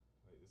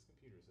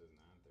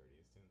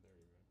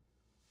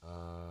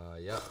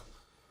Yep.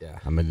 Yeah.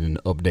 I'm in an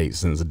update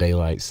since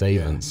daylight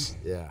savings.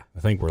 Yeah. I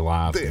think we're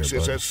live. This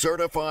is a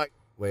certified.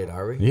 Wait,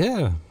 are we?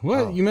 Yeah. What?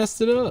 Oh. You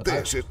messed it up.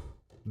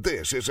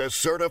 This is a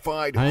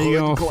certified How you hood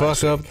gonna fuck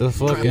classic. up the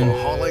fucking?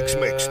 Trapaholics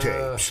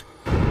mixtapes.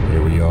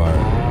 Here we are.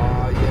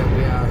 Oh, yeah,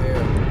 we out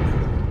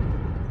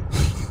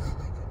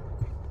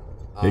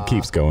here. It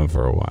keeps going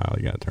for a while.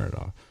 You gotta turn it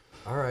off.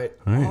 All right.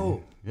 All right.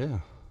 Oh, Yeah.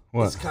 it's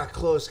What? got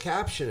closed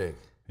captioning.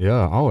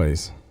 Yeah.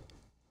 Always.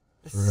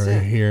 That's We're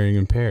sick. hearing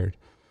impaired.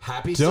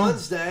 Happy Don't,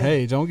 Sun's Day.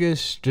 Hey, don't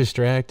get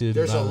distracted.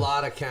 There's by a the-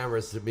 lot of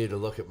cameras to me to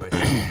look at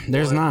myself.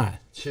 There's One, not.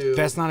 two,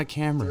 That's not a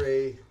camera.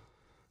 3.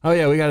 Oh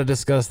yeah, we got to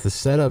discuss the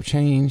setup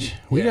change.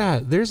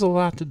 There's a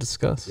lot to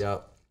discuss.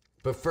 Yep.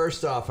 But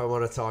first off, I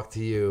want to talk to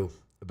you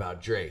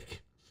about Drake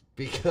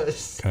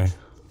because Okay.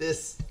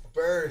 this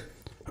bird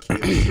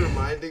keeps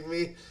reminding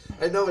me.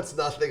 I know it's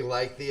nothing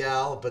like the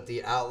owl, but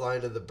the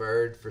outline of the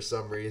bird for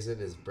some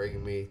reason is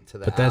bringing me to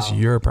the But that's owl.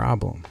 your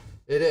problem.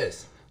 It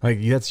is. Like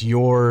that's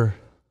your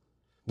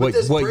But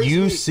this what brings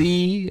you me-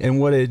 see and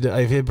what it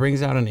if it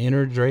brings out an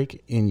inner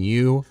Drake in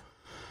you,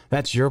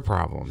 that's your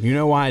problem. You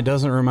know why it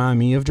doesn't remind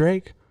me of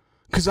Drake?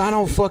 Because I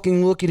don't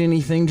fucking look at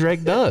anything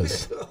Drake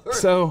does.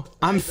 So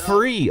I'm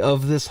free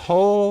of this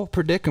whole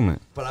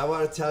predicament. But I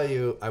want to tell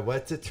you, I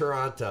went to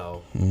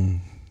Toronto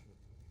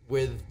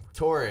with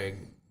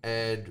touring,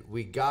 and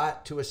we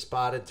got to a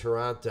spot in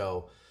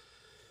Toronto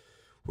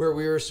where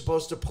we were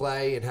supposed to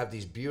play and have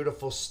these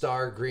beautiful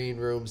star green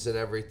rooms and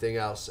everything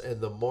else.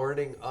 And the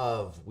morning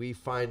of, we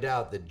find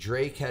out that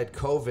Drake had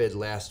COVID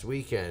last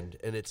weekend,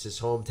 and it's his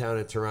hometown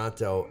in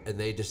Toronto, and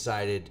they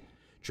decided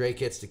Drake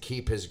gets to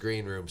keep his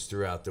green rooms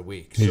throughout the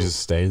week. You So- just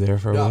stay there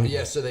for a no, week?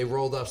 yeah, so they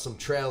rolled up some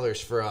trailers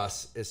for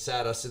us. It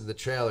sat us in the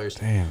trailers.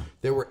 Damn.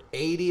 There were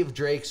 80 of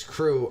Drake's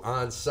crew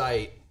on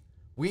site.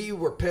 We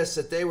were pissed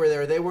that they were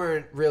there. They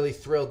weren't really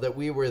thrilled that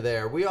we were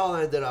there. We all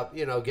ended up,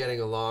 getting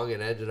along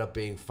and ended up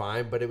being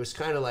fine. But it was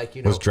kind of like,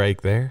 Was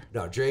Drake there?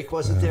 no, Drake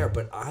wasn't there.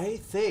 But I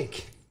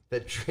think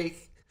that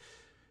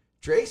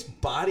Drake's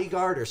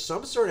bodyguard or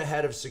some sort of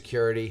head of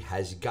security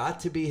has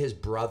got to be his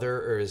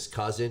brother or his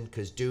cousin.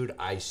 Because, dude,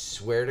 I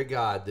swear to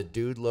God, the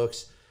dude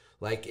looks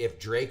like if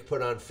Drake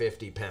put on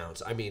 50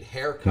 pounds. I mean,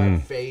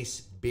 haircut,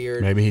 face,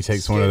 beard. Maybe he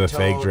takes one of the skin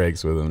fake tone.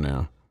 Drakes with him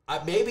now.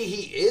 Maybe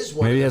he is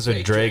one Maybe he of has the a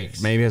fake Drake.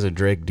 Drakes. Maybe he has a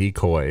Drake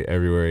decoy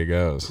everywhere he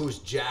goes, Who's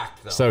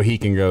jacked, though. so he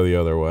can go the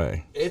other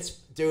way. It's,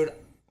 dude.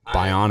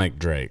 Bionic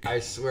Drake. I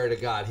swear to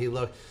God, he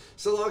looked.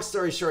 So long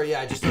story short, yeah,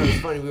 I just thought it was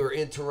funny. We were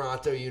in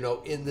Toronto,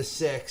 in the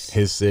 6,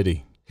 His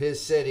city.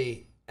 his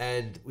city,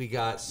 and we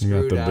got You got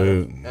screwed the out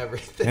boot. of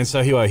everything. And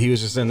so he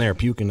was just in there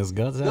puking his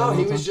guts out. No, all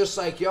he the was time? just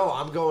like, yo,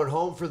 I'm going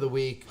home for the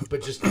week,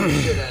 but just keep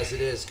it as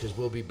it is because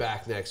we'll be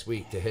back next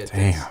week to hit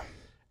this. Damn.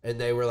 And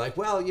they were like,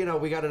 well,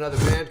 we got another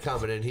band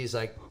coming. And he's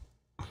like,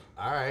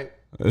 all right,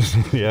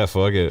 Yeah,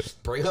 fuck it.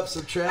 bring up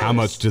some tracks. How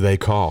much do they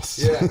cost?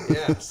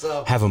 Yeah.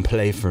 So Have them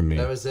play for me.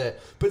 that was it.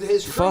 But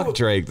his crew. Fuck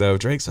Drake though.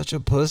 Drake's such a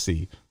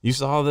pussy. You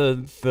saw the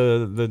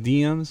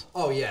DMs?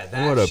 Oh, yeah.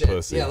 That What a shit.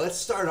 pussy. Yeah, let's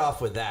start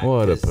off with that.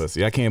 What a 'cause-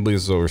 pussy. I can't believe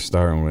this is what we're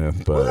starting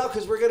with, Well, but no,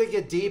 because we're going to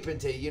get deep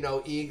into,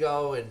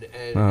 ego and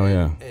Oh,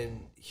 yeah. and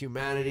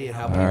humanity and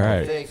how people all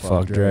right. think.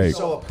 Fuck Drake.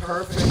 So a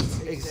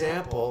perfect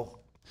example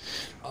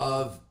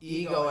of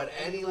ego at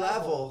any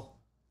level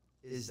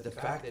is the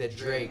fact that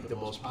Drake, the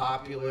most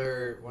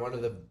popular, one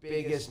of the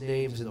biggest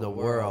names in the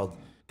world,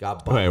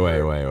 got bumped.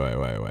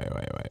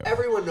 Wait.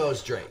 Everyone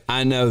knows Drake.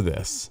 I know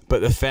this,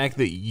 but the fact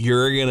that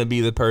you're gonna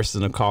be the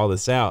person to call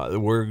this out,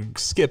 we're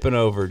skipping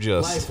over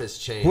Life has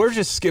changed. We're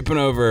just skipping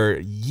over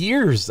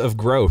years of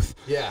growth.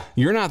 Yeah.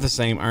 You're not the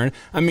same Earn.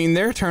 I mean,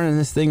 they're turning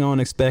this thing on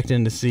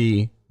expecting to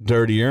see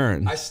Dirty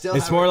Earn. It's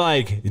It's more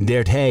like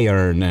Dirty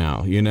Earn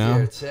now,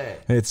 Dirty.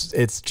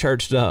 It's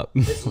churched up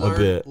It's a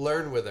bit.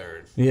 learn with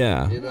Earn.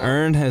 Yeah. You know?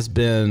 Earn has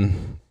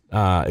been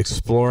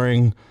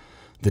exploring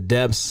the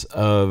depths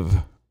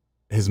of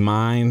his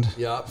mind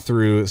Yup.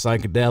 through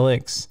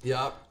psychedelics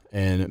Yup.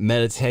 and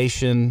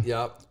meditation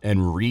Yup.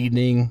 and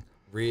reading.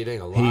 Reading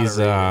a lot of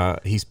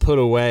reading. He's put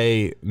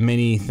away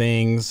many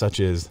things such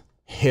as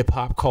hip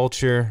hop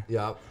culture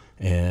Yup.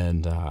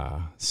 and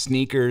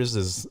sneakers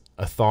is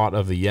a thought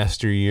of the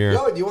yesteryear.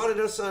 Yo, do you want to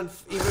know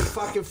something even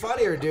fucking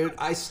funnier, dude?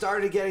 I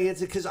started getting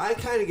into, because I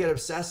kind of get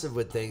obsessive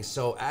with things.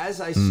 So as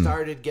I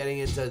started getting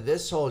into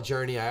this whole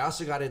journey, I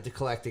also got into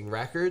collecting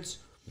records.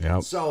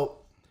 Yep. So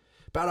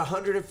about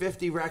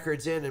 150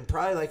 records in, and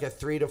probably like a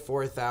 $3,000 to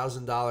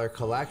 $4,000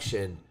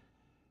 collection.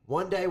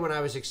 One day when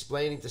I was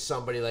explaining to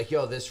somebody like,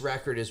 yo, this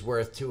record is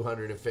worth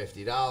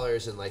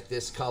 $250 and like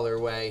this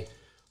colorway,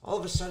 all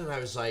of a sudden I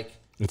was like,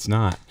 It's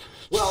not.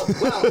 well,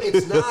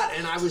 it's not.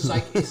 And I was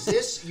like, is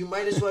this, you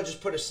might as well just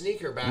put a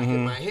sneaker back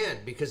in my hand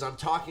because I'm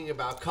talking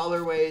about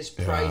colorways,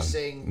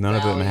 pricing, None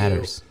of it value.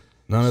 matters.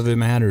 None of it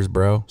matters,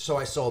 bro. So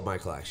I sold my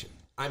collection.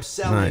 I'm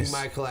selling Nice.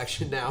 my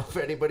collection now. If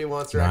anybody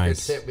wants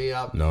records, Nice. hit me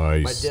up.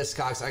 Nice. My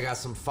Discogs, I got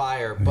some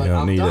fire, but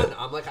don't I'm need done. it.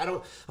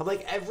 I'm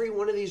like, every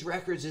one of these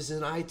records is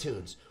in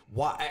iTunes.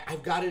 Why?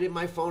 I've got it in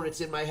my phone.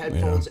 It's in my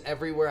headphones.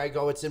 Everywhere I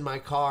go, it's in my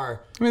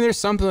car. I mean, there's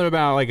something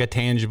about like a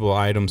tangible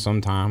item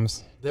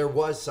sometimes. There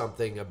was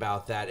something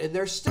about that. And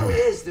there still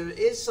is. There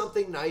is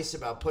something nice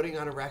about putting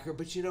on a record.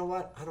 But you know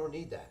what? I don't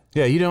need that.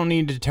 Yeah, you don't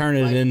need to turn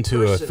it Like,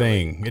 into a personally.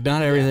 thing.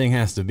 Not everything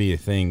has to be a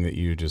thing that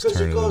you just turn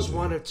Because it it goes into.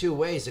 one of two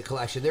ways, a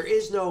collection. There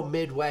is no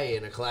midway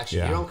in a collection.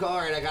 Yeah. You don't go, all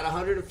right, I got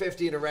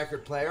 150 in a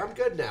record player. I'm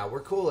good now. We're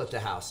cool at the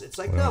house. It's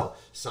like, no,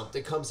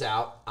 something comes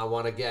out. I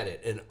want to get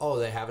it. And, oh,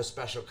 they have a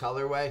special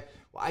colorway.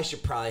 Well, I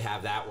should probably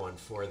have that one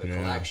for the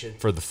collection.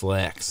 For the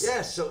flex.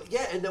 Yeah, so,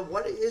 yeah, and then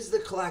what is the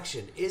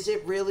collection? Is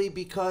it really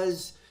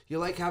because you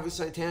like having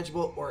something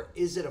tangible, or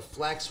is it a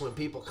flex when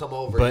people come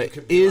over? And you But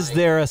could be is like,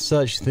 there a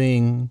such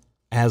thing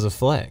as a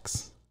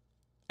flex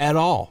at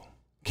all?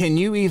 Can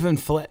you even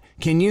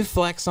Can you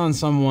flex on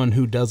someone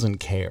who doesn't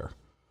care?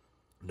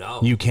 No.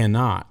 You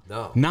cannot.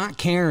 No. Not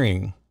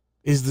caring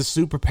is the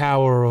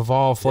superpower of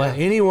all flex.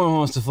 Yeah. Anyone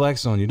wants to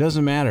flex on you.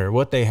 Doesn't matter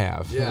what they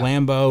have. Yeah.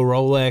 Lambo,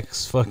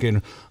 Rolex,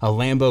 fucking a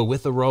Lambo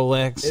with a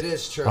Rolex. It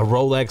is true. A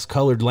Rolex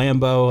colored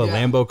Lambo, a Yeah.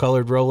 Lambo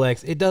colored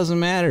Rolex. It doesn't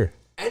matter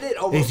And it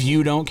almost, if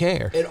you don't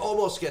care. it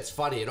almost gets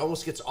funny. It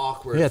almost gets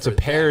awkward. Yeah, it's a for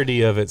them.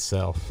 parody of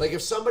itself. Like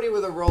if somebody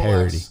with a Rolex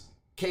Parody.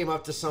 came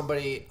up to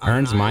somebody on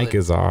Ern's an mic island-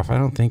 is off. I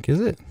don't think, is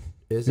it?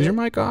 Is Is it? your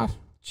mic off?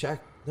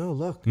 Check. No,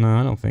 look. No,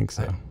 I don't think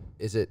so.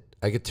 Is it?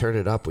 I could turn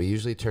it up. We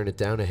usually turn it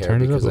down a hair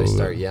Turn it up because a I little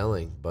start bit.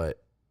 yelling.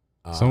 But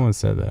Someone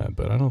said that,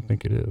 but I don't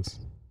think it is.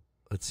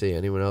 let's see.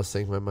 Anyone else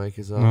think my mic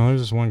is off? No, there's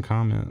just one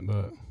comment,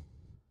 but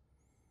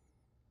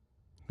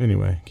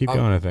anyway, keep Oh.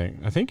 going.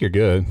 I think you're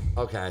good.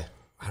 Okay.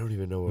 I don't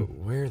even know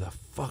where the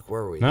fuck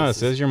were we. No, it This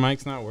says is- your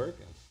mic's not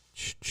working.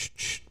 Shh, shh,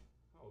 shh.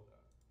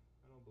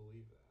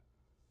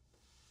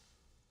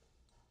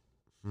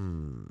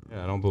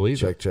 Yeah, I don't believe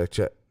Check, check,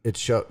 check. It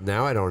show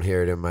now. I don't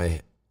hear it in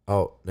my.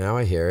 Oh, now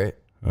I hear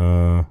it.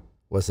 it.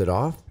 Was it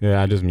off?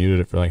 Yeah, I just muted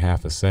it for like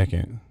half a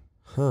second.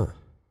 Huh.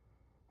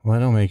 Well, that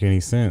don't make any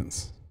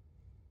sense.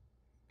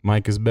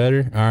 Mic is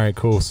better. All right,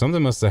 cool.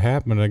 Something must have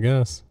happened, I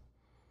guess.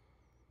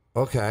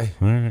 Okay.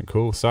 All right,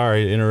 cool.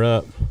 Sorry to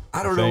interrupt.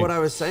 I don't know think. what I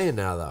was saying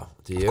now, though.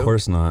 Do you? Of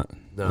course not.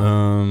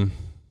 No.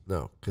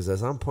 No, because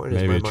as on point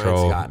as Maybe my a mind's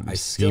troll. got, I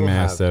Ski still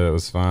Mask have. said it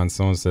was fine.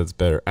 Someone said it's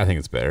better. I think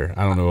it's better.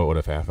 I don't know what would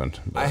have happened.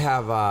 I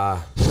have.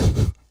 I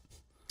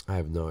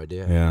have no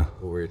idea. Yeah.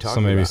 What we were talking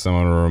So maybe about.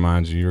 someone will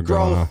remind you you're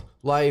going Growth, off.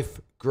 life,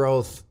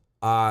 growth.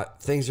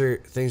 Things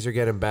are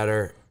getting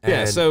better.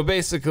 Yeah, And so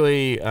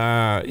basically,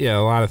 a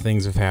lot of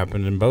things have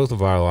happened in both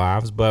of our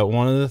lives, but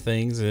one of the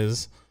things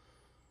is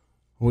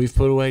we've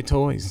put away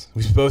toys.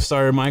 We both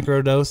started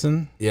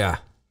microdosing. yeah.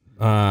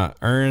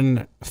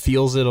 Ern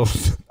feels it.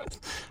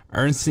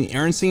 Ern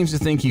seems to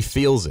think he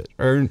feels it.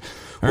 Ern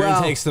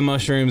Well- takes the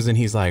mushrooms and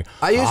he's like,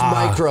 I use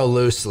micro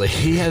loosely.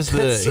 He has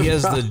That's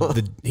the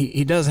problem.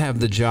 he does have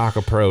the jock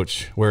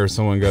approach where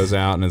someone goes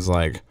out and is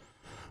like,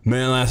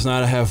 man, last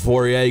night I had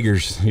 4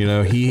 Jaegers. You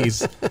know,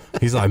 he's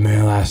like,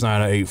 man, last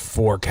night I ate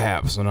 4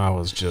 caps and I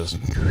was just.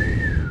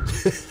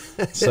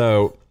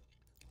 So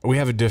we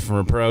have a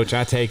different approach.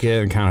 I take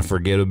it and kind of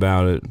forget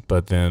about it,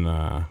 but then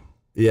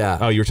Yeah.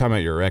 oh, you were talking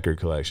about your record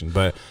collection,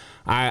 but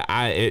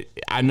I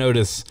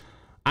notice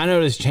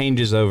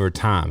changes over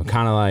time,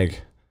 kind of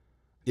like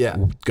Yeah.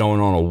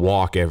 going on a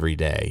walk every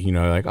day. You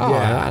know, like, oh,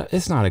 Yeah.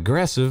 it's not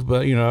aggressive,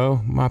 but you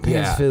know, my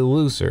pants Yeah. feel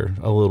looser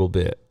a little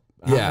bit.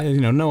 Yeah. You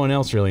know, no one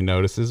else really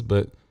notices,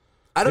 but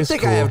I don't it's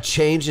think I cool. have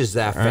changes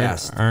that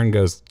fast. Ern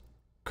goes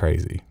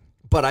crazy.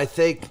 But I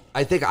think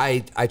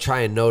I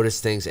try and notice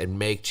things and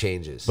make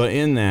changes. But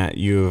in that,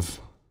 you've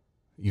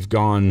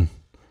gone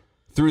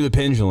through the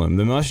pendulum.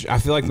 I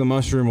feel like the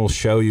mushroom will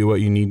show you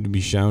what you need to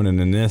be shown, and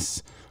in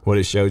this, what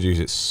it showed you is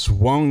it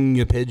swung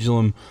the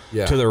pendulum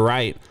Yeah. to the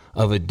right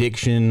of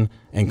addiction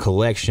and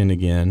collection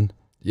again,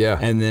 yeah.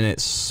 and then it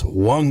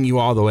swung you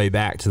all the way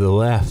back to the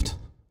left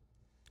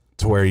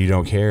to where you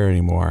don't care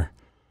anymore.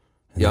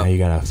 And Yep. now you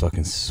gotta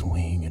fucking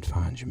swing and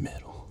find your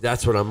middle.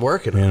 That's what I'm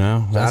working on. You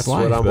know, That's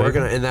life, what I'm baby.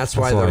 working on. And that's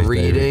why the life, baby.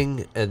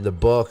 reading and the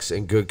books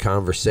and good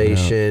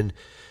conversation,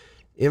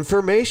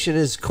 information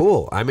is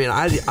cool. I mean,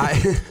 I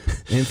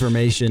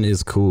Information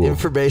is cool.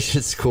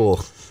 information's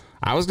cool.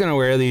 I was gonna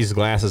wear these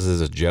glasses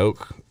as a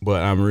joke,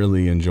 but I'm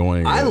really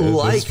enjoying it. I at this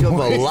like them a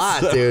point,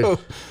 lot, so- dude.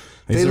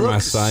 These They are my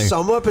look cyc-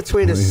 somewhat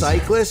between a these-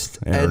 cyclist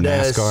and and a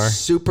NASCAR.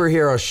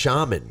 superhero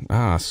shaman.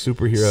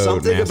 Superhero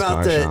Something NASCAR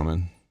about the-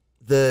 shaman.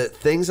 The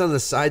things on the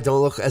side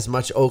don't look as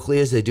much Oakley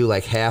as they do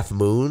like half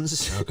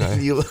moons.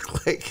 Okay. You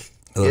look like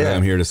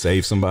I'm here to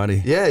save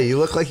somebody. Yeah, you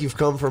look like you've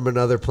come from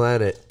another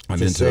planet. I'm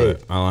to into save.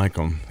 it. I like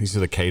them. These are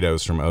the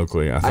Katos from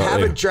Oakley. I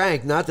haven't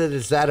drank. Not that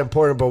it's that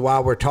important, but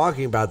while we're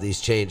talking about these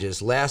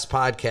changes, last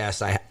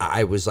podcast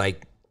I was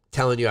like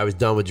telling you I was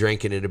done with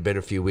drinking. It had been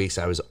a few weeks.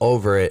 I was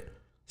over it.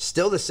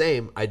 Still the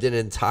same. I did an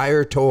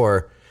entire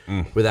tour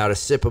without a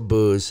sip of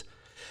booze.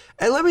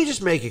 And let me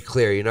just make it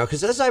clear, you know,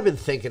 because as I've been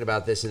thinking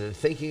about this and then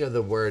thinking of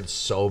the word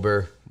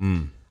sober,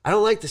 I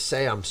don't like to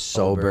say I'm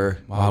sober.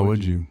 Why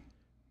would you?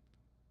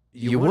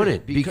 You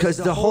wouldn't, because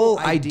the whole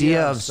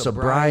idea of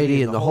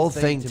sobriety and the whole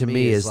thing to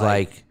me is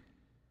like,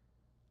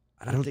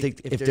 I don't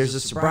think if there's a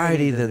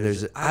sobriety, then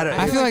there's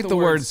I feel like the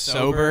word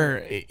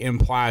sober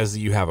implies that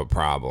you have a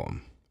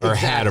problem. Or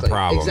had a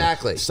problem.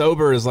 Exactly.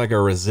 Sober is like a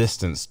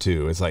resistance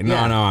to. It's like, no,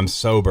 I'm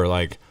sober.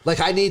 Like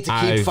I need to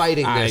keep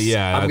fighting this.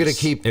 I'm going to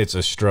keep. It's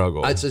a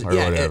struggle. Or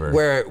whatever.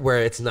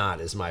 Where it's not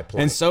is my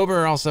point. And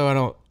sober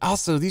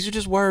also, these are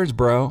just words,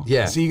 bro.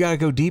 Yeah. So you got to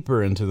go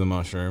deeper into the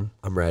mushroom.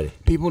 I'm ready.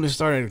 People just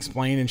started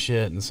explaining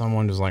shit, and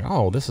someone was like,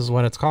 oh, this is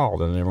what it's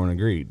called. And everyone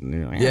agreed. And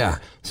you're like, yeah.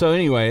 So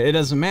anyway, it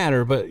doesn't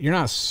matter, but you're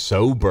not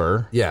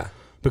sober. Yeah.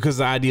 Because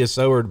the idea of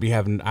sober would be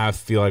I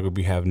feel like would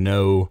be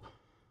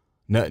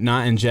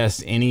not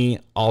ingest any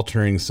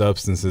altering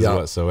substances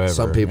whatsoever.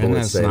 Some people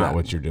would say that's not that.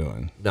 what you're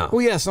doing. No.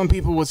 Well, yeah, some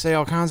people would say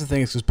all kinds of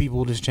things because people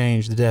will just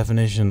change the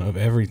definition of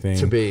everything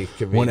To be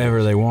convenient.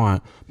 whenever they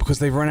want because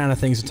they've run out of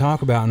things to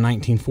talk about in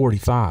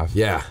 1945.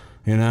 Yeah.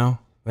 You know?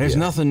 There's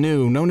nothing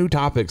new. No new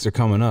topics are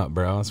coming up,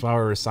 bro. That's why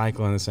we're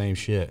recycling the same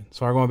shit. That's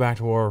why we're going back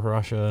to war with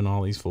Russia and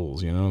all these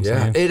fools. You know what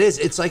I'm saying? It is.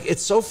 It's like,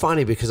 it's so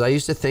funny because I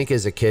used to think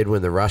as a kid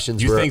when the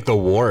Russians You were... think the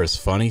war is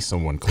funny?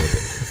 Someone clip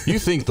it. You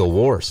think the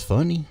war is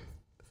funny?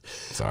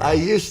 Sorry. I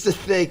used to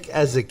think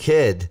as a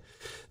kid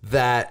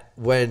that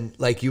when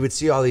like you would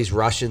see all these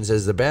Russians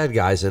as the bad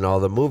guys in all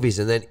the movies,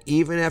 and then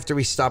even after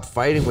we stopped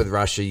fighting with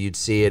Russia, you'd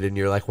see it and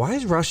you're like, why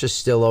is Russia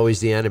still always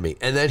the enemy?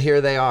 And then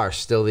here they are,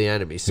 still the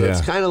enemy. So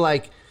it's kind of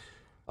like,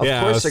 of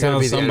course they're going to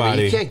be the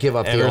enemy. You can't give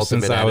up the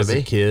ultimate enemy.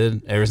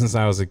 Ever since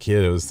I was a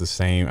kid, it was the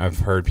same. I've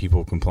heard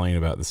people complain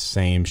about the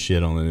same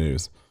shit on the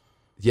news.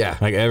 Yeah.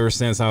 Like ever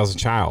since I was a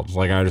child.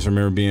 Like I just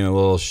remember being a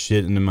little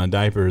shitting in my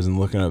diapers and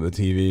looking up the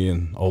TV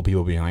and old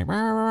people being like, rah,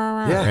 rah,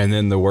 rah. Yeah. And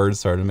then the words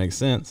started to make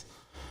sense.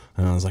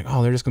 And I was like,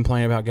 oh, they're just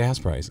complaining about gas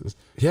prices.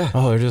 Yeah.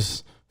 Oh, they're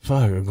just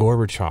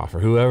Gorbachev or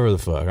whoever the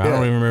fuck. I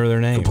don't even remember their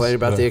names. Complaining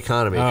about the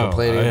economy,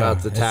 complaining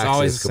about the taxes. It's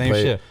always the same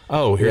shit.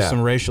 Oh, here's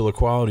some racial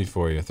equality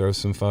for you. Throw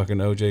some fucking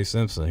O.J.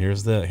 Simpson.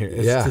 Here's the.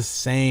 It's the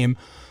same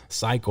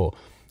cycle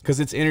because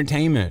it's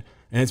entertainment.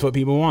 And it's what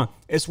people want.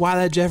 It's why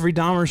that Jeffrey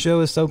Dahmer show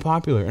is so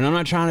popular. And I'm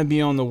not trying to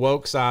be on the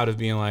woke side of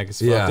being like, it's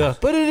fucked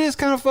up. But it is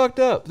kind of fucked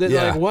up. That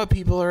like what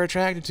people are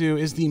attracted to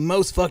is the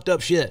most fucked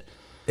up shit.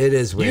 It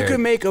is weird. You could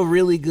make a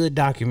really good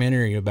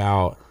documentary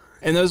about,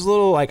 and those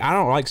little, like, I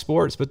don't like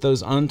sports, but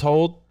those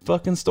untold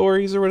fucking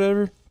stories or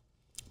whatever,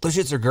 those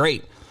shits are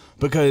great.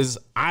 Because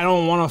I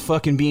don't want to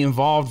fucking be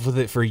involved with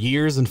it for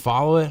years and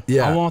follow it.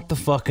 Yeah. I want the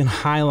fucking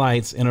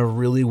highlights in a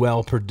really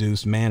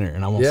well-produced manner.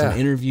 And I want some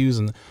interviews,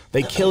 and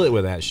they kill it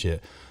with that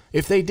shit.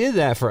 If they did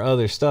that for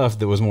other stuff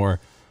that was more,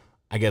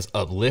 I guess,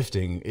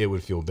 uplifting, it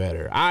would feel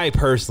better. I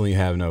personally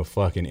have no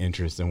fucking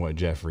interest in what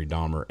Jeffrey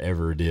Dahmer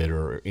ever did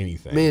or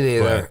anything. Me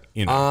neither. But,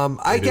 you know,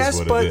 I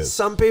guess, but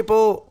some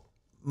people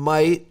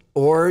might...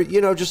 Or,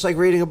 you know, just like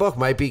reading a book,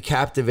 might be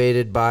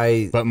captivated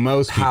by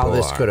most people how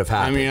this could have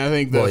happened. I mean, I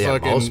think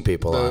most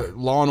people are.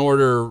 Law and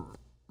Order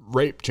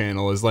rape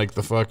channel is like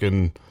the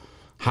fucking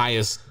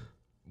highest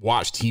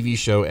watched TV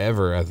show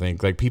ever, I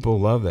think. Like, people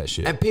love that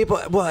shit. And and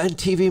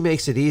TV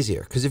makes it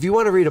easier. Because if you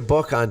want to read a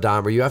book on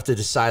Dahmer, you have to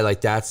decide,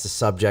 like, that's the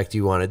subject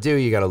you want to do.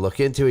 You got to look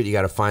into it. You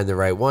got to find the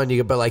right one.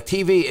 But, like,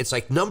 TV, it's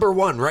like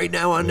 #1 right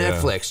now on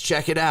Netflix.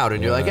 Check it out.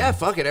 And you're like,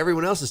 fuck it.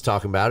 Everyone else is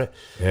talking about it.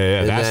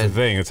 Yeah, that's the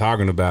thing. It's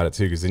talking about it,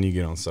 too, because then you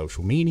get on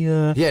social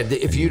media. Yeah,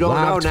 if you don't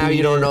know now,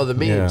 you don't know the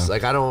memes. Yeah.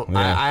 Like,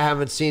 I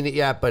haven't seen it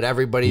yet, but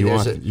everybody,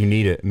 you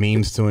need it.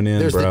 Memes to an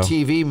end, there's bro. There's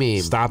the TV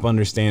meme. Stop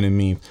understanding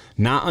memes.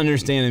 Not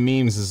understanding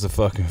memes is the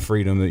fucking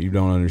freedom that you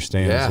don't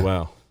understand as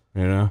well.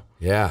 You know?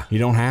 Yeah. You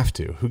don't have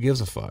to. Who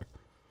gives a fuck?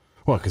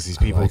 What, because these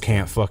people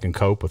can't fucking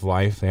cope with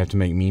life? They have to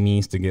make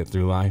memes to get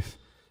through life?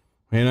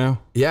 You know?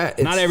 Yeah.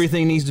 Not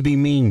everything needs to be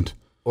memed.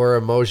 Or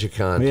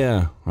emojicon.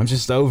 Yeah. I'm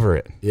just over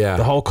it. Yeah.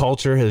 The whole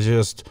culture has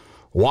just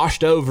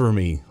washed over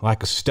me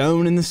like a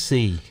stone in the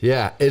sea.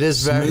 Yeah. It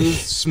is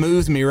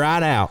Smoothed me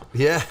right out.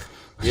 Yeah.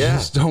 Yeah. I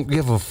just don't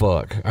give a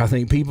fuck. I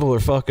think people are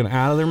fucking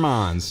out of their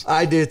minds.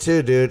 I do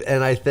too, dude.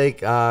 And I think,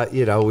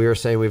 we were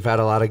saying we've had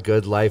a lot of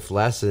good life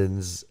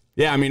lessons.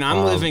 Yeah, I mean,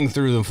 I'm living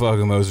through the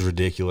fucking most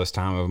ridiculous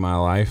time of my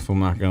life. I'm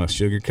not going to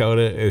sugarcoat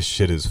it. This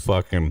shit is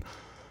fucking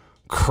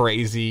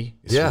crazy.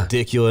 It's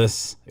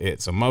ridiculous.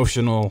 It's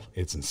emotional.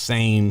 It's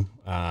insane.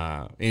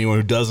 Anyone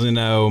who doesn't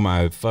know,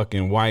 my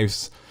fucking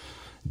wife's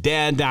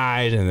dad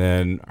died, and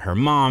then her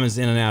mom is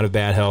in and out of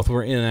bad health.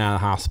 We're in and out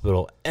of the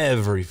hospital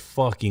every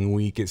fucking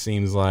week, it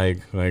seems like.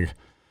 And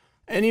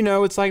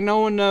it's like no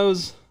one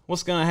knows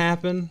what's gonna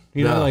happen.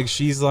 You know, like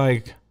she's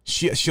like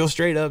she'll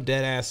straight up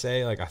dead ass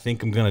say, like, I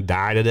think I'm gonna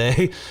die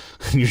today.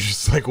 And you're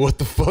just like, what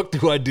the fuck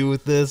do I do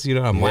with this? You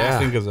know, I'm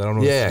laughing because I don't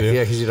know what to do.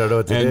 Yeah, because you don't know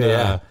what to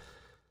do.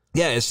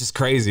 Yeah, it's just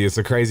crazy. It's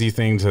a crazy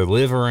thing to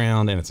live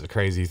around, and it's a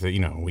crazy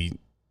thing,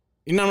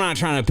 I'm not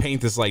trying to paint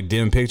this like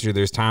dim picture.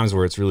 There's times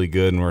where it's really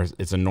good and where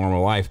it's a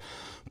normal life,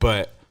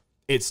 but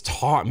it's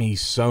taught me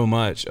so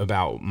much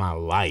about my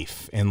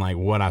life and like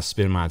what I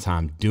spend my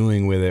time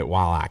doing with it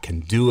while I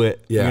can do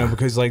it. Yeah.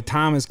 Because like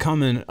time is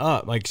coming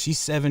up. Like she's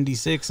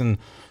 76, and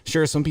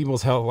sure, some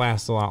people's health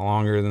lasts a lot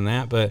longer than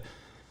that, but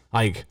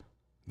like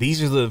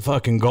these are the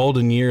fucking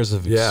golden years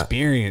of Yeah.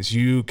 experience.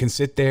 You can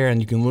sit there and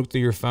you can look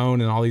through your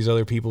phone and all these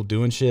other people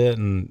doing shit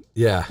and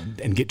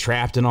get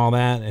trapped in all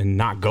that and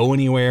not go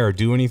anywhere or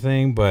do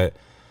anything. But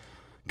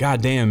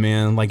goddamn,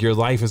 man, like your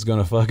life is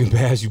gonna fucking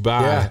pass you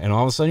by, and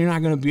all of a sudden you're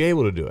not gonna be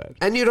able to do it.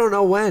 And you don't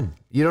know when.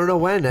 You don't know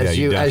when, as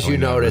you you definitely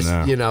never notice,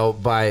 know. you know,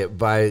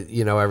 by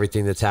you know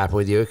everything that's happened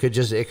with you.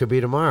 It could be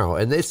tomorrow,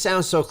 and it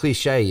sounds so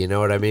cliche. You know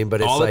what I mean?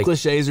 But it's All like the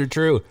cliches are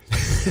true.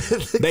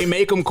 They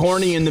make them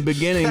corny in the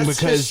beginning that's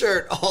because his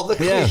shirt. All the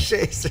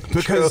cliches are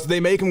because true. they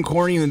make them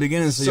corny in the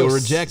beginning, so you'll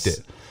reject it.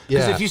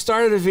 Because Yeah. if you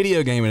started a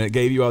video game and it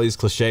gave you all these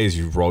cliches,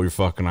 you'd roll your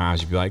fucking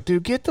eyes. You'd be like,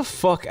 dude, get the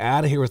fuck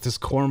out of here with this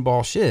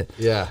cornball shit.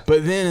 Yeah.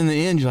 But then in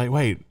the end, you're like,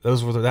 wait,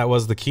 that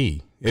was the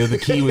key. The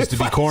key was to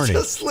be corny.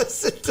 Just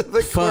listen to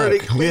the corny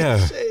Fuck, yeah.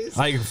 cliches.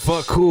 Like,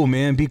 fuck cool,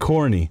 man. Be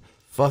corny.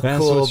 Fuck That's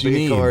cool, what you be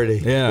need. corny.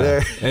 Yeah.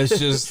 There.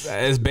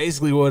 It's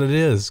basically what it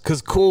is.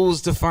 Because cool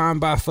is defined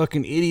by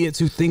fucking idiots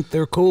who think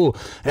they're cool.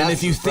 And That's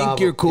if you the think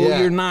problem. you're cool, Yeah.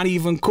 you're not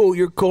even cool.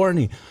 You're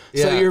corny.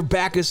 So Yeah. you're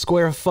back at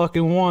square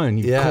fucking one,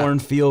 you Yeah.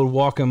 cornfield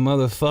walking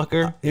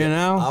motherfucker. You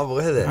know? I'm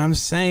with it. I'm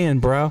saying,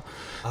 bro.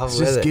 I'm It with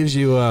just it. gives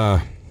you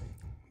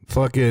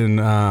fucking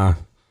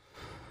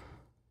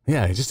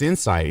yeah, just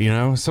insight, you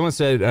know. Someone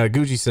said,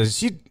 Gucci says,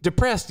 she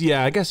depressed.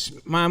 Yeah, I guess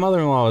my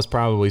mother-in-law is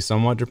probably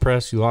somewhat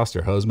depressed. She lost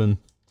her husband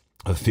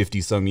of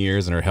 50-some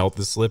years and her health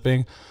is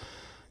slipping.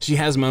 She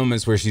has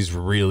moments where she's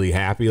really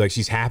happy. Like,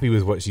 she's happy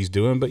with what she's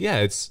doing. But, yeah,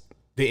 it's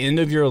the end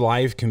of your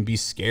life can be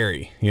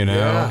scary, you know.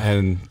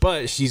 Yeah.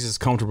 But she's as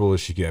comfortable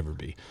as she could ever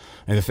be.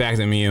 And the fact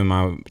that me and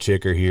my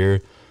chick are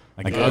here,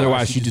 like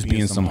otherwise she'd just be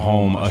in some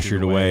home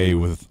ushered away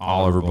with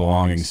all of her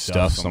belongings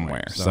stuffed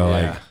somewhere. So,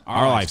 like,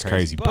 our life's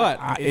crazy. But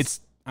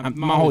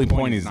my only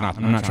point is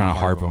I'm not trying to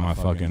harp on my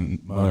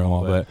fucking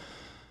mother-in-law, but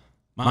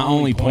my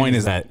only point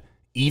is that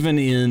even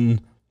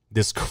in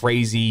this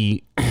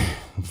crazy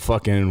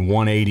fucking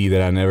 180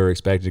 that I never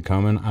expected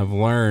coming, I've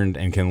learned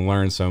and can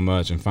learn so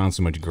much and found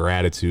so much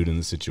gratitude in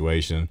the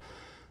situation,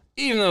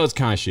 even though it's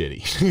kind of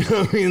shitty. You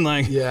know what I mean?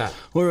 Like, Yeah.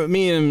 where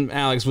me and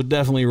Alex would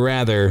definitely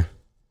rather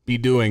be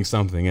doing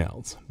something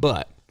else,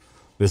 but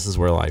this is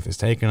where life has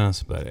taken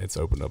us. But it's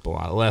opened up a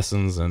lot of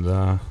lessons, and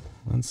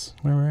that's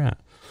where we're at.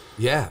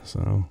 Yeah.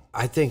 So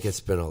I think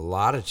it's been a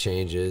lot of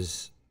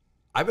changes.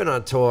 I've been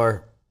on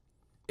tour.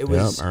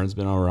 Ern's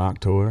been on a rock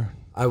tour.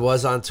 I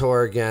was on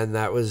tour again.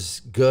 That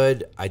was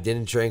good. I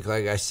didn't drink,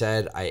 like I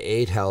said. I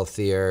ate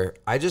healthier.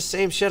 I just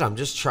same shit. I'm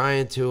just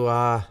trying to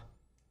I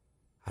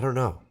don't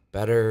know,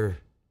 better,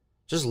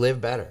 just live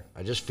better.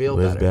 I just feel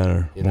Live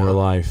better, you more know?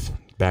 life.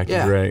 Back to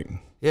Yeah. Drake.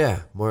 Yeah,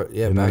 more.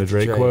 Yeah, Isn't that back a to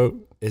Drake quote?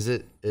 Is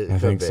it? It I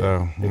could think be.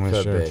 so. I'm It not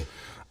could sure. be.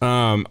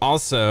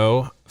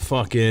 Also,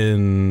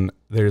 fucking,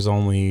 there's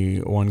only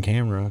one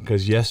camera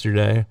because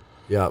yesterday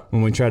Yep.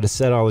 when we tried to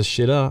set all this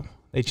shit up,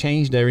 they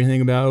changed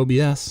everything about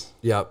OBS.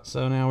 Yep.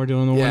 So now we're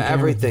doing the one Yeah, camera.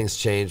 everything's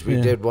changed. We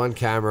Yeah. did one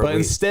camera. But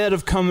instead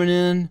of coming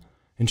in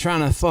and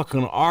trying to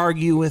fucking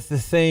argue with the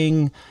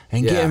thing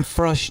and Yeah. getting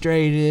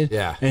frustrated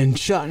Yeah. and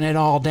shutting it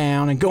all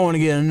down and going to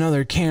get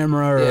another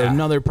camera or Yeah.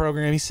 another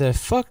program, he said,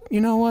 fuck,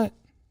 you know what?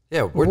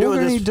 yeah, We're doing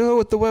going this. to do it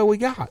with the way we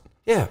got.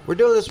 Yeah, we're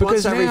doing this once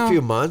Because every now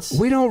few months.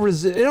 We don't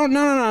resist. It don't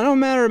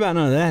matter about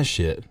none of that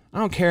shit. I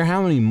don't care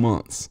how many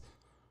months.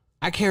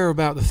 I care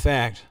about the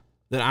fact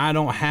that I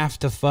don't have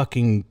to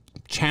fucking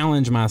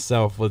challenge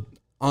myself with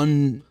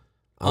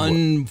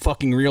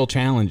unfucking real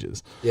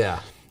challenges. Yeah.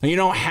 And you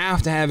don't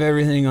have to have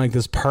everything like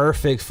this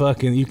perfect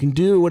fucking. You can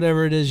do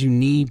whatever it is you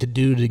need to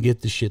do to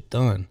get the shit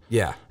done.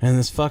 Yeah. And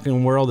this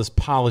fucking world, this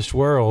polished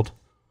world,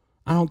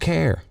 I don't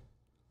care.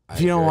 If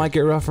you don't agree. like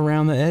it rough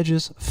around the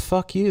edges,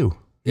 fuck you.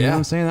 You know Yeah. what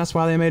I'm saying? That's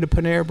why they made a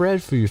Panera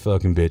Bread for your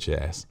fucking bitch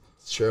ass.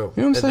 It's true. You know what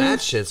I'm and saying?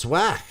 that shit's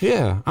whack.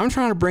 Yeah. I'm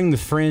trying to bring the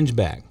fringe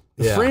back.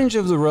 The Yeah. fringe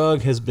of the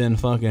rug has been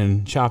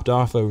fucking chopped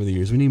off over the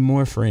years. We need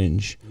more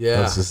fringe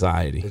Yeah. of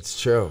society.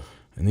 It's true.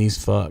 And these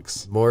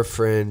fucks, More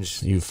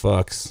fringe. you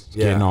fucks,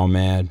 Yeah. getting all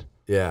mad,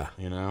 Yeah.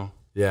 you know?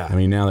 Yeah. I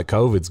mean, now that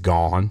COVID's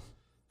gone.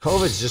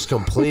 COVID's just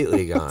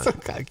completely gone.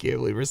 I can't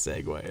believe we're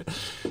segueing.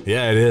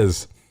 Yeah, it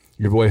is.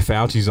 Your boy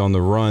Fauci's on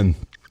the run.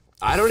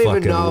 I don't even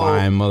Fucking know.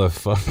 lying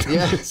motherfucker.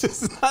 Yeah. It's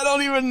just- I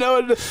don't even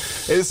know.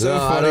 It's so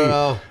No, I funny. don't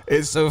know.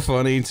 It's so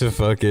funny to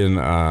fucking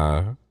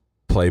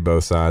play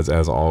both sides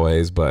as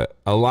always, but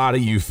a lot of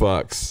you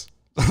fucks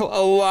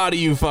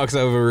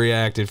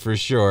overreacted for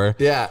sure.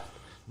 Yeah.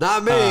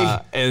 Not me.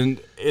 And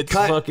it's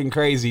Cut. fucking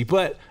crazy.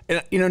 But,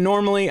 you know,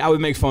 normally I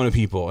would make fun of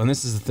people, and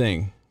this is the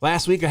thing.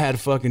 Last week I had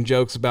fucking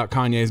jokes about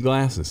Kanye's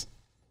glasses.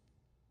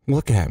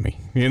 Look at me,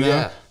 you know?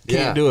 Yeah,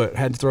 Can't yeah. do it.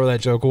 Had to throw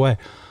that joke away.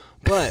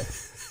 But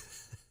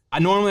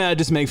I'd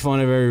just make fun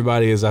of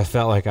everybody as I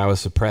felt like I was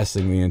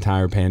suppressing the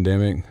entire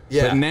pandemic.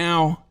 Yeah. But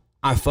now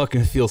I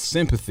fucking feel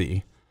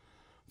sympathy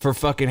for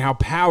fucking how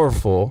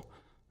powerful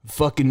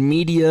fucking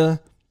media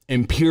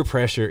and peer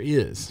pressure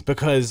is.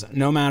 Because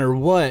no matter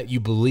what you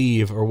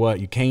believe or what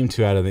you came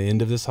to out of the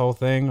end of this whole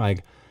thing,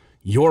 like,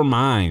 your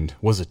mind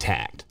was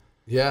attacked.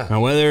 yeah.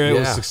 Now, whether it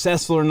was Yeah.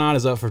 successful or not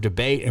is up for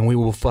debate, and we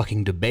will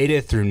fucking debate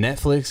it through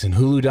Netflix and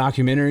Hulu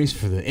documentaries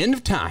for the end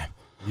of time.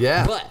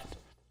 Yeah. But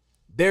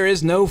there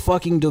is no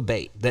fucking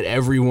debate that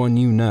everyone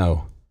you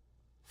know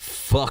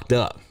fucked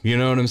up. You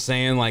know what I'm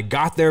saying? Like,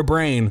 got their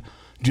brain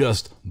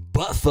just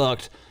butt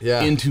fucked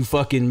into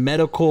fucking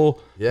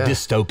medical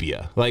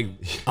dystopia.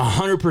 Like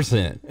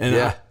 100%.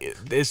 And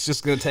it's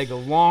just going to take a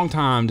long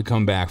time to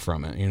come back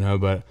from it, you know,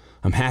 but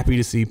I'm happy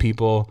to see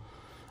people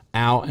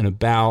out and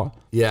about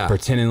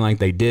pretending like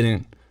they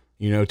didn't.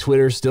 You know,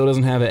 Twitter still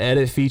doesn't have an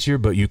edit feature,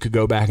 but you could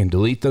go back and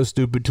delete those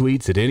stupid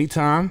tweets at any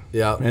time.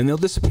 Yeah. And they'll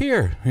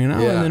disappear, you know?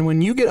 And then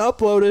when you get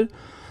uploaded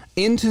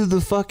into the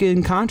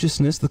fucking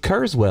consciousness, the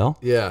Kurzweil,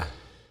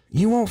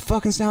 you won't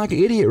fucking sound like an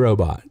idiot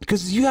robot.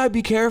 Because you got to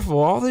be careful.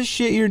 All this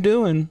shit you're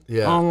doing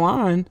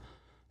online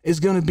is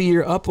going to be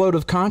your upload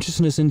of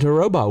consciousness into a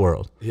robot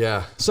world.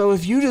 Yeah. So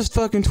if you just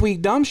fucking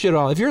tweet dumb shit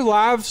if you're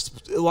live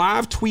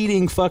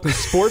tweeting fucking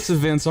sports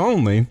events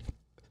only...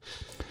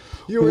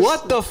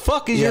 What the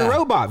fuck is your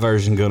robot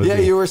version going to be? Yeah,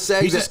 you were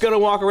saying he's just going to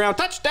walk around,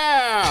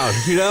 touchdown,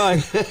 you know,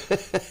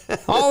 like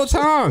all the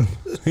time.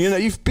 You know,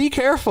 you be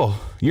careful.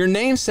 Your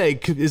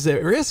namesake is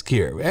at risk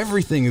here.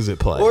 Everything is at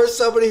play. Or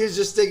somebody who's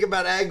just thinking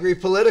about angry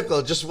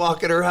political, just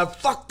walking around,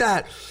 fuck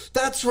that.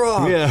 That's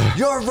wrong. Yeah.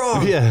 You're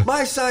wrong. Yeah.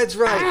 My side's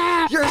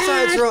right. Your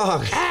side's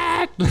wrong.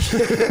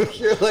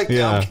 You're like,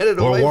 I'm getting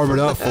away We're warming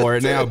up for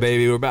it now,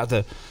 baby. We're about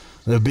to,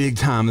 the big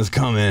time is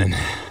coming.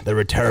 The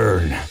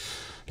return.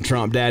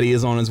 Trump daddy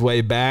is on his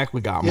way back. We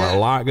got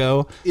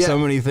Mar-a-Lago. So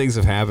many things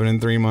have happened in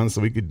 3 months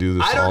that we could do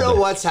this. I don't know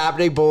what's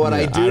happening, but what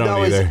I do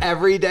know is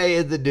every day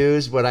in the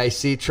news when I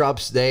see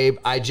Trump's name,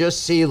 I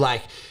just see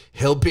like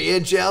he'll be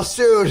in jail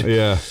soon.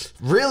 Yeah,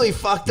 really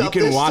fucked up.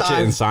 You can watch it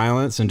in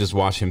silence and just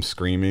watch him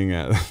screaming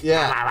at.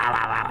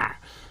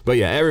 But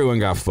yeah, everyone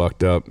got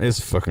fucked up.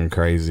 It's fucking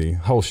crazy.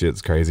 Whole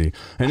shit's crazy.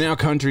 And now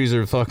countries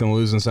are fucking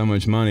losing so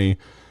much money.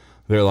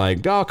 They're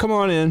like, oh, come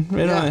on in.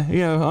 You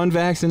know,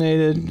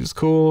 unvaccinated, it's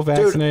cool,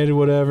 vaccinated, dude,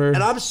 whatever.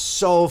 And I'm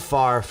so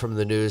far from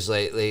the news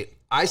lately.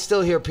 I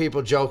still hear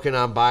people joking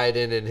on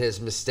Biden and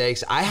his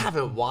mistakes. I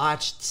haven't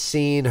watched,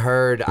 seen,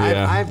 heard.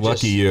 Yeah, I've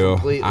lucky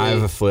just you. I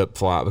have a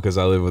flip-flop because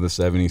I live with a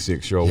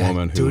 76-year-old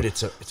woman who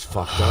it's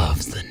fucked up.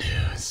 Loves the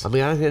news. I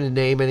mean, I'm not going to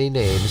name any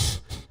names.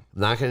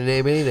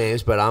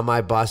 But on my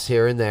bus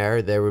here and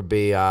there would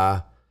be,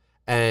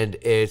 and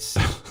it's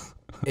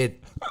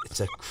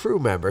a crew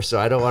member, so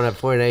I don't want to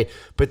point a.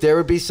 But there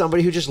would be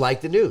somebody who just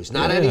liked the news,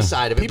 not any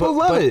side of it. People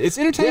love it. It's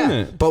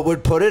entertainment. But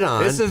would put it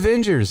on. It's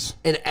Avengers.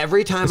 And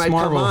every time I'd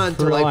come on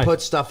to like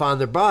put stuff on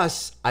their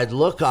bus, I'd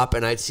look up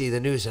and I'd see the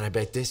news, and I'd be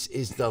like, "This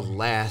is the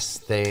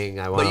last thing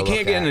I want to look at." But you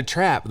can't get in a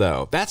trap,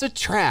 though. That's a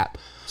trap.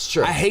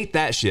 Sure. I hate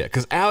that shit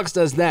because Alex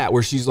does that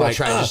where she's like,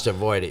 try to just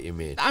avoid it, you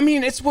mean? I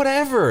mean, it's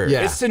whatever.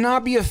 Yeah. It's to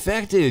not be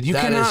affected. You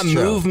cannot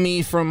move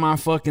me from my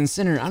fucking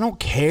center. I don't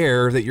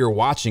care that you're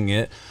watching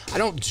it. I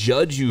don't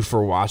judge you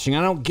for watching.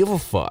 I don't give a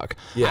fuck.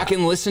 Yeah. I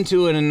can listen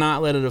to it and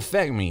not let it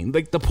affect me.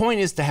 Like, the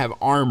point is to have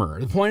armor.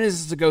 The point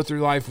is to go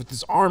through life with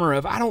this armor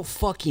of I don't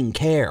fucking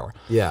care.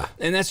 Yeah.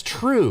 And that's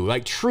true.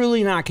 Like,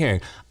 truly not caring.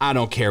 I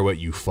don't care what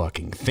you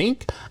fucking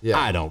think. Yeah.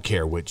 I don't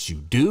care what you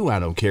do. I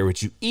don't care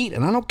what you eat.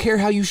 And I don't care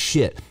how you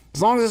shit.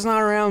 As long as it's not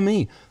around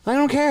me, I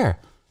don't care.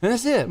 And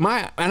that's it. And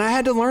I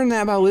had to learn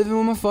that by living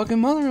with my fucking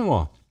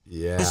mother-in-law.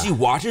 Yeah. And she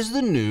watches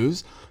the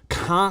news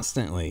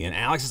constantly. And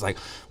Alex is like,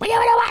 when are you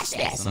going to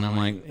watch this? And I'm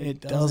like,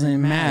 it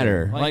doesn't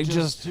matter. Like,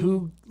 just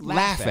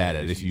laugh at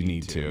it if you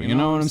need to. You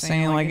know what I'm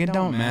saying? Like, it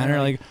don't matter.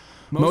 Like,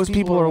 most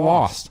people are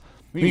lost.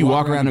 You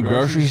walk around the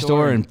grocery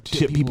store and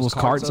tip people's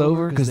carts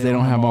over because they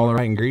don't have all the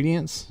right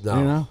ingredients. No.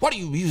 You know? What are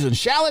you using,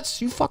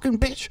 shallots? You fucking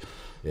bitch.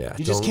 Yeah.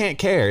 You just can't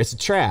care. It's a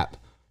trap.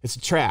 It's a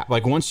trap.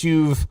 Like, once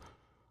you've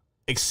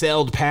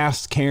excelled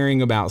past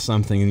caring about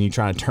something and you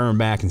try to turn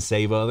back and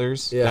save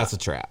others, that's a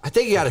trap. I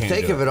think you got to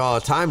think of it all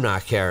the time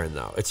not caring,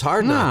 though. It's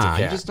hard not to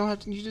care. You just don't have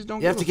to.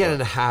 You have to get in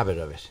a habit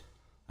of it.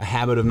 A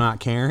habit of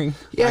not caring?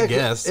 Yeah, I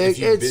guess.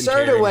 It's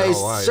certain ways,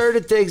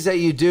 certain things that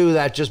you do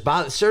that just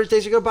bother. Certain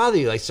things are going to bother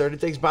you. Like, certain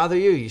things bother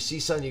you. You see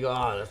something, you go,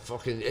 oh, that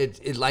fucking.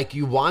 It like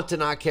you want to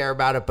not care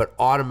about it, but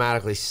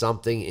automatically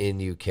something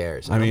in you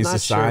cares. I mean,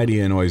 society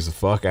annoys the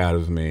fuck out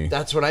of me.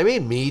 That's what I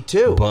mean. Me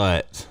too.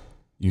 But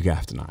you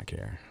have to not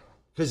care.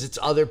 Because it's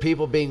other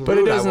people being rude. But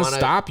it doesn't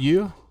stop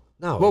you.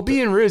 No. Well,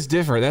 being rude is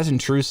different. That's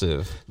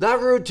intrusive.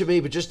 Not rude to me,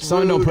 but just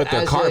someone don't put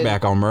their cart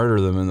back, I'll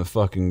murder them in the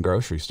fucking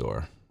grocery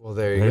store. Well,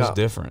 there's a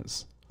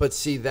difference. But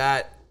see,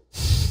 that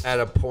at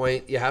a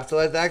point, you have to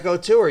let that go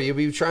too, or you'll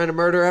be trying to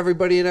murder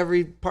everybody in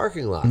every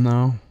parking lot.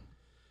 No.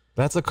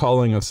 That's a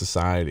calling of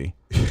society.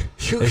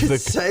 You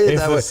could say it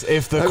that way.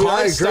 If the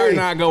carts start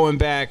not going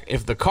back,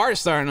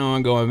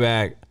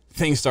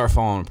 things start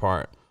falling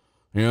apart.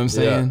 You know what I'm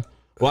saying? Yeah.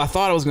 Well, I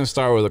thought I was going to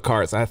start with the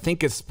carts. I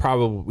think it's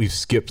probably we've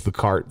skipped the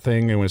cart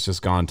thing and it's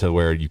just gone to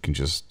where you can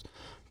just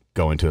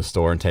go into a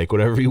store and take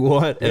whatever you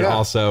want. And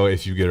also,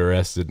 if you get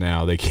arrested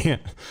now, they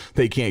can't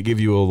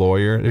give you a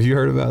lawyer. Have you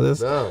heard about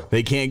this? No.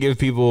 They can't give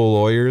people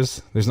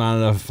lawyers. There's not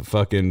enough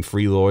fucking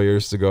free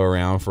lawyers to go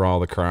around for all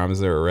the crimes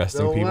they're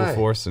arresting people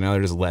for. So now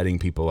they're just letting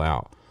people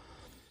out.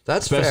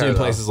 That's especially fair, in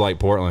places like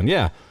Portland.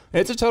 Yeah.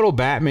 It's a total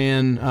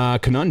Batman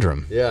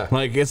conundrum. Yeah.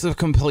 Like, it's a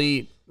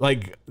complete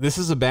like, this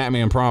is a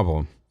Batman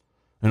problem.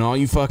 And all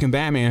you fucking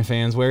Batman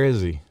fans, where is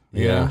he?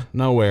 Yeah.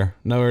 Nowhere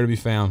to be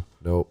found.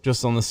 Nope.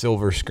 Just on the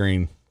silver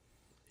screen.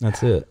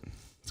 That's it.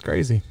 It's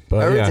crazy.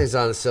 But Everything's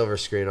on a silver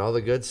screen. All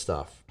the good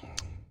stuff.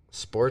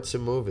 Sports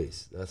and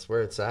movies. That's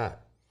where it's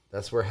at.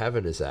 That's where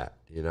heaven is at,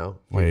 you know?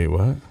 Wait,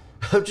 what?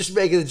 I'm just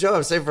making a joke.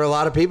 I'm saying for a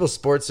lot of people,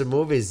 sports and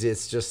movies,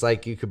 it's just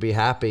like you could be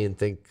happy and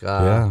think.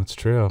 Yeah, it's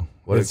true.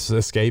 It's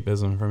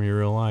escapism from your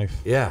real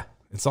life. Yeah.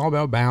 It's all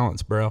about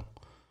balance, bro.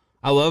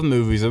 I love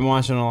movies. I'm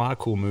watching a lot of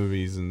cool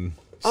movies and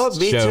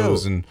me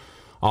shows too. and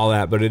all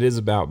that, but it is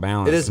about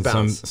balance. It is and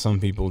balance. Some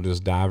people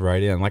just dive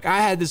right in. Like,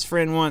 I had this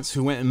friend once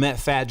who went and met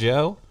Fat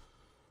Joe.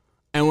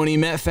 And when he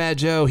met Fat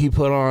Joe, he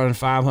put on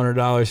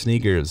 $500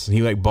 sneakers.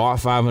 He like bought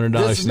 $500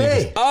 That's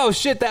sneakers. me. Oh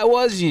shit, that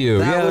was you.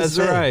 That was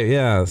that's me. right.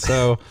 Yeah.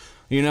 So,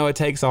 you know, it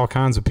takes all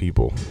kinds of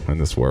people in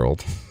this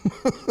world.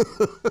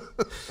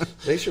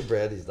 Make sure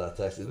Brandy's not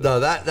texting. No,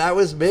 that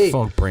was me.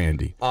 Fuck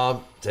Brandy.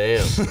 Damn.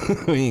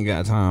 We ain't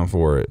got time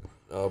for it.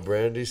 Oh,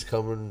 Brandy's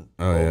coming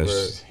Oh yeah, over.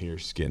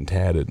 she's getting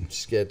tatted.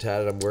 Just get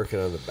tatted. I'm working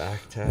on the back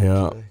tat.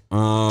 Yeah.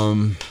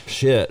 today.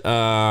 Shit.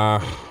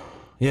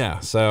 Yeah.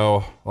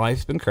 So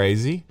life's been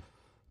crazy.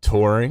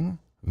 Touring,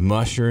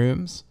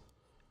 mushrooms.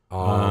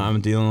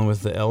 I'm dealing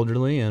with the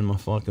elderly and my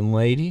fucking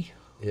lady.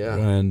 Yeah.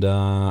 And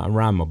I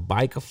ride my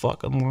bike a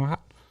fucking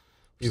lot.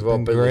 You've been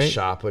opened the great.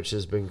 shop, which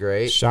has been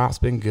great. Shop's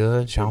been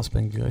good. Shop is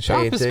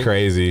Painting.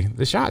 crazy.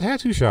 The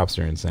tattoo shops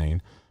are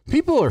insane.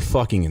 People are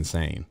fucking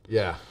insane.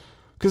 Yeah.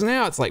 Because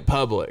now it's like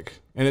public.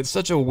 And it's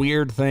such a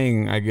weird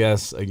thing, I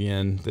guess,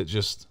 again, that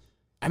just,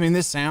 I mean,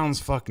 this sounds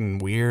fucking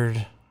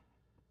weird.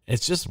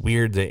 It's just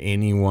weird that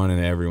anyone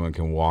and everyone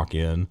can walk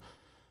in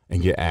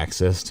and get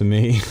access to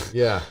me.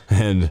 Yeah.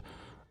 And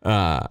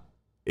it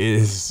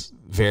is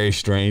very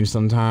strange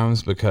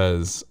sometimes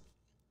because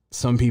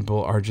some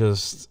people are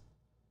just,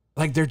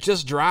 like, they're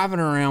just driving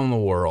around the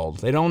world.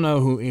 They don't know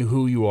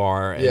who you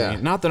are. And Yeah.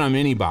 not that I'm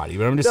anybody,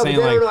 but I'm just No, but saying,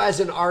 they like, don't know as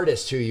an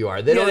artist who you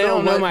are. They they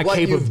don't know my what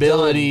you've done.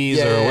 capabilities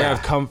Yeah, or yeah, where yeah.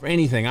 I've come from,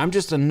 anything. I'm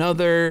just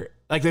another,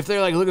 like, if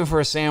they're like looking for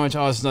a sandwich,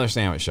 oh, it's another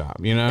sandwich shop,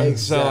 you know?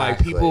 So like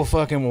Exactly. people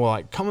fucking will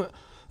like come.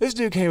 This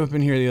dude came up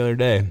in here the other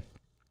day,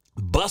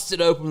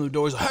 busted open the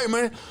doors. Hey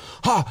man,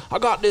 I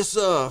got this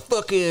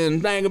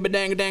fucking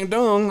dang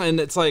dung, and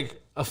it's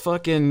like a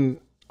fucking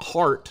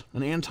heart,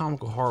 an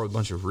anatomical heart with a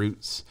bunch of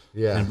roots,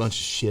 Yeah. and a bunch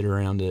of shit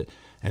around it,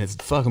 and it's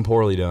fucking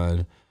poorly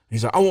done.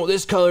 He's like, I want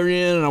this color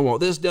in, and I want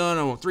this done,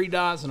 I want 3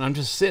 dots, and I'm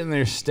just sitting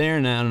there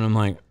staring at it, and I'm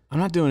like, I'm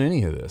not doing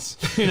any of this,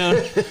 you know?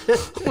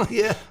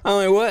 Yeah.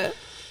 I'm like,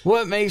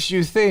 what makes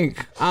you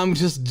think I'm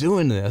just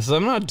doing this?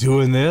 I'm not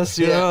doing this,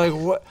 you know? Like,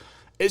 what?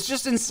 It's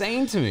just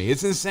insane to me.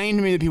 It's insane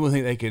to me that people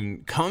think they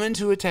can come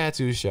into a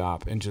tattoo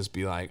shop and just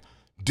be like,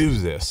 do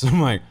this.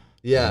 I'm like,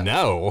 Yeah.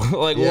 no.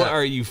 Like, Yeah. what,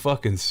 are you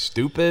fucking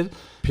stupid?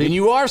 And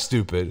you are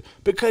stupid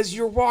because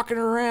you're walking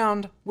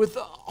around with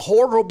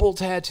horrible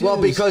tattoos.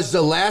 Well, because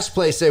the last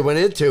place they went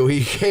into,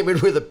 he came in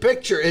with a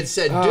picture and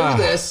said,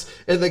 do this.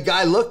 And the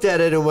guy looked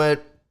at it and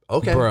went,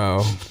 okay.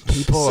 Bro,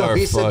 people So are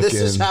he said, this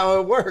is fucking- how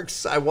it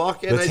works. I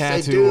walk in, the I say,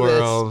 tattoo do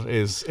world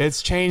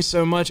it's changed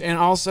so much. And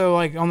also,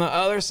 like, on the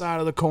other side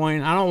of the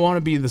coin, I don't want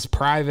to be this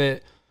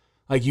private,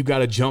 like, you got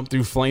to jump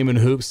through flaming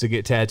hoops to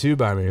get tattooed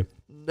by me. this.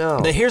 No.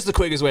 But here's the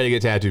quickest way to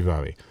get tattooed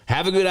by me: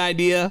 have a good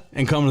idea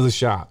and come to the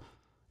shop.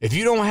 If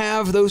you don't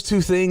have those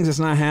 2 things, it's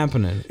not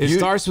happening. It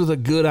starts with a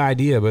good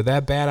idea, but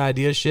that bad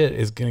idea shit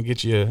is gonna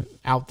get you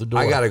out the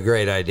door. I got a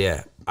great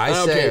idea. I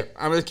don't say, care.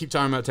 I'm gonna keep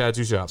talking about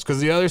tattoo shops because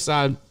the other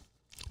side,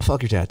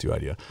 fuck your tattoo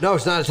idea. no,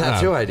 it's not a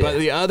tattoo No, idea. But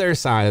the other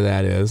side of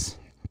that is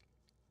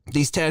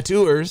these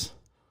tattooers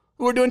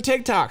who are doing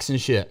TikToks and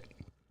shit.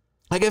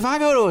 Like, if I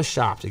go to a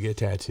shop to get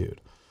tattooed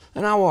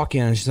and I walk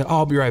in and she said, oh,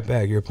 I'll be right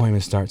back. Your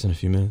appointment starts in a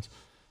few minutes.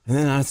 And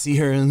then I see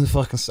her in the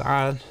fucking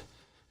side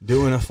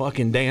doing a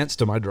fucking dance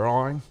to my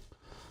drawing,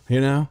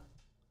 you know?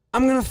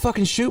 I'm going to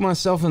fucking shoot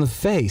myself in the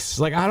face.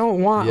 Like, I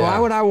don't want, Yeah. why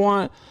would I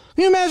want,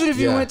 can you imagine if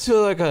you Yeah. went to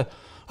like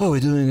we're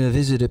doing a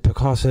visit at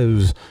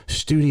Picasso's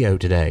studio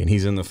today, and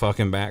he's in the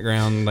fucking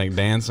background, like,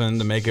 dancing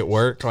to make it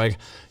work. Like,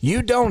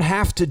 you don't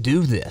have to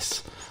do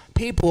this.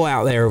 People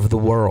out there of the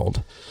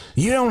world,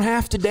 you don't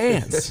have to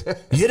dance.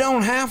 You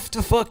don't have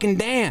to fucking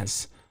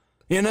dance.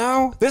 You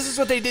know? This is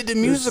what they did to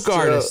music true.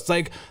 artists.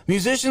 Like,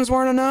 musicians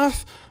weren't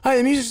enough. Hey,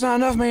 the music's not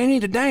enough, man. You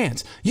need to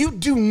dance. You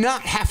do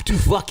not have to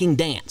fucking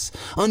dance.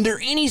 Under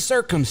any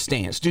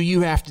circumstance do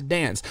you have to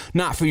dance.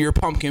 Not for your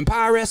pumpkin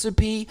pie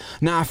recipe,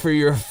 not for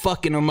your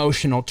fucking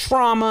emotional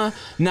trauma,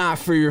 not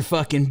for your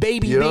fucking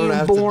baby You don't being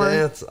have to born.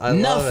 dance. I love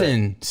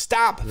Nothing.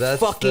 Stop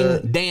That's fucking the-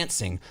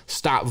 dancing.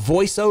 Stop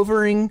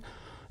voiceovering.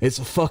 It's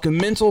a fucking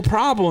mental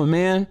problem,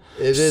 man.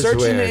 It is Searching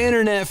weird. the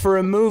internet for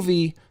a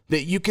movie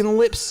that you can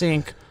lip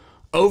sync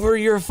over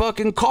your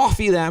fucking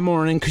coffee that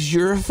morning because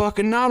you're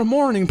fucking not a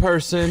morning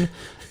person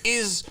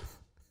is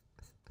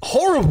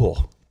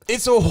horrible.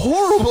 It's a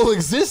horrible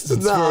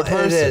existence for no, a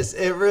person. it is.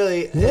 It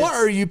really What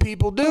are you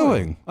people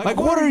doing? Like,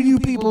 what are you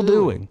people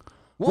doing?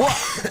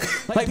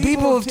 What? Like,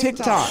 people of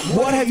TikTok,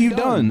 what have you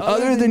done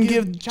other than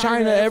give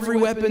China every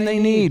weapon they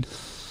need?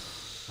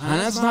 And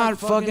that's not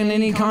fucking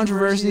any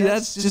controversy.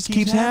 That's just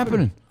keeps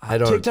happening.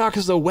 TikTok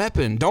is a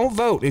weapon. Don't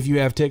vote if you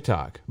have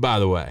TikTok, by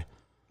the way.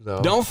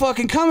 No. Don't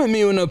fucking come at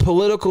me with a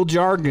political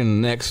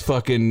jargon next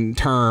fucking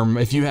term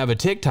if you have a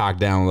TikTok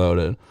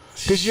downloaded.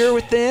 Because you're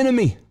with the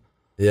enemy.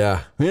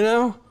 Yeah. You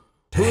know?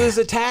 Who is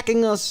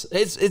attacking us?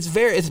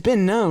 It's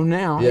been known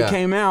now. Yeah. It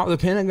came out. The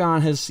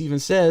Pentagon has even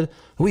said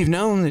we've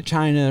known that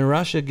China and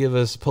Russia give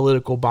us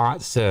political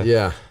bots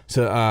to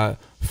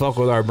fuck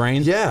with our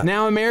brains. Yeah.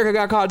 Now America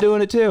got caught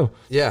doing it too.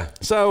 Yeah.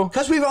 So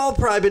because we've all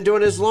probably been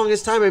doing it as long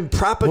as time, and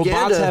propaganda.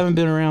 bots haven't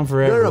been around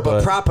forever. No,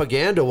 but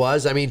propaganda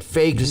was. I mean,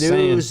 fake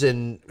news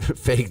and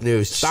fake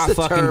news. Stop Just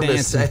the fucking term of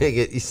dancing. saying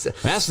it.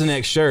 That's the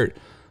next shirt.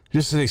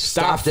 Just say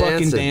stop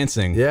fucking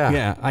dancing. Yeah.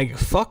 Yeah. Like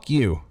fuck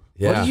you.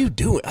 Yeah. What are you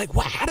doing? Like,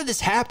 how did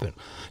this happen?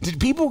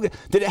 Did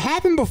it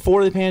happen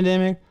before the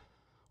pandemic?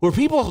 Were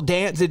people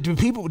dance?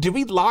 Did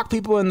we lock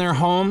people in their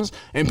homes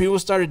and people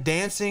started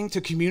dancing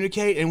to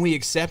communicate and we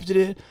accepted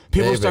it?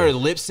 People Maybe. started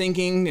lip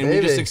syncing and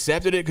we just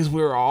accepted it because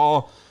we were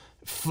all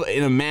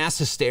in a mass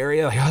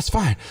hysteria. Like, oh, it's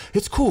fine.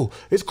 It's cool.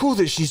 It's cool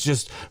that she's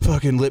just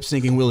fucking lip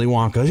syncing Willy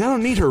Wonka. I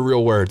don't need her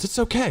real words. It's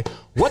okay.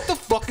 What the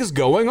fuck is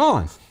going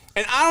on?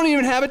 And I don't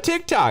even have a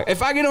TikTok.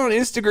 If I get on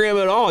Instagram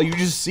at all, you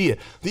just see it.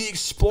 The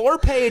Explore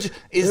page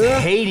is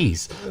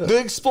Hades. The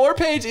Explore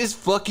page is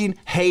fucking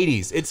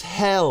Hades. It's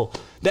hell.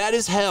 That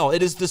is hell.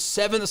 It is the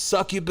seventh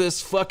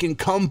succubus fucking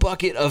cum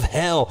bucket of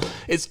hell.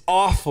 It's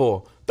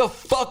awful. The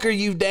fuck are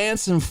you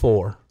dancing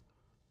for?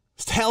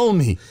 Tell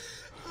me.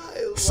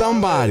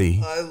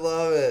 Somebody. I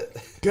love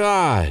it.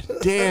 God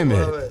damn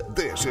it.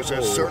 This is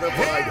a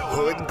certified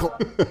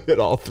hood. Hit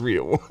all three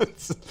at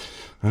once.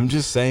 I'm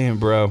just saying,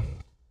 bro.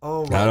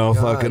 Oh my I don't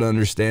God. fucking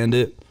understand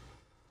it.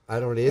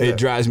 I don't either. It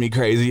drives me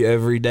crazy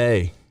every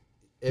day.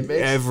 It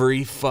makes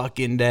Every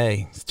fucking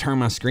day. Turn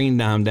my screen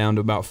time down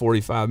to about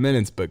 45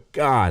 minutes, but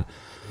God.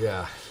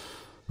 Yeah.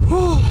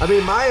 I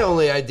mean, my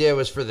only idea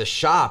was for the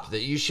shop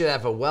that you should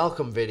have a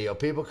welcome video.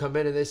 People come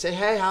in and they say,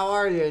 "Hey, how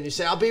are you?" And you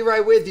say, "I'll be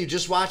right with you.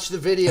 Just watch the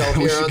video."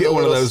 We here should on get the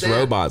one of little those stand."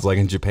 robots like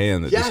in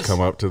Japan that Yes. just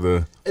come up to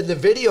the... And the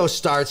video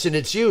starts and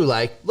it's you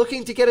like,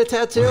 looking to get a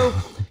tattoo?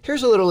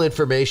 Here's a little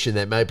information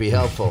that might be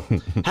helpful.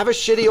 Have a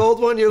shitty old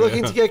one you're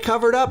looking to get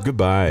covered up?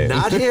 Goodbye.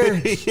 Not here.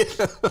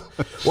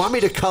 Want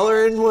me to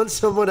color in one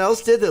someone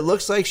else did that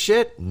looks like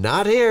shit?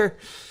 Not here.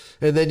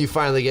 And then you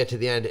finally get to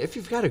the end. If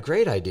you've got a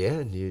great idea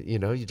and you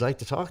know you'd like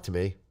to talk to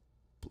me,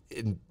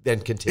 and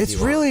then continue.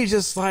 It's on. really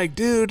just like,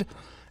 dude,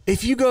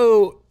 if you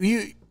go...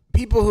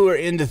 people who are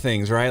into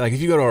things, right? Like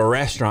if you go to a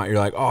restaurant, you're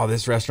like, oh,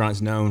 this restaurant's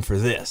known for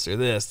this or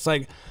this. It's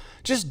like,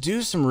 just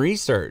do some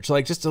research.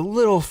 Like just a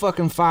little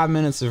fucking 5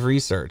 minutes of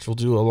research will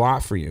do a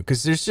lot for you.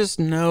 Because there's just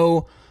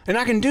no... And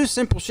I can do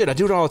simple shit. I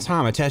do it all the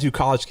time. I tattoo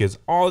college kids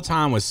all the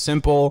time with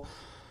simple,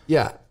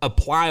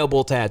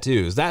 applicable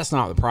tattoos. That's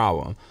not the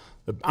problem.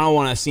 I don't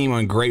want to seem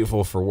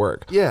ungrateful for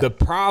work. Yeah. The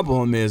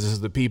problem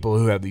is the people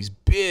who have these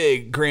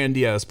big,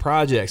 grandiose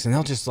projects, and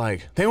they'll just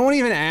like, they won't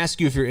even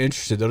ask you if you're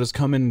interested. They'll just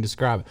come in and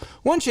describe it.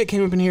 One chick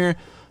came up in here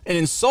and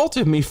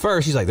insulted me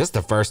first. She's like, "This is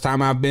the first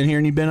time I've been here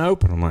and you've been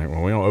open." I'm like,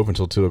 "Well, we don't open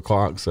till 2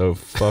 o'clock, so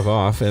fuck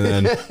off." And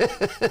then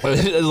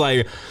it's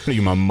like, "What are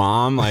you, my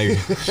mom?" Like,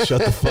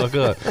 shut the fuck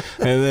up.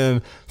 And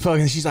then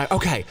fucking, she's like,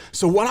 "Okay,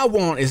 so what I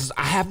want is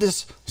I have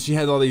this." She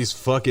had all these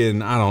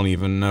fucking, I don't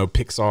even know,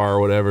 Pixar or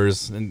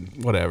whatever's and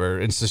whatever.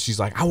 And so she's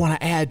like, "I want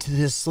to add to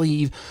this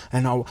sleeve,"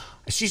 and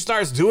she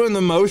starts doing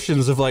the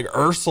motions of like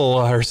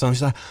Ursula or something.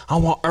 She's like, "I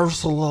want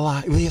Ursula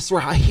like this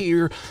right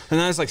here," and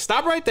I was like,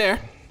 "Stop right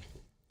there.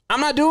 I'm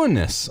not doing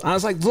this." I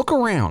was like, "Look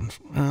around."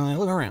 And I'm like,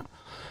 "Look around.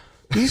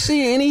 Do you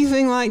see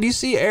anything like, do you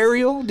see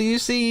Ariel? Do you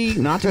see,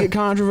 not to get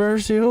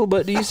controversial,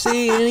 but do you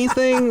see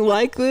anything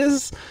like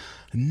this?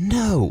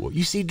 No.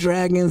 You see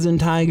dragons and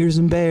tigers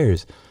and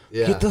bears.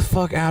 Yeah. Get the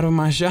fuck out of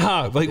my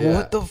shop." Like, Yeah.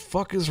 what the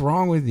fuck is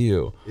wrong with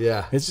you?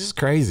 Yeah. It's just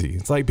crazy.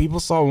 It's like people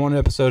saw one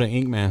episode of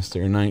Ink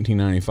Master in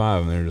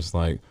 1995 and they're just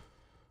like,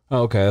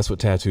 "Oh, okay, that's what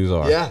tattoos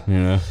are." Yeah. You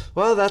know?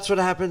 Well, that's what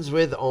happens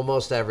with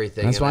almost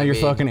everything. That's And why I your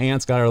mean, fucking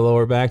aunt's got her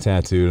lower back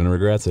tattooed and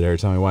regrets it every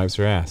time he wipes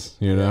her ass.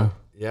 You know?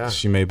 Yeah.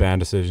 She made bad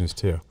decisions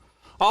too.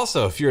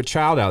 Also, if you're a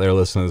child out there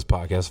listening to this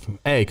podcast,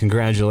 hey,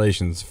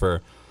 congratulations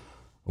for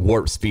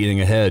warp speeding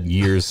ahead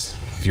years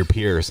of your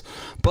peers.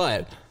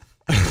 But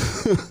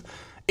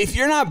if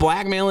you're not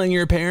blackmailing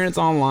your parents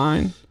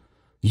online,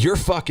 you're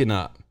fucking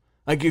up.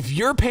 Like if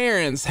your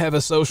parents have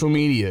a social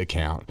media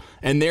account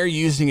and they're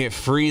using it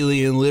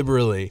freely and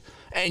liberally,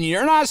 and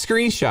you're not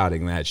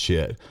screenshotting that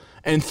shit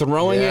and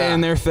throwing it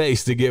in their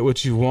face to get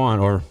what you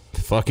want, or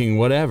fucking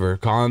whatever,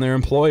 calling their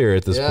employer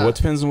at this point. It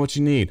depends on what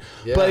you need.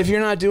 Yeah. But if you're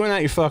not doing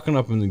that, you're fucking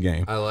up in the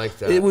game. I like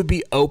that. It would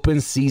be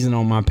open season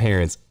on my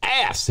parents'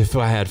 ass if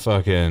I had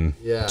fucking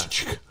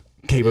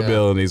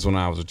capabilities when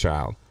I was a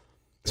child.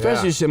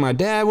 Especially shit my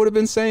dad would have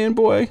been saying,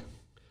 boy.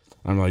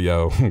 I'm like,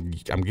 "Yo,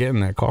 I'm getting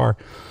that car."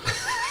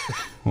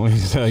 Well,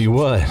 he tell you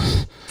what,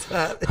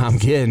 I'm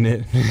getting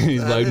it.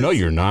 He's like, "No,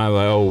 you're not." I'm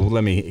like, "Oh,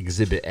 let me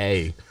exhibit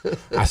A.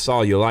 I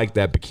saw you like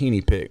that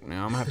bikini pic.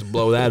 Now I'm gonna have to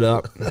blow that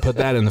up and put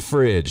that in the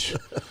fridge."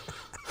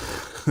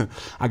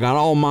 I got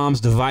all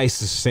mom's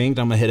devices synced.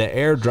 I'm gonna hit an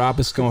airdrop.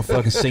 It's gonna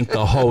fucking sync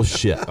the whole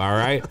shit. All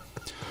right,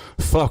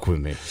 fuck with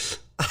me.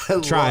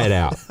 Try it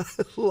out.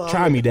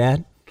 Try me,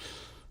 Dad.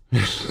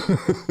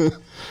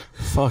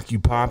 Fuck you,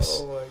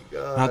 pops. Oh my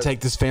god! I'll take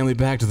this family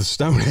back to the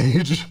Stone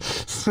Age.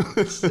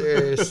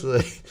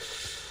 Seriously.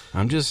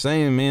 I'm just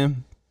saying,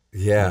 man.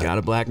 Yeah, You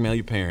gotta blackmail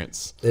your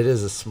parents. it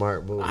is a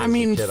smart move. I as a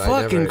mean, kid.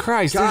 fucking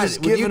Christ, they're just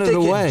when you giving it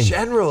think away. in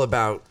general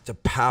about the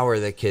power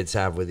that kids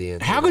have with the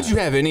internet. How could you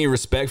have any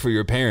respect for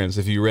your parents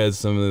if you read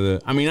some of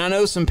the... I mean, I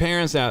know some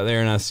parents out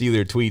there and I see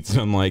their tweets and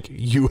I'm like,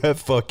 you have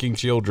fucking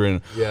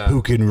children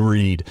who can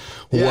read.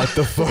 What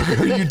the fuck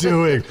are you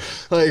doing?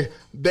 Like,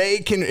 they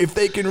can... If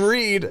they can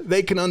read,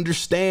 they can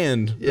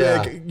understand.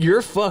 Yeah. Like,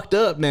 you're fucked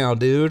up now,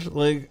 dude.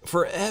 Like,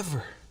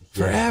 forever.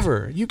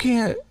 Forever. You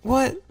can't...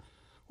 What?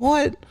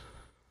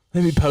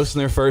 They be posting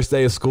their first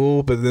day of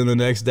school, but then the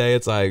next day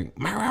it's like,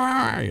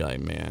 you're like,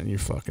 man,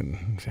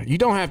 you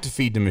don't have to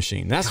feed the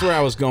machine. That's where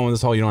I was going with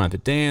this whole, you don't have to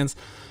dance.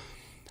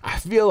 I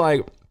feel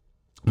like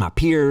my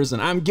peers,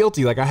 and I'm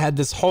guilty. Like I had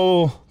the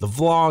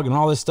vlog and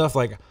all this stuff,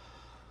 like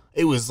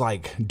it was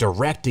like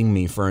directing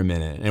me for a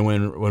minute. And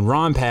when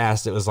Ron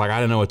passed, it was like, I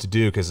didn't know what to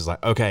do. Cause it's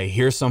like, okay,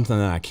 here's something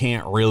that I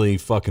can't really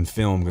fucking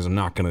film because I'm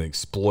not going to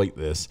exploit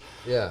this.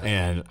 Yeah.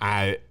 And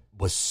I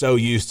was so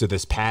used to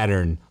this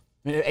pattern.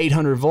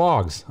 800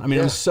 vlogs. I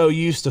mean, I'm so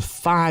used to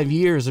 5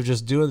 years of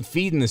just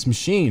feeding this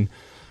machine,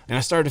 and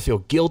I started to feel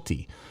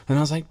guilty. And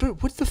I was like,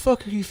 "But what the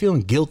fuck are you feeling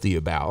guilty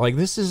about? Like,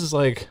 this is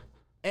like,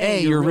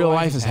 A, your real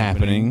life is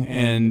happening,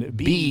 and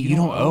B, you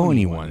don't owe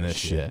anyone this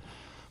shit."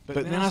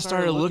 But then I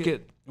started to look at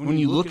when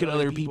you look at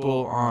other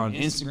people on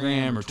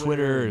Instagram or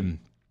Twitter and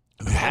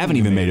who haven't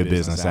even made a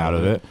business out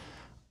of it,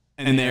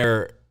 and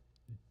they're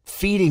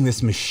feeding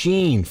this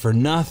machine for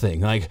nothing,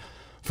 like.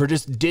 For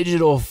just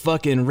digital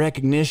fucking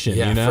recognition,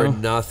 you know? For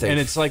nothing. And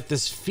it's like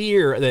this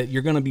fear that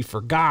you're going to be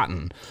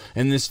forgotten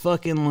and this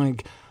fucking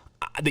like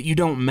that you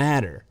don't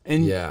matter.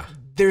 And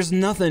there's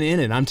nothing in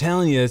it. I'm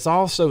telling you, it's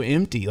all so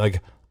empty.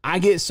 Like I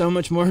get so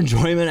much more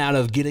enjoyment out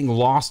of getting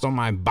lost on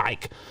my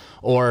bike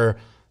or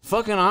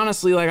fucking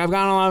honestly, like I've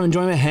gotten a lot of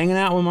enjoyment hanging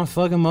out with my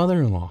fucking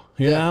mother-in-law.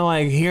 You know,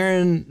 like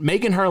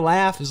making her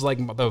laugh is like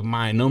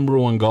my number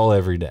one goal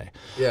every day.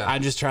 Yeah. I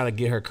just try to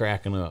get her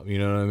cracking up. You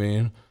know what I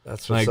mean?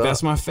 That's like what's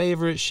that's my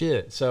favorite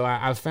shit. So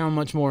I've found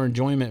much more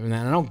enjoyment in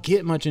that. I don't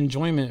get much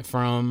enjoyment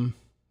from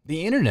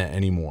the internet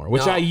anymore,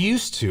 which I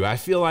used to. I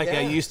feel like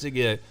I used to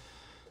get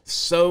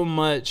so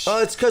much.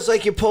 Oh, it's because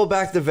like you pull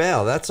back the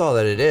veil. That's all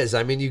that it is.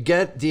 I mean, you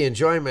get the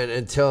enjoyment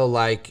until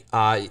like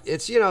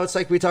it's it's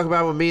like we talk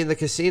about with me in the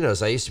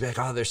casinos. I used to be like,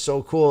 oh, they're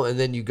so cool, and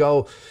then you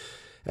go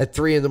at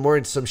 3 a.m.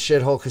 to some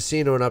shithole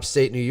casino in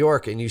upstate New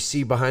York, and you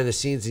see behind the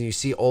scenes, and you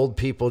see old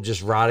people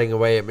just rotting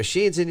away at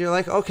machines, and you're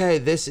like, okay,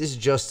 this is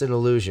just an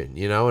illusion,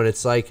 And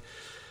it's like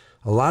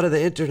a lot of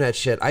the internet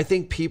shit. I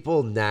think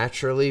people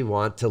naturally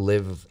want to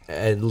live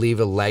and leave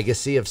a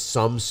legacy of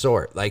some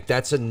sort. Like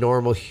that's a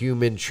normal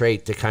human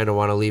trait to kind of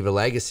want to leave a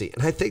legacy,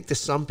 and I think to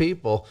some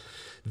people,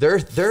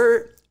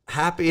 they're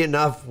happy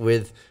enough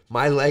with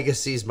my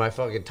legacy is my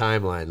fucking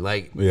timeline.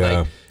 Like,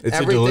 it's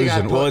a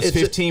delusion. Well, it's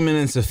 15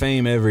 minutes of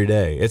fame every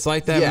day. It's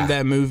like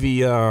that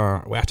movie.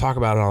 I talk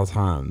about it all the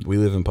time. We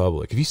Live in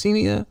Public. Have you seen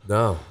it yet?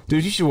 No,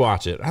 dude, you should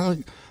watch it.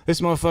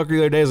 This motherfucker the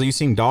other day was like, "You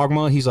seen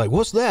Dogma?" He's like,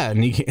 "What's that?"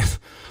 And he can't.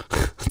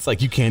 It's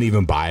like you can't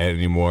even buy it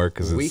anymore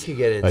because we could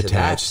get into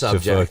that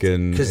subject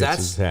because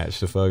that's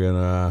attached to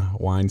fucking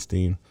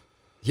Weinstein.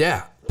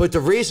 Yeah. But the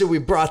reason we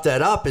brought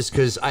that up is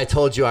because I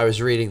told you I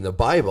was reading the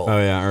Bible. Oh,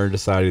 yeah. Ern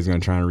decided he's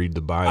going to try and read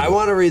the Bible. I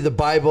want to read the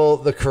Bible,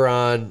 the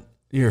Quran.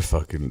 You're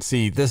fucking...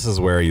 See, this is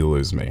where you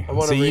lose me.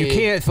 You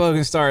can't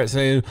fucking start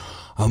saying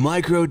a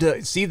micro...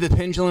 See, the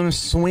pendulum is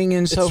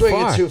swinging so far. It's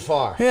swinging too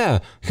far. Yeah,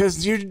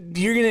 because you're going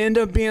to end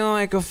up being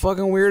like a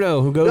fucking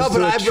weirdo who goes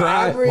to a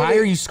tribe. Why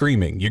are you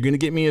screaming? You're going to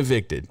get me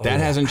evicted.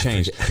 That hasn't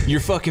changed. Your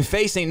fucking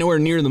face ain't nowhere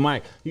near the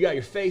mic. You got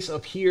your face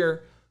up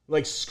here.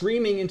 Like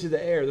screaming into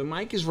the air. The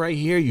mic is right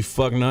here, you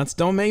fuck nuts.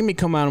 Don't make me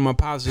come out of my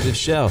positive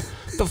shell.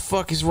 What the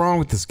fuck is wrong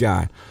with this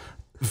guy?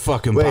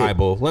 Fucking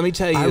Bible. Let me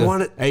tell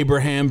you,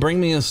 Abraham, bring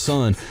me a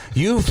son.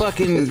 You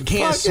fucking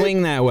can't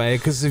swing that way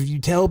because if you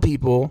tell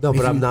people... No,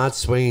 but I'm not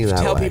swinging that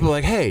way. Tell people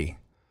like, hey,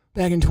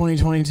 back in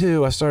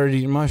 2022, I started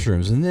eating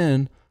mushrooms and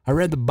then... I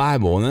read the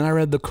Bible, and then I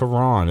read the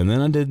Quran, and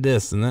then I did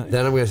this, and that.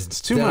 Then I'm gonna. It's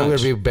too much. I'm gonna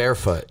be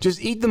barefoot.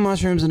 Just eat the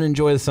mushrooms and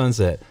enjoy the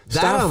sunset.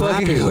 Stop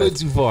fucking going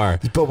too far.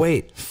 But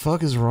wait,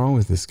 fuck is wrong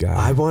with this guy?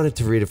 I wanted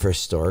to read it for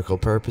historical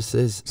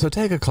purposes. So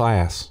take a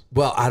class.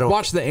 Well, I don't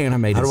watch the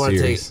animated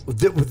series.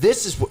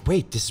 This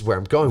is where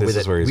I'm going with it.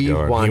 This is where he's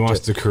going. He wants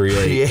to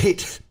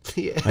create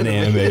an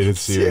animated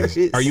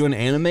series. Are you an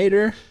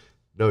animator?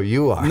 No,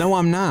 you are. No,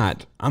 I'm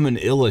not. I'm an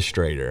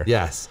illustrator.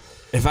 Yes.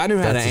 If I knew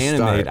how to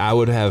animate, I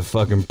would have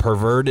fucking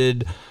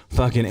perverted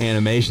fucking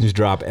animations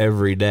drop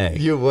every day.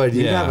 You would.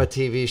 You'd have a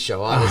TV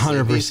show. Honestly,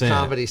 100%. These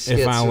comedy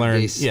skits if I learned,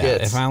 would be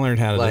skits. If I learned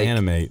how to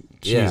animate,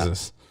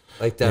 Jesus.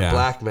 Like that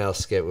blackmail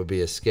skit would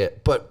be a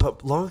skit.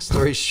 But long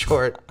story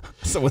short,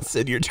 someone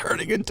said you're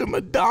turning into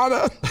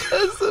Madonna.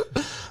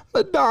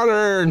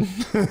 Madonna.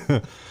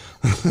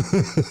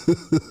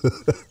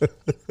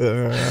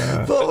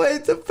 But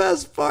wait, the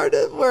best part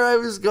of where I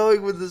was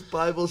going with this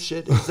Bible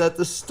shit is that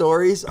the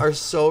stories are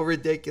so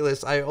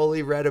ridiculous. I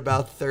only read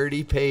about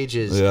 30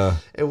 pages. Yeah.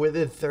 And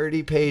within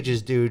 30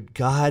 pages, dude,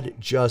 God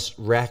just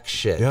wrecks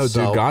shit. Yo, dude,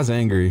 So, God's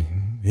angry.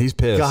 He's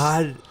pissed.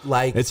 God,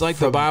 like... It's like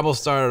the Bible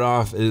started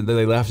off,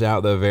 they left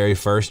out the very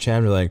first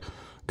chapter, like,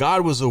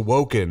 God was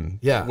awoken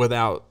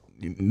without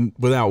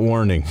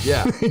warning.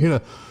 Yeah. You know,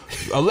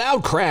 a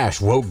loud crash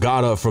woke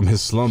God up from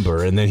his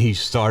slumber, and then he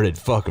started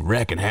fucking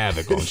wrecking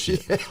havoc on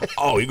shit.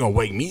 Oh, you gonna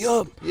wake me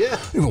up? Yeah.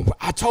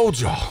 I told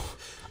y'all.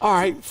 All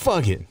right,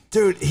 fuck it.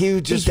 Dude, he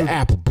would just... Eat the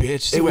apple,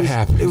 bitch. See what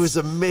happens. It was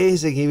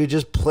amazing. He would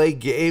just play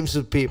games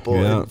with people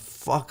and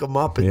fuck them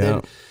up, and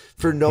then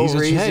for no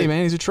reason... Hey,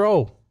 man, he's a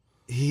troll.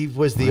 He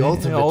was the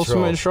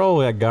ultimate troll,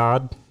 that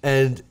God.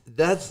 And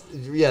that's,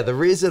 the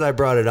reason I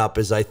brought it up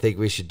is I think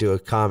we should do a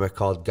comic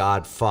called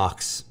God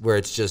Fucks, where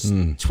it's just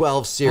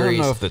 12 series.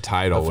 I don't know if the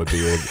title would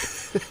be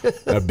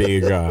a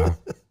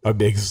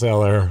big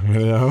seller, you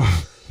know?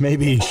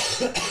 Maybe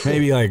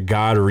like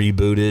God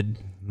rebooted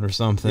or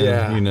something,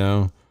 you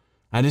know?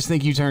 I just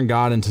think you turn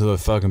God into a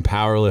fucking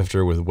power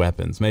lifter with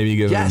weapons. Maybe you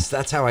give him...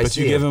 that's how I see it. But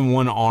you give him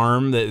one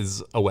arm that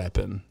is a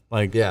weapon,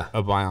 like a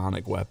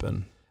bionic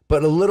weapon.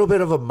 But a little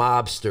bit of a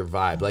mobster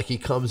vibe. Like he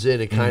comes in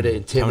and kind of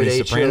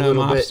intimidates you a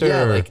little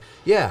bit.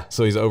 Yeah,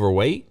 So he's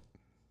overweight?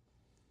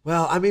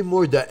 Well, I mean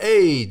more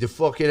the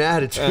fucking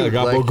attitude.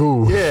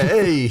 Gabagoo.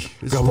 Hey,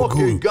 it's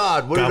fucking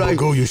God. What did I...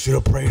 you should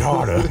have prayed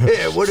harder.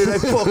 Yeah, what did I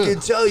fucking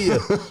tell you?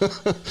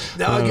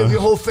 Now I give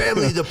your whole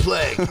family the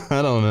plague.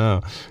 I don't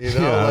know. You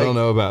know, I don't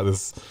know about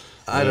this.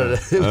 I don't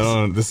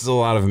know. This is a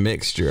lot of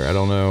mixture. I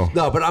don't know.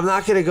 No, but I'm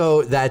not going to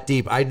go that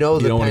deep. I know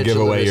you don't want to give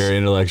away your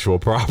intellectual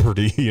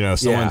property. You know,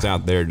 someone's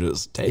out there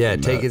just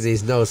taking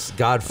these notes.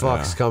 God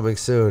fucks coming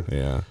soon.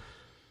 Yeah.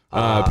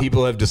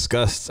 People have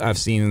discussed, I've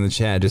seen in the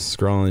chat, just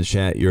scrolling the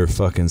chat, your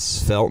fucking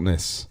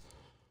sveltness.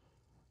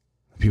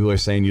 People are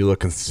saying you're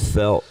looking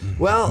svelte.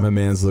 Well, my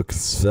man's looking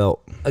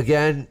svelte.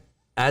 Again,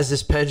 as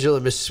this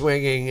pendulum is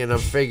swinging and I'm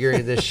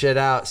figuring this shit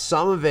out,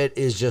 some of it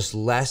is just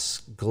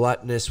less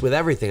gluttonous with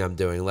everything I'm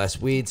doing.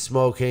 Less weed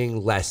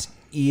smoking, less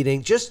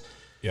eating, just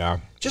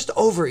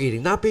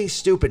overeating, not being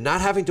stupid,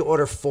 not having to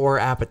order 4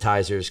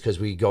 appetizers because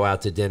we go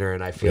out to dinner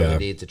and I feel the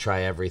need to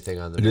try everything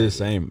on the menu. I do the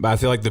same. But I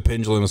feel like the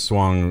pendulum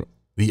swung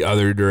the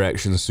other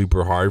direction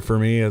super hard for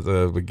me at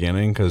the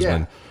beginning because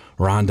when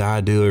Ron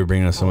died, dude, they were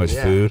bringing us so much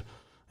food.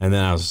 And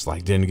then I was just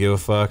like, didn't give a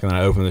fuck. And then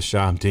I opened the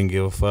shop, didn't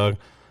give a fuck.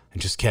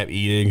 And just kept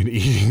eating and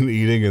eating and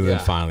eating. And then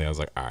finally I was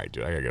like, all right,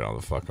 dude, I gotta get on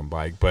the fucking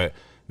bike. But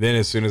then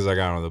as soon as I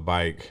got on the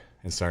bike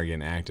and started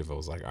getting active, I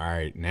was like, all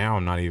right, now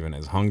I'm not even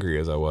as hungry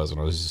as I was when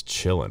I was just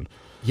chilling.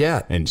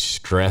 Yeah. And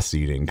stress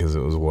eating because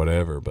it was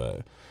whatever.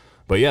 But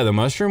yeah, the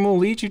mushroom will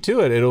lead you to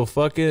it. It'll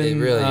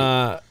fucking,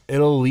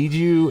 it'll lead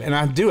you. And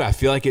I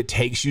feel like it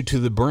takes you to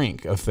the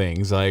brink of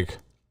things. Like,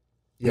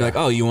 you're like,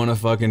 oh, you want to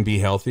fucking be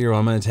healthier? Well,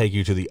 I'm going to take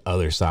you to the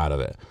other side of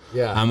it.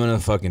 Yeah. I'm going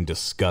to fucking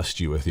disgust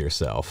you with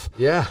yourself.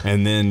 Yeah.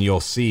 And then you'll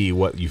see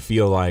what you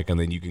feel like, and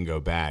then you can go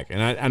back.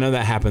 And I know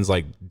that happens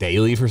like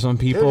daily for some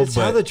people, Dude, it's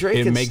how the but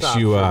drinking it makes stopped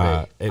you,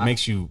 for me.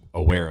 makes you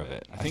aware of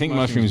it. I think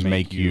mushrooms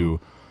make you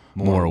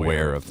more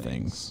aware of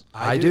things.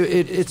 I do.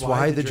 It's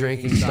why the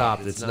drinking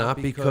stopped. It's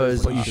not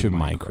because... But you should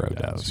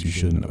microdose. You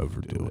shouldn't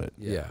overdo it.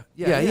 Yeah.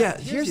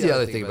 Here's the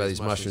other thing about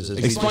these mushrooms.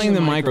 Explain the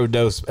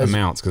microdose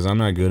amounts, because I'm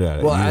not good at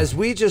it. Well, as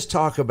we just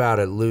talk about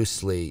it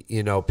loosely,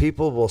 you know,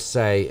 people will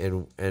say,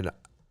 and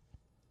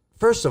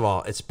first of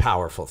all, it's a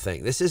powerful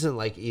thing. This isn't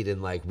like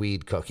eating like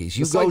weed cookies.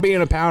 It's like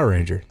being a Power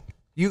Ranger.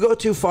 You go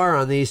too far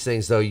on these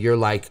things, though, you're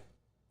like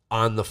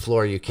on the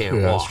floor, you can't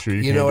walk. That's true.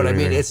 You know what I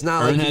mean? It's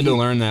not Ern like had to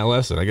learn that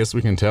lesson. I guess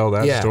we can tell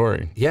that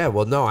story. Yeah,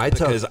 well, no,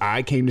 because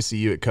I came to see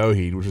you at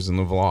Coheed, which was in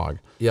the vlog.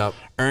 Yep.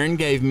 Ern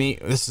gave me,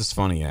 this is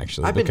funny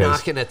actually. I've been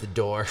knocking at the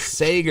door.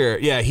 Sager,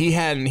 he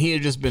had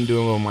just been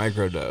doing a little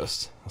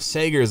microdose.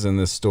 Sager's in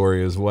this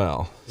story as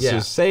well. Yeah. So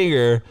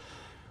Sager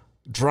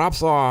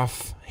drops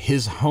off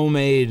his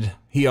homemade,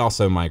 he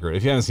also micro.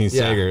 If you haven't seen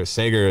Sager,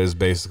 Sager is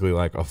basically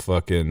like a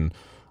fucking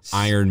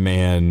Iron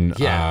Man,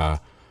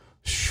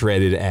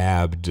 shredded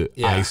abbed,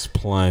 ice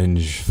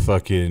plunge,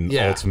 fucking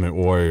Ultimate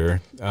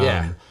Warrior.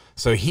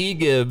 So he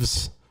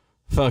gives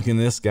fucking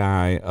this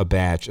guy a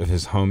batch of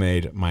his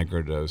homemade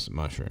microdose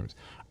mushrooms.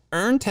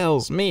 Ern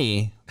tells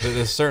me that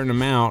a certain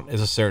amount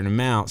is a certain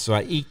amount, so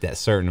I eat that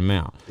certain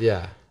amount.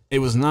 Yeah. It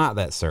was not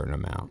that certain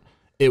amount.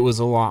 It was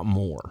a lot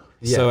more.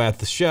 Yeah. So at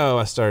the show,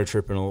 I started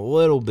tripping a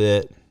little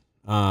bit.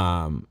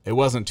 It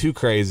wasn't too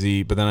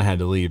crazy, but then I had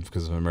to leave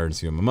because of an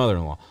emergency with my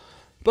mother-in-law.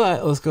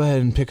 But let's go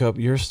ahead and pick up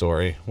your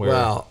story.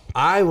 Well,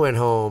 I went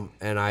home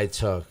and I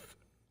took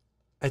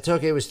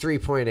it was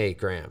 3.8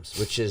 grams,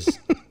 which is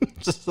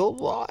just a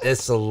lot.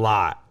 It's a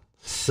lot.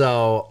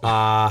 So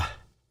I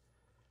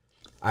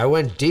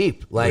went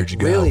deep, like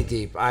really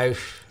deep.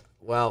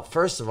 Well,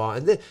 first of all,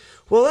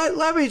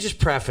 let me just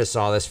preface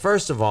all this.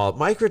 First of all,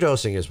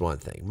 microdosing is one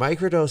thing.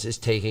 Microdose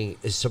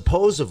is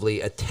supposedly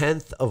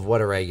 1/10 of what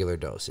a regular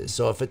dose is.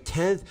 So if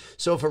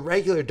a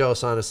regular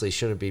dose honestly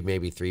shouldn't be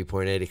maybe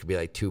 3.8, it could be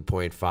like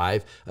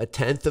 2.5.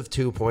 1/10 of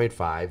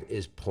 2.5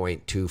 is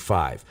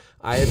 0.25.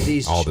 I have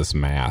these all this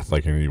math,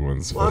 like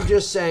anyone's. Well, I'm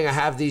just saying I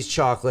have these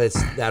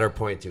chocolates that are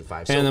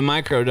 0.25. So, and the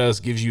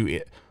microdose gives you,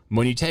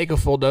 when you take a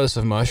full dose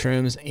of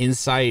mushrooms,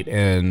 insight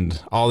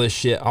and all this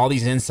shit, all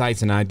these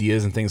insights and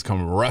ideas and things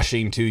come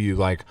rushing to you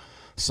like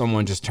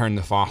someone just turned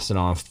the faucet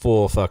on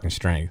full fucking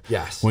strength.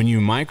 Yes. When you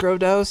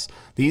microdose,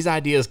 these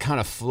ideas kind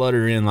of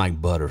flutter in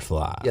like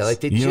butterflies. Yeah, like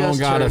they you just don't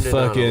gotta turned it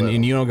on a fucking, little.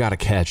 and you don't gotta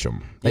catch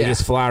them. They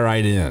just fly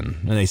right in,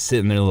 and they sit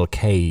in their little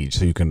cage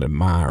so you can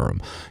admire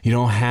them. You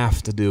don't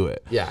have to do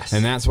it. Yes.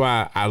 And that's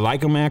why I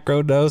like a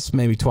macro dose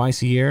maybe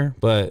twice a year,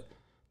 but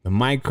the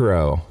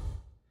micro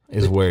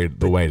is the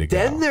way to go.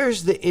 Then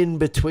there's the in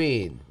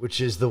between,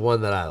 which is the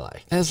one that I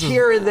like. That's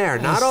Here and there,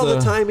 not all the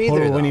time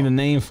either. We need though. a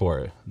name for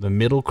it. The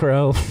middle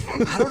crow.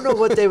 I don't know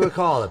what they would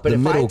call it, but The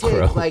if I middle take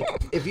crow.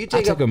 if you I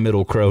take took a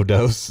middle crow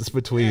dose. It's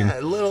between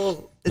a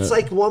little, it's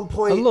like 1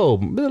 point, a little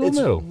middle. it's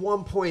middle.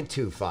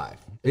 1.25.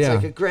 It's Yeah.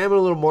 like a gram and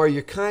a little more.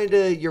 You're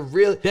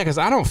really, Yeah, because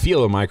I don't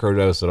feel a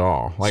microdose at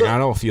all. Like So- I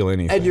don't feel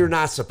anything. and you're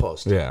not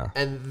supposed to. Yeah.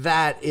 And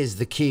that is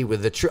the key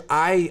with the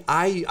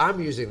I'm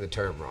using the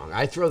term wrong.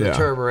 I throw the Yeah.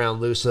 term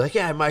around loosely. Like,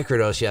 yeah, I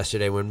microdosed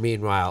yesterday when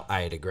meanwhile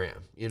I ate a gram.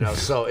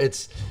 So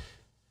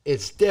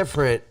it's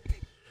different.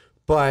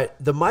 But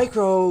the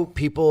micro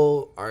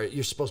people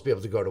you're supposed to be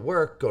able to go to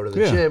work, go to the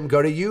Yeah. gym,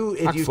 go to you,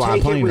 and I you can fly a take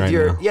it plane with right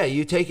your, now.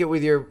 you take it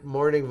with your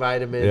morning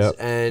vitamins Yep.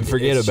 and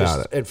Forget it's about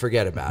just- it. And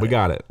forget about it. We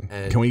got it.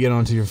 And Can we get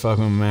onto your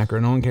fucking macro?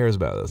 No one cares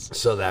about this.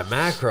 so that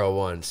macro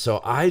one. So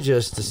I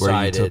just Where you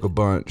decided, took a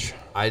bunch.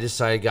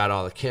 got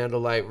all the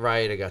candlelight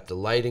right. I got the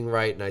lighting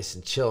right, nice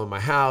and chill in my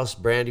house.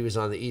 Brandy was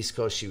on the East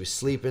Coast. She was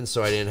sleeping,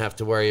 so I didn't have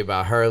to worry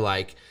about her,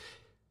 like,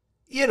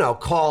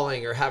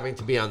 calling or having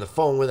to be on the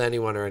phone with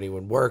anyone or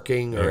anyone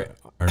working or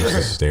Ernest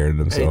just stared at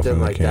himself Anything in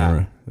the like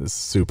camera. It's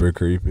super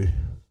creepy.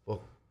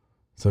 Well-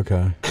 It's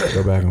okay.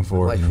 Go back and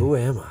forth. like, man. who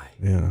am I?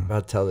 Yeah. I'm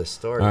about to tell this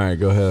story. All right,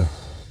 go ahead.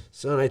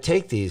 So then I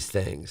take these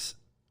things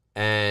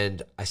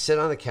and I sit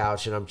on the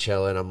couch and I'm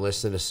chilling. I'm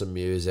listening to some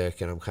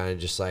music and I'm kind of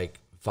just like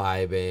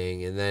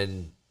vibing. And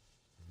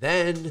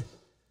then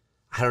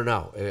I don't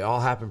know. It all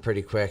happened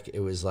pretty quick. It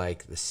was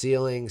like the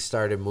ceiling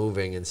started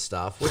moving and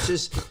stuff, which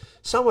is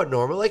somewhat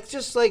normal. Like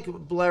just like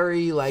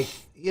blurry, like,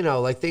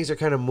 like things are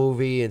kind of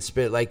movie and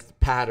spit, like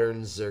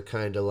patterns are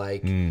kind of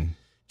like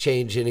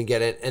changing and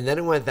getting. And then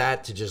it went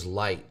that to just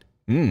light.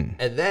 And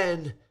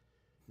then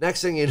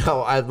next thing you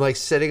know, I'm like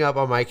sitting up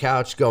on my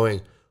couch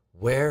going,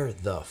 where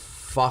the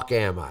fuck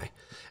am I?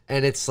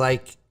 And it's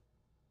like,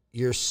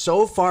 you're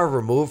so far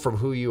removed from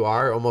who you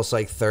are, almost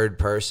like third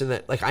person,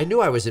 that like I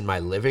knew I was in my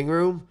living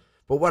room.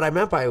 But what I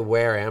meant by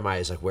where am I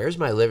is like, where's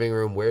my living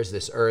room? Where's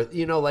this earth?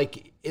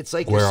 Like, it's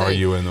like, Where you're are saying,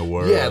 you in the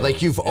world? Yeah,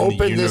 like you've In the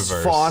opened this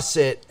universe.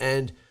 faucet.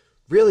 And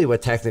really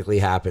what technically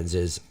happens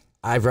is,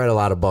 I've read a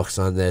lot of books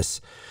on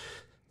this.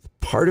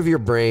 Part of your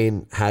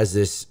brain has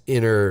this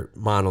inner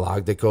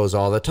monologue that goes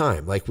all the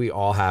time, like we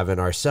all have in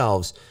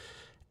ourselves,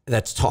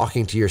 that's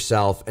talking to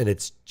yourself and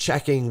it's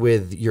checking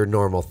with your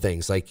normal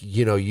things. Like,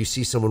 you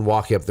see someone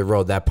walking up the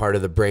road, that part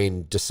of the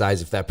brain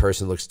decides if that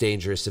person looks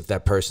dangerous, if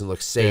that person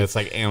looks safe. Yeah, it's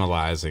like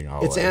analyzing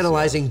all It's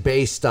analyzing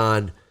based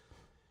on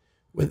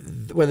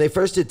when they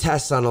first did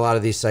tests on a lot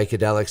of these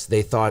psychedelics,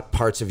 they thought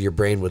parts of your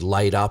brain would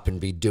light up and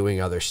be doing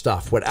other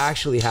stuff. What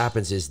actually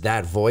happens is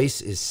that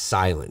voice is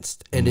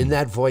silenced. And in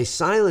that voice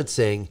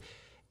silencing,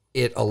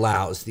 it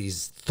allows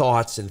these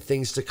thoughts and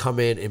things to come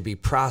in and be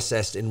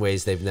processed in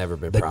ways they've never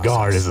been processed.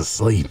 Guard is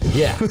asleep.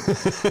 Yeah.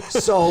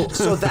 So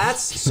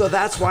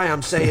that's why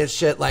I'm saying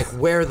shit like,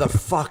 where the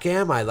fuck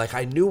am I? Like,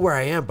 I knew where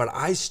I am, but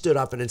I stood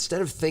up and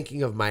instead of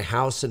thinking of my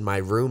house and my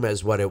room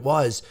as what it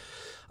was,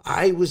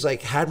 I was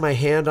like, had my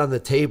hand on the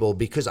table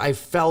because I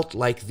felt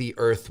like the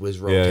earth was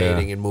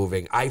rotating and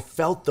moving. I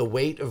felt the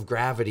weight of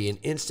gravity and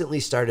instantly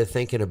started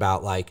thinking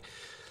about like,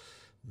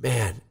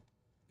 man,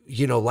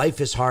 life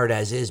is hard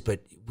as is,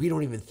 but we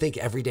don't even think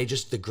every day,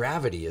 just the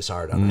gravity is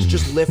hard on us,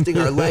 just lifting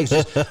our legs.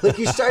 Just like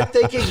you start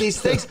thinking these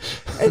things.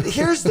 And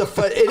here's the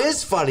fun. It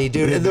is funny,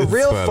 dude. And the It's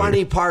real funny.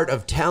 funny part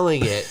of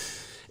telling it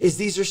is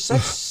these are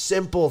such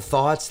simple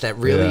thoughts that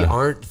really Yeah.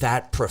 aren't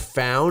that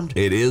profound.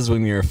 It is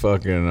when you're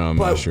fucking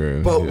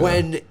mushroom. But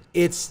when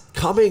it's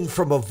coming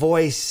from a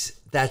voice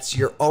that's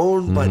your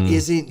own but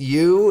isn't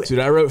you. Dude,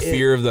 I wrote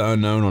Fear of the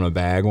Unknown on a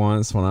bag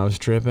once when I was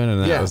tripping,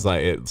 and that Yeah. was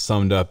like, it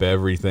summed up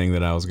everything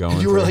that I was going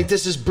You through. were like,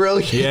 this is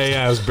brilliant.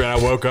 yeah, I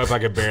woke up, I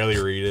could barely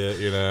read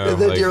it,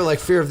 And then you're like,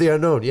 fear of the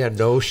unknown. Yeah,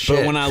 no shit.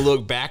 But when I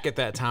look back at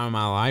that time in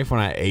my life,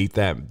 when I ate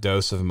that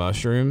dose of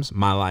mushrooms,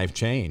 my life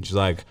changed.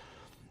 Like,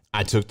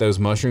 I took those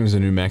mushrooms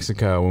in New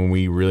Mexico when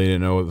we really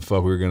didn't know what the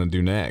fuck we were going to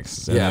do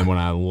next. And then when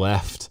I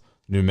left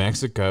New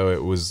Mexico,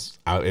 it was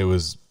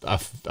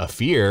a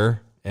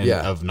fear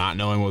of not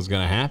knowing what was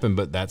going to happen.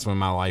 But that's when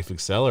my life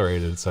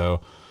accelerated.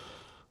 So,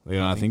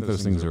 I think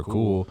those things are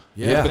cool.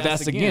 Yeah. But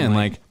that's again,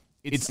 like,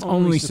 it's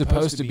only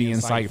supposed to be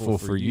insightful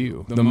for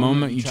you. The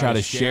moment you try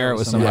to share it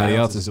with somebody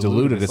else, it's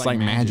diluted. It's like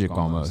magic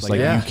almost. Like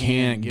you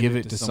can't give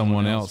it to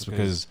someone else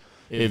because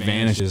it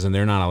vanishes and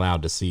they're not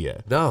allowed to see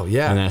it. No,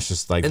 yeah. And that's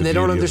just like and they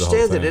don't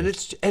understand it.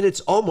 And it's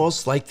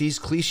almost like these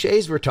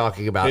cliches we're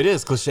talking about. It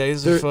is.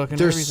 Cliches are fucking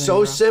They're everything, so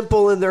bro.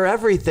 simple and they're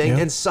everything. Yeah.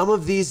 And some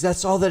of these,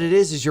 that's all that it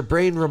is your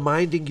brain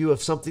reminding you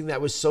of something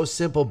that was so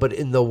simple, but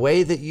in the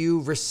way that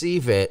you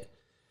receive it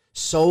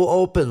so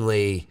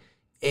openly,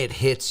 it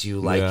hits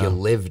you like you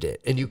lived it.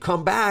 And you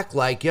come back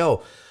like,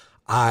 yo,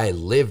 I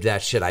lived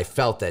that shit. I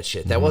felt that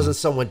shit. That wasn't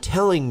someone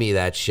telling me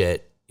that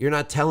shit. You're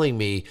not telling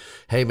me,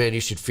 hey man, you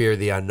should fear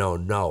the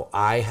unknown. No,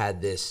 I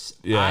had this.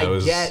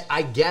 Yeah,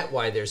 I get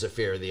why there's a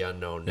fear of the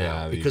unknown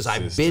now because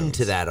I've been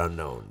to that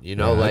unknown. You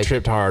know, I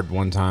tripped hard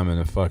one time in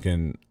a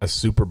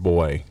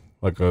Superboy,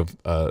 like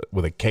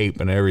with a cape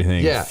and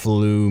everything. Yeah.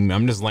 Flew.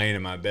 I'm just laying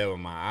in my bed with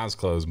my eyes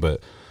closed,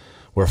 but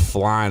we're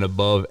flying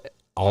above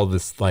all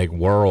this like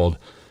world.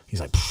 He's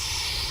like,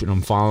 and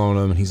I'm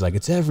following him, and he's like,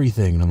 it's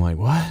everything. And I'm like,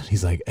 what?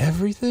 He's like,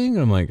 everything?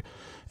 And I'm like,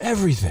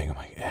 everything. I'm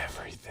like,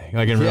 everything.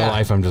 Like in real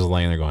life, I'm just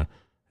laying there going,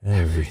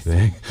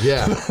 everything.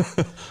 Yeah.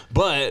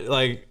 But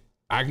like,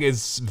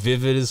 it's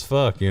vivid as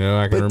fuck, you know.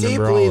 I can but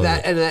remember deeply all of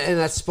that, it. and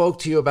that spoke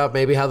to you about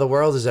maybe how the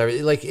world is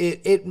everything. Like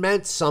it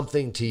meant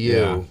something to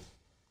you.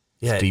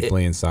 Yeah,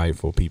 deeply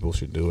insightful. People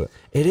should do it.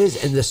 It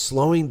is, and the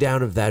slowing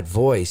down of that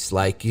voice,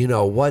 like, you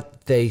know,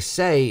 what they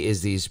say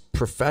is these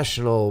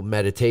professional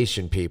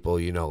meditation people,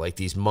 you know, like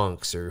these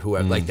monks or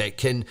whoever, like that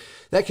can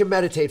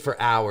meditate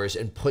for hours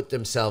and put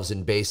themselves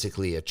in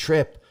basically a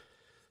trip.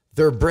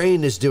 Their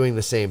brain is doing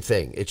the same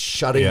thing. It's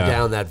shutting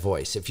down that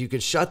voice. If you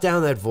could shut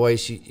down that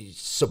voice,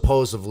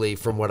 supposedly,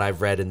 from what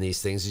I've read in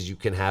these things, is you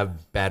can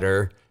have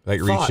better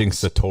like thoughts. reaching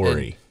Satori.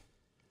 And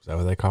is that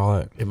what they call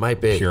it? It might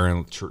be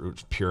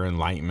pure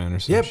enlightenment or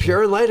something. Yeah,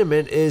 pure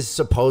enlightenment is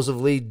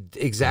supposedly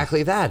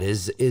exactly that.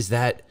 Is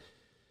that,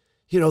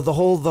 you know, the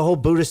whole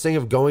Buddhist thing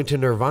of going to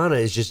nirvana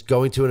is just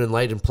going to an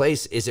enlightened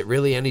place. Is it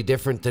really any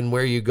different than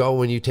where you go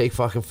when you take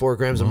fucking 4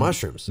 grams of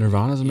mushrooms?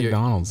 Nirvana's a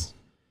McDonald's.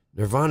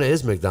 Nirvana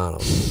is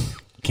McDonald's.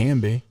 Can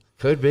be.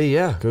 Could be,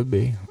 yeah. Could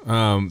be.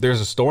 There's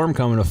a storm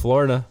coming to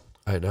Florida.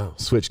 I know.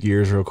 Switch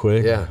gears real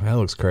quick. Yeah. That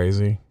looks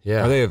crazy.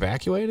 Yeah. Are they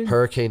evacuating?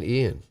 Hurricane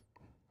Ian.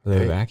 Are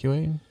they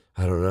evacuating?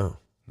 I don't know.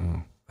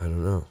 I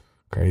don't know.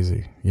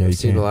 Crazy. Yeah, I've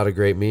seen a lot of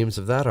great memes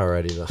of that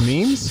already, though.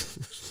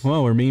 Memes?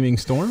 Well, we're memeing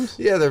storms?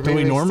 Yeah, they're Do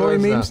we memeing normally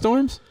storms meme now.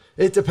 storms?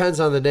 It depends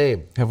on the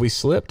name. Have we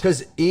slipped?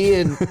 Because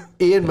Ian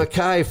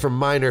Mackay from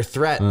Minor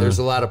Threat, there's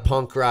a lot of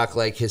punk rock,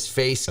 like his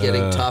face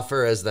getting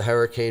tougher as the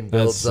hurricane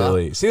builds That's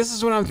silly. up. See, this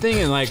is what I'm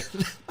thinking. Like,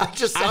 I'm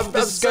this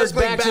goes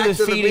circling back to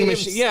the feeding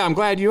memes. machine. Yeah, I'm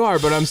glad you are,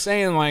 but I'm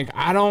saying like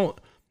I don't.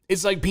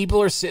 It's like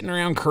people are sitting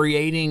around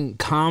creating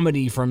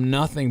comedy from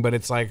nothing, but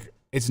it's like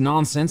it's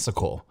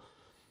nonsensical.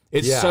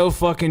 It's so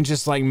fucking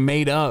just like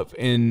made up,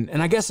 and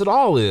I guess it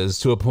all is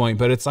to a point,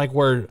 but it's like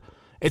we're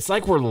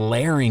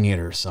layering it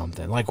or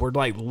something. Like we're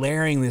like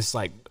layering this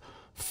like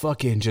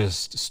fucking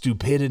just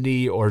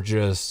stupidity or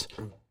just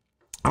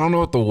I don't know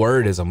what the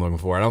word is I'm looking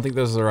for. I don't think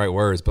those are the right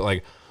words, but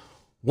like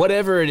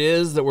whatever it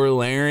is that we're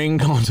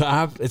layering on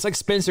top, it's like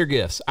Spencer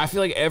Gifts. I feel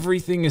like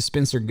everything is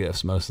Spencer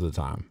Gifts most of the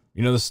time.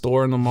 You know, the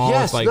store in the mall.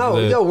 Yes, like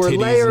we're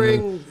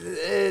layering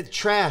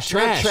trash.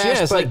 Not trash,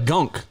 yeah, it's but like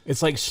gunk.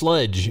 It's like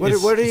sludge.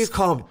 what do you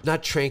call them?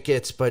 Not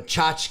trinkets, but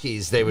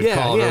tchotchkes. They would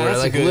call them, right? that's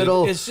Like good.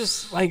 little. It's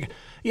just like.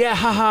 Yeah,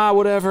 haha,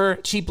 whatever.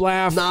 Cheap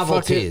laugh.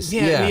 Novelties.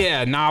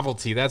 Yeah,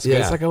 novelty. That's good. Yeah.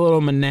 It's like a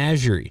little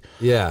menagerie.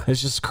 Yeah.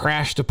 It's just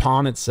crashed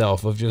upon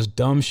itself of just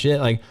dumb shit.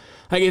 Like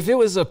if it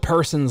was a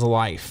person's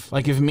life,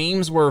 like if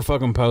memes were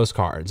fucking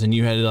postcards and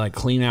you had to like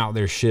clean out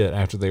their shit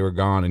after they were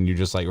gone and you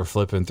just like were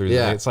flipping through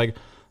it's like,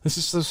 this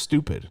is so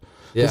stupid.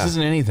 Yeah. This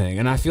isn't anything.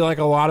 And I feel like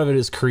a lot of it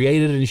is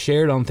created and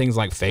shared on things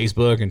like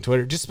Facebook and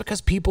Twitter just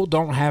because people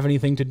don't have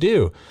anything to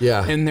do.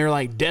 Yeah. And they're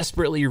like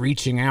desperately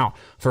reaching out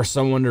for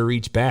someone to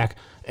reach back.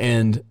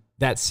 And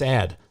that's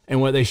sad. And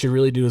what they should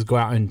really do is go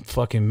out and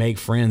fucking make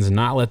friends and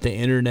not let the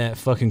internet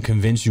fucking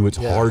convince you it's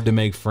hard to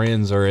make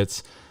friends or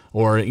it's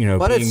you know,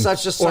 But it's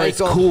such a or it's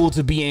cycle. cool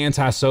to be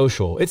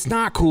antisocial. It's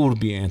not cool to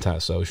be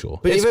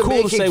antisocial. But it's even cool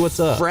to making say what's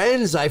up.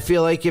 friends, I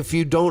feel like if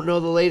you don't know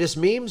the latest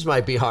memes,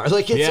 might be hard.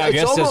 Like it's, I it's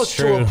guess that's almost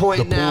to true. a point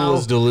The pool now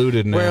is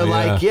diluted now, where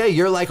like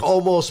you're like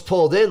almost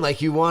pulled in.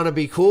 Like you want to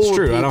be cool. It's with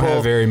true. people. I don't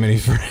have very many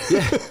friends.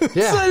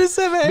 Yeah. So I just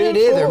have a Me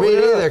handful,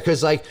 neither.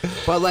 Because like,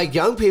 but like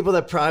young people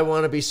that probably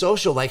want to be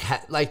social, like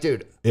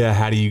dude, Yeah,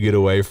 how do you get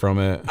away from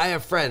it? I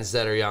have friends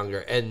that are younger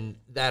and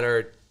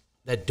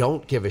that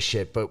don't give a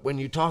shit. But when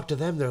you talk to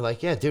them, they're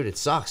like, yeah, dude, it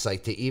sucks.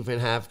 Like to even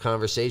have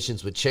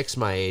conversations with chicks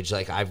my age,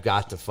 like I've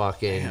got to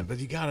fucking. Yeah, but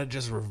you gotta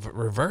just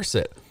reverse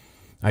it,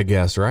 I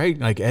guess, right?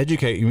 Like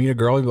educate. You meet a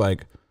girl, and be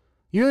like,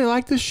 "You really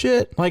like this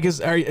shit?" Like,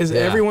 is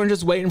everyone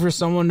just waiting for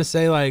someone to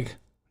say like,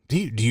 "Do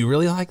you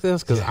really like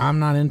this?" Because I'm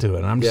not into it.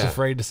 And I'm just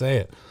afraid to say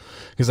it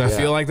because I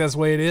feel like that's the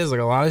way it is.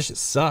 Like a lot of shit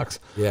sucks.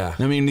 Yeah.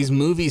 I mean, these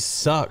movies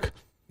suck.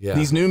 Yeah.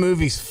 These new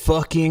movies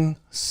fucking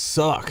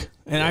suck.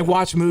 And I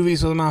watch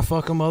movies with my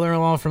fucking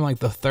mother-in-law from like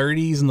the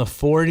 30s and the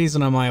 40s,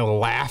 and I'm like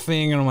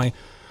laughing, and I'm like,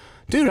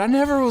 Dude, I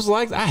never was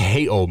like, I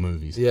hate old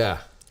movies. Yeah.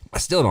 I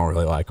still don't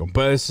really like them,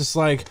 but it's just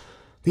like,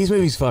 these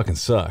movies fucking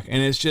suck.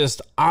 And it's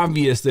just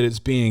obvious that it's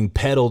being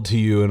peddled to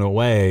you in a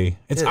way.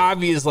 It's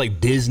obvious like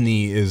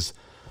Disney is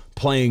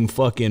playing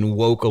fucking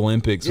woke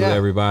Olympics with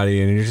everybody.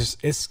 And you're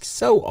just, it's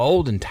so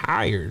old and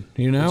tired,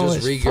 you know?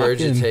 Just it's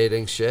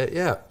regurgitating shit.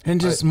 Yeah.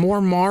 And just more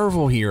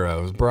Marvel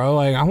heroes, bro.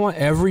 Like, I want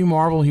every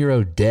Marvel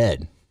hero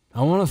dead.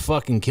 I want to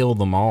fucking kill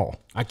them all.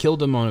 I killed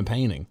them on a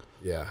painting.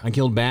 Yeah. I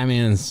killed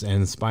Batman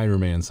and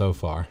Spider-Man so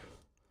far.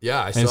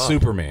 Yeah, I saw. And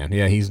Superman.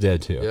 Yeah, he's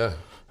dead too. Yeah.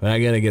 But I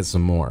got to get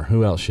some more.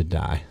 Who else should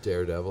die?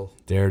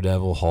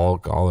 Daredevil,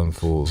 Hulk, all them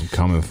fools. I'm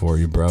coming for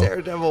you, bro.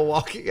 Daredevil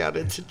walking out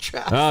into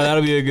traffic. Oh,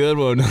 that'll be a good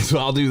one. So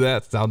I'll do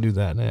that. I'll do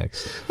that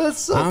next. That's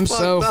so I'm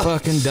so up.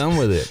 fucking done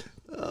with it.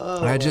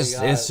 Oh,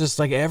 It's just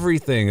like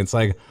everything. It's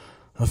like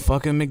a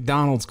fucking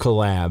McDonald's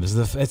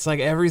collabs. It's like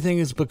everything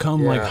has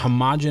become like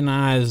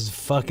homogenized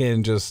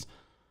fucking just,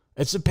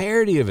 it's a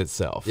parody of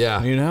itself.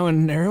 Yeah. You know,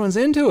 and everyone's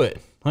into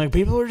it. Like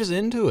people are just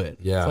into it.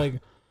 Yeah.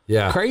 It's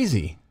like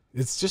crazy.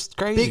 It's just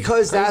crazy.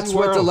 Because crazy that's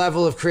what the world.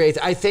 level of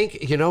I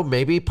think,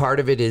 maybe part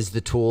of it is the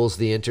tools,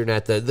 the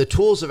internet, the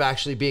tools of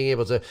actually being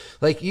able to,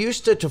 like, you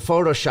used to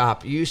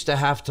Photoshop, you used to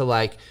have to,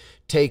 like,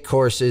 take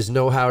courses,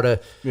 know how to.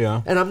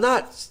 Yeah. And I'm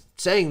not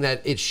saying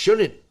that it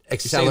shouldn't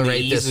accelerate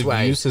the ease this of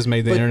way. Use has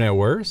made the internet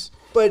worse.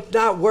 But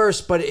not worse,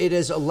 but it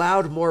has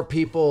allowed more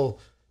people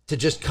to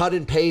just cut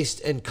and paste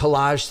and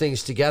collage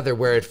things together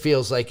where it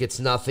feels like it's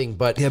nothing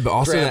but. Yeah, but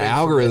also the grabbing from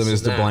algorithm this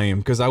is and to that. blame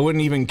because I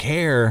wouldn't even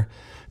care.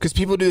 Because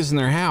people do this in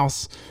their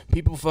house.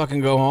 People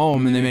fucking go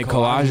home and they make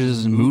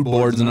collages and mood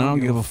boards, and I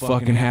don't give a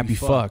fucking happy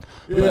fuck.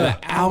 But the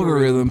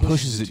algorithm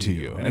pushes it to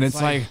you. And it's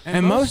like,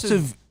 and most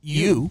of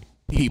you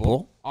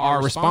people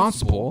are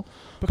responsible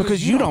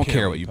because you don't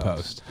care what you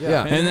post.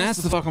 Yeah. And that's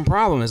the fucking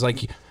problem is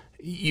like,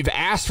 you've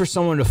asked for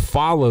someone to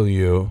follow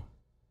you,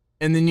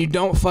 and then you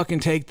don't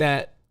fucking take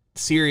that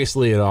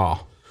seriously at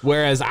all.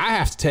 Whereas I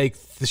have to take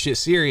the shit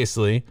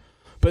seriously.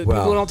 But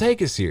people don't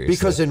take it seriously.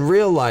 Because in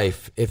real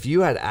life, if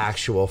you had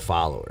actual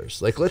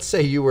followers, like let's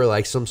say you were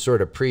like some sort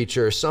of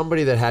preacher, or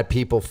somebody that had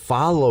people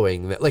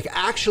following that, like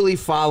actually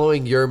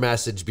following your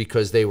message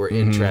because they were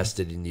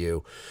interested in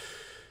you,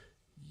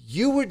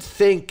 you would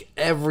think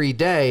every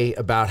day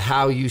about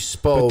how you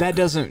spoke. But that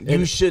doesn't,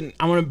 you shouldn't,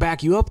 I want to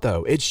back you up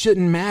though. It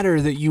shouldn't matter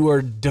that you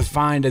are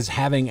defined as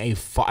having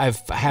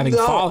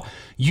follow.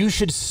 You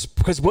should,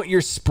 because what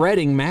you're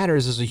spreading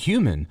matters as a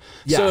human.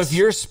 Yes. So if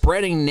you're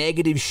spreading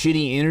negative,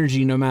 shitty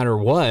energy no matter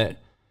what,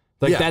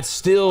 like that's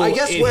still, I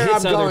guess it where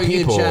hits I'm other going in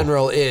people.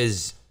 general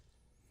is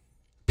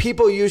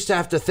people used to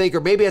have to think,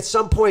 or maybe at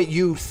some point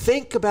you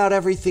think about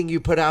everything you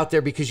put out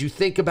there because you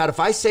think about, if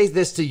I say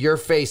this to your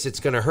face,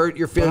 it's going to hurt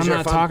your But feelings. I'm or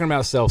not if talking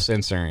about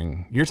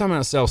self-censoring. You're talking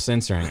about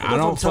self-censoring. I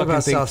don't talking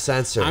about think,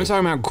 self-censoring. I'm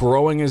talking about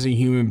growing as a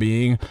human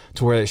being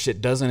to where that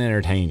shit doesn't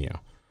entertain you.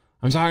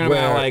 I'm talking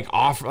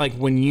about like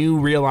when you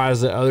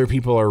realize that other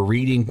people are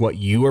reading what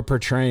you are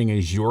portraying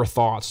as your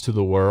thoughts to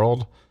the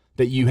world,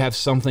 that you have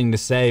something to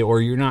say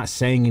or you're not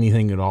saying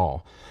anything at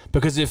all.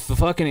 Because if the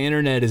fucking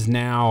internet is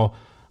now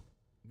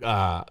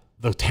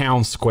the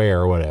town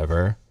square or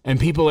whatever, and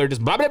people are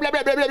just blah, blah, blah,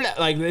 blah, blah, blah, blah,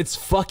 like it's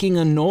fucking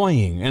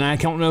annoying. And I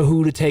don't know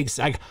who to take.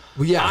 Like,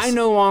 I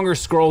no longer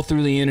scroll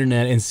through the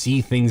internet and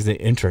see things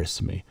that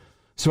interest me.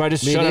 So I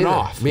just shut it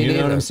off. You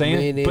know what I'm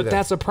saying? But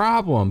that's a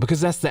problem because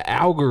that's the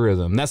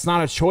algorithm. That's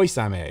not a choice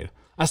I made.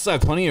 I still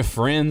have plenty of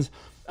friends.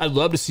 I'd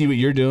love to see what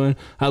you're doing.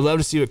 I'd love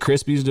to see what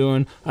Crispy's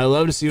doing. I'd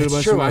love to see what a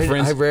bunch of my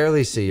friends. I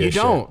rarely see your You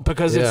don't shit.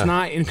 because it's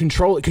not in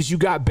control. Because you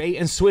got bait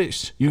and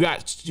switched. You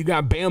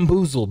got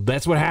bamboozled.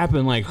 That's what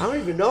happened. Like I don't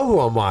even know who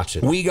I'm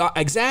watching. we got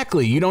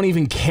exactly. You don't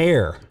even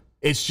care.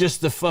 It's just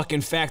the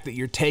fucking fact that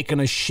you're taking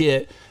a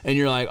shit and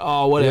you're like,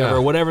 oh,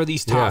 whatever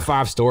these top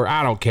 5 store,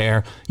 I don't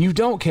care. You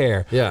don't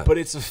care. Yeah. But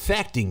it's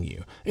affecting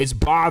you. It's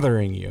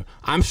bothering you.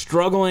 I'm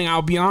struggling.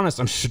 I'll be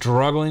honest. I'm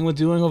struggling with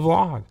doing a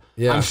vlog.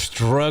 Yeah. I'm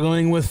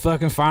struggling with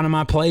fucking finding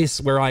my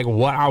place where like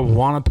what I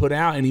want to put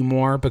out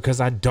anymore because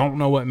I don't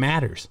know what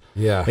matters.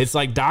 Yeah. It's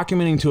like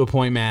documenting to a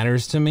point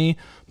matters to me,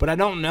 but I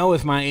don't know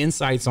if my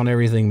insights on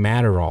everything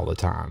matter all the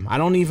time. I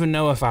don't even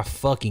know if I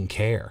fucking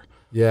care.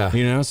 Yeah.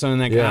 You know, so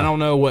like, I don't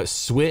know what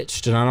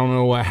switched and I don't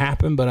know what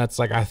happened, but it's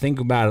like I think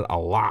about it a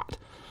lot.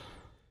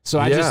 So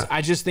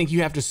I just think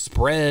you have to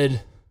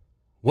spread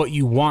what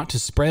you want to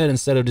spread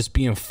instead of just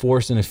being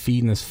forced into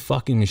feeding this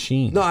fucking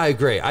machine. No, I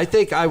agree. I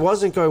think I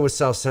wasn't going with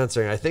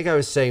self-censoring. I think I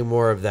was saying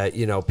more of that,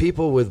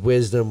 people with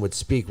wisdom would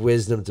speak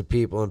wisdom to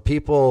people and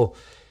people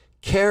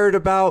cared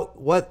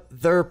about what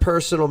their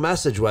personal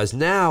message was.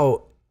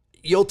 Now,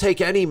 you'll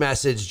take any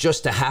message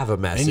just to have a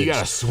message. And you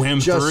got to swim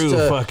Just through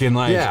to- fucking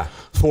like yeah.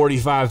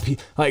 45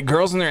 people, like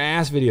girls in their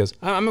ass videos.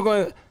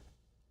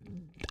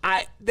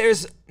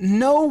 There's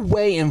no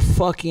way in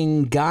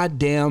fucking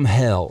goddamn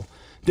hell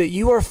that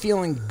you are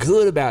feeling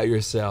good about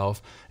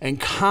yourself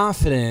and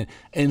confident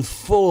and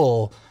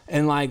full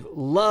and like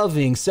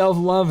loving,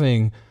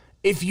 self-loving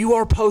if you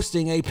are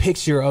posting a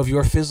picture of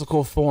your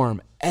physical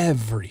form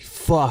every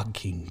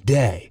fucking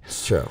day.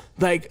 It's true.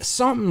 Like,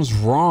 something's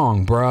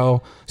wrong,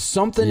 bro.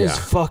 Something is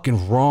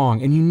fucking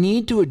wrong, and you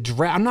need to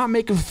address. I'm not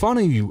making fun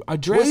of you.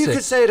 Address Well, you it.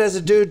 could say it as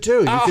a dude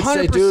too. You could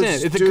say 100%.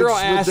 dudes. If the dudes girl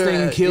with ass their-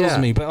 thing kills yeah.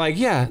 me, but like,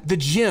 yeah, the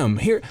gym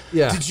here.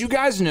 Yeah. Did you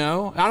guys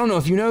know? I don't know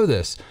if you know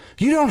this.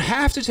 You don't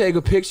have to take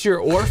a picture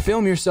or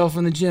film yourself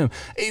in the gym.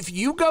 If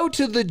you go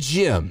to the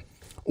gym,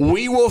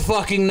 we will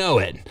fucking know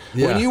it.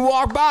 Yeah. When you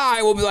walk by,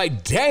 we'll be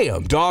like,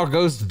 damn, dog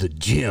goes to the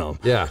gym.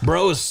 Yeah.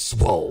 Bro is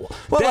swole.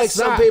 Well, like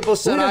some people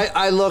said,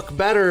 I look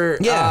better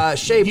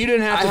shape. You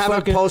didn't have to I haven't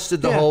fucking,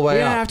 posted the whole way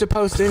You up. didn't have to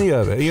post any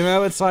of it. You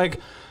know, it's like,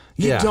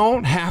 you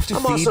don't have to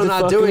I'm feed also the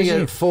not fucking doing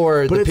machine. it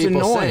for But the it's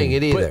people annoying. saying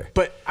it either.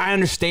 But I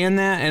understand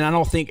that, and I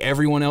don't think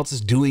everyone else is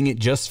doing it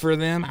just for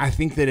them. I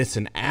think that it's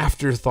an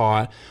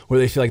afterthought where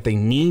they feel like they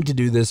need to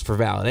do this for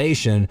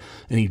validation,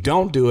 and you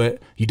don't do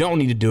it, you don't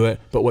need to do it.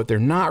 But what they're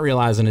not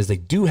realizing is they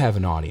do have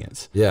an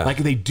audience. Yeah. Like,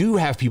 they do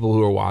have people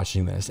who are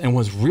watching this, and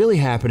what's really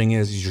happening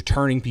is you're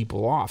turning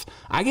people off.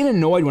 I get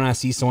annoyed when I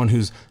see someone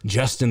who's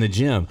just in the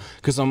gym,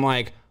 because I'm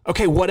like,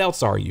 okay, what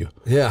else are you?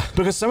 Yeah.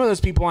 Because some of those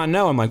people I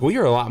know, I'm like, well,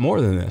 you're a lot more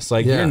than this.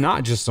 Like, you're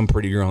not just some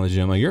pretty girl in the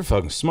gym. Like, you're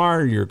fucking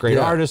smart, or you're a great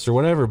artist or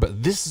whatever,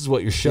 but this is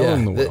what you're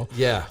showing the world.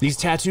 These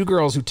tattoo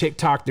girls who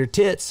TikTok their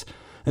tits,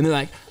 and they're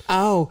like,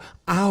 oh,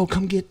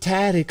 come get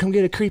tatted. Come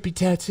get a creepy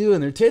tattoo.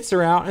 And their tits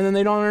are out, and then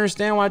they don't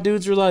understand why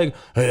dudes are like,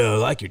 hey, I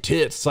like your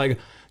tits. It's like,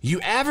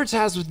 you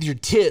advertise with your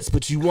tits,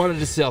 but you wanted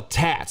to sell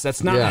tats.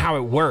 That's not how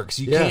it works.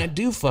 You can't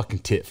do fucking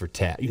tit for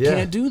tat. You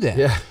can't do that.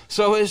 Yeah.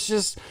 So it's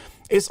just...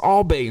 it's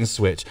all bait and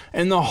switch,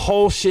 and the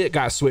whole shit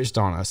got switched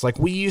on us. Like,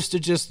 you used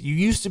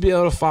to be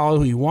able to follow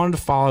who you wanted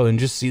to follow and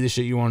just see the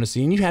shit you wanted to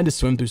see, and you had to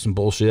swim through some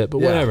bullshit, but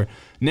whatever.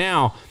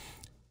 Now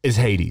it's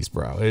Hades,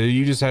 bro.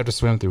 You just have to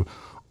swim through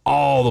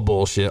all the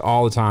bullshit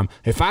all the time.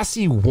 If I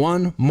see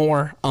one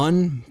more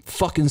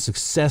unfucking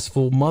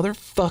successful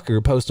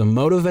motherfucker post a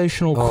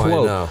motivational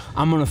quote,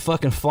 I'm gonna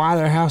fucking fly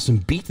their house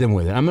and beat them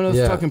with it. I'm gonna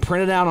fucking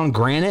print it out on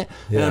granite,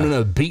 and I'm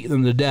gonna beat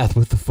them to death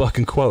with the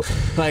fucking quote.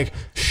 Like,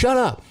 shut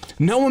up.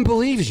 No one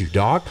believes you,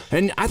 dog.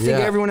 And I think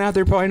everyone out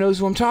there probably knows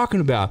who I'm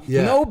talking about.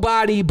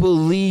 Nobody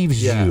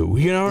believes you.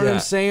 You know what I'm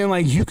saying?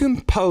 Like, you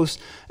can post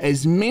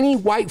as many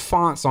white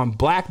fonts on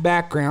black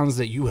backgrounds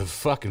that you have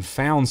fucking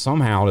found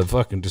somehow to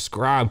fucking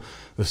describe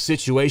the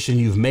situation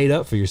you've made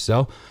up for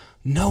yourself.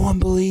 No one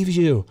believes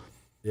you.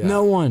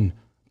 No one.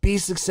 Be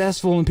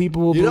successful and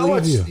people will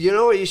believe you. You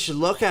know what you should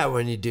look at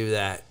when you do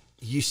that?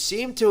 You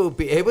seem to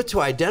be able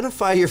to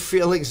identify your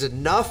feelings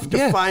enough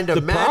to find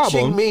a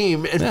matching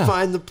meme and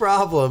find the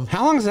problem.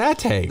 How long does that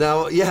take?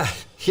 Now,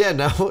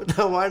 now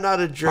why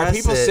not address it?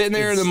 Are people sitting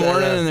there in the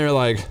morning and they're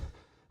like,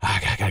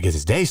 I gotta get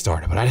this day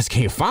started, but I just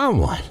can't find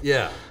one.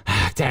 Yeah.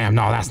 Damn,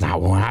 no, that's not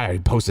one. I already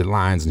posted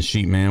lines and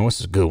shit, man.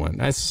 What's a good one?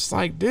 That's just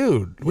like,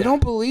 dude, we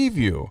don't believe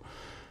you.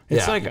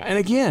 It's like, and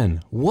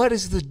again, what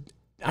is the,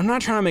 I'm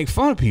not trying to make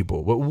fun of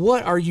people, but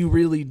what are you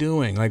really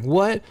doing? Like,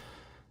 what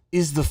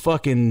is the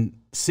fucking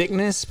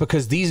sickness?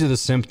 Because these are the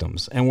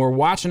symptoms, and we're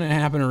watching it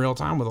happen in real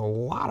time with a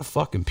lot of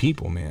fucking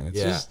people, man.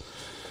 It's just,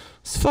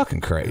 it's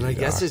fucking crazy. And I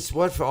guess it's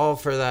all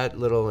for that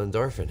little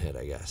endorphin hit,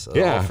 I guess.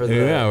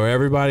 Where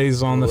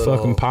everybody's on the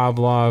fucking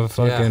Pavlov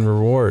fucking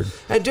reward.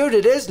 And dude,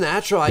 it is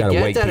natural. I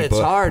get that it's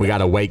hard. We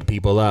gotta wake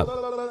people up.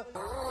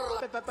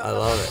 I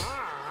love it.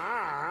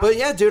 But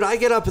yeah, dude, I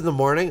get up in the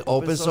morning,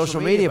 open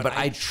social media, but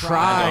I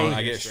try.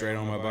 I get straight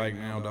on my bike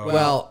now, dog.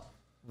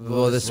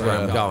 Well, this is where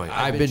I'm going.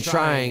 I've been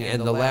trying,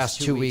 and the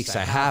last 2 weeks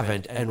I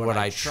haven't. And what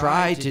I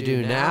try to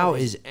do now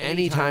is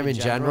anytime in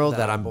general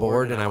that I'm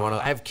bored and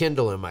I have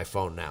Kindle in my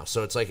phone now.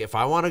 So it's like if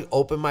I want to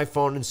open my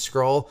phone and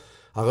scroll,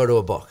 I'll go to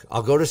a book.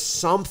 I'll go to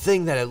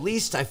something that at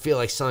least I feel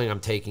like something I'm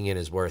taking in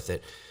is worth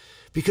it.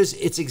 Because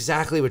it's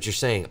exactly what you're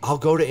saying. I'll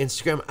go to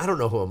Instagram. I don't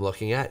know who I'm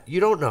looking at.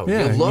 You don't know.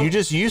 Yeah, you're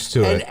just used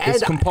to it.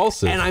 It's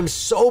compulsive. And I'm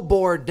so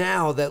bored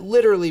now that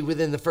literally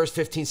within the first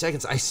 15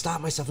 seconds, I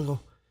stop myself and go,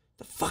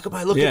 the fuck am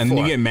I looking for? Yeah, and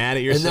you get mad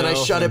at yourself. And then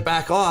I shut it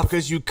back off.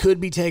 Because you could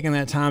be taking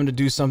that time to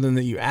do something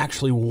that you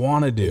actually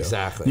want to do.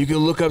 Exactly. You could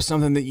look up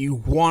something that you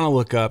want to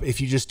look up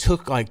if you just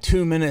took like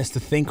 2 minutes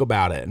to think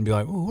about it and be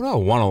like, oh, what do I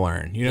want to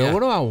learn? You know, what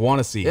do I want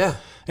to see? Yeah.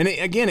 And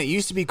again, it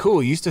used to be cool.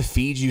 It used to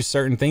feed you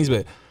certain things,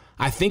 but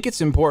I think it's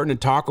important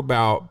to talk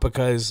about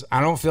because I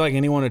don't feel like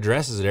anyone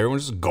addresses it.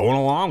 Everyone's just going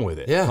along with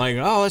it. Yeah. Like,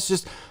 oh, let's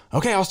just,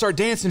 okay, I'll start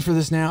dancing for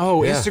this now.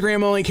 Oh,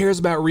 Instagram only cares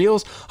about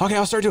reels. Okay,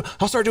 I'll start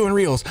doing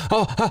reels.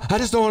 Oh, I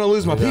just don't want to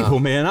lose my people,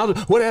 man. I'll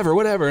do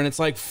whatever. And it's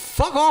like,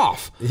 fuck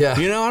off. Yeah.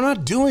 You know, I'm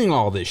not doing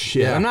all this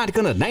shit. Yeah. I'm not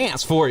gonna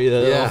dance for you,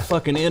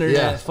 fucking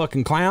internet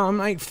fucking clown. I'm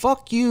like,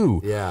 fuck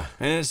you. Yeah.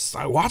 And it's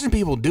like watching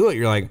people do it.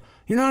 You're like,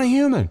 you're not a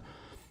human.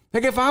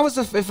 Like if I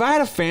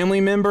had a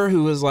family member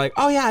who was like,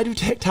 oh yeah, I do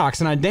TikToks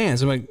and I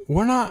dance. I'm like,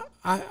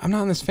 I'm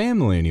not in this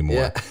family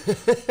anymore.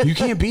 Yeah. You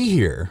can't be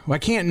here. I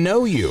can't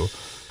know you.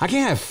 I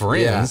can't have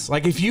friends. Yeah.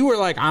 Like if you were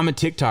like, I'm a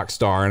TikTok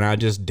star and I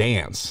just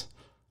dance.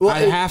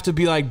 I'd have to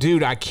be like,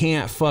 dude, I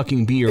can't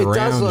fucking be around you. It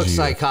does look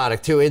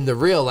psychotic too in the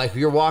real. Like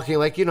you're walking,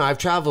 like I've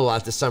traveled a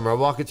lot this summer. I'm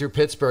walking through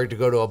Pittsburgh to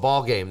go to a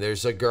ball game.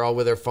 There's a girl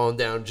with her phone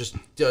down, just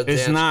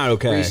it's not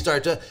okay.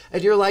 Restart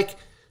and you're like,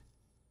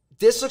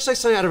 this looks like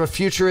something out of a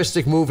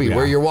futuristic movie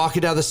where you're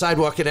walking down the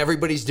sidewalk and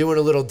everybody's doing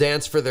a little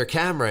dance for their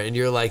camera, and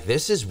you're like,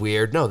 this is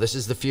weird. No, this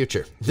is the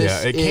future.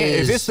 This it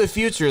can't. If it's the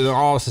future, then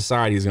all of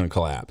society is going to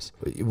collapse.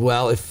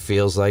 Well, it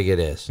feels like it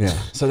is. Yeah.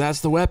 So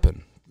that's the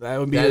weapon. That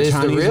would be That a is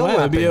the Chinese real weapon.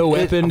 That would be a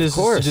weapon to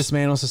course.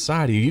 dismantle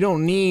society. You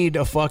don't need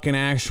a fucking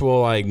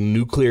actual like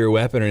nuclear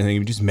weapon or anything.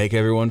 You just make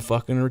everyone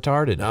fucking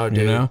retarded. No, dude.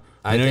 You know?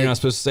 I know think- you're not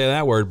supposed to say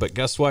that word, but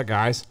guess what,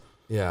 guys?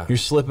 Yeah. You're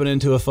slipping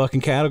into a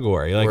fucking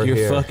category. Like We're you're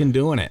here. fucking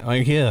doing it.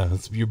 Like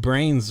your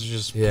brain's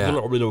just Yeah.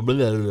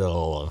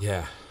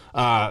 yeah.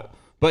 Yeah.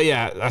 But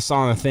yeah, I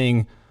saw the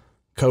thing.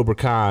 Cobra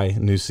Kai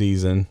new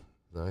season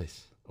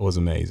Nice. was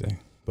amazing.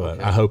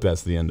 But I hope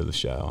that's the end of the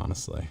show,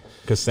 honestly.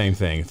 Because same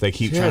thing. If they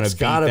keep trying it's to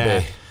beat gotta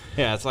that, be.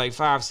 yeah, it's like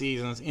 5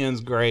 seasons.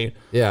 Ends great.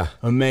 Yeah.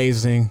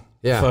 Amazing.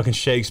 Yeah. Fucking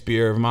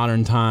Shakespeare of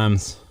modern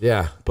times.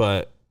 Yeah.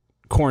 But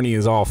corny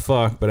is all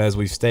fuck. But as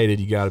we've stated,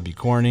 you got to be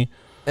corny.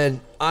 And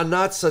on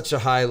not such a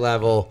high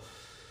level,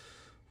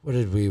 what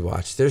did we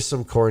watch? There's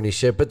some corny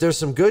shit, but there's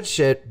some good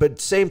shit. But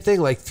same thing,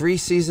 like 3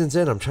 seasons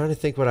in, I'm trying to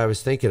think what I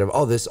was thinking of.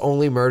 Oh, this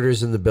Only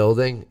Murders in the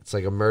Building. It's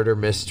like a murder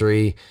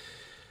mystery.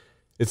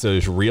 It's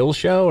a real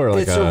show or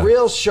like It's a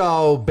real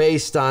show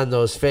based on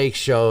those fake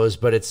shows,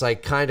 but it's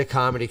like kind of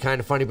comedy, kind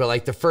of funny. But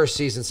like the first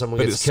season, someone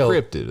But gets it's killed.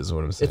 scripted is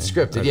what I'm saying. It's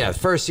scripted, Okay. yeah.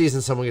 First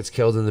season, someone gets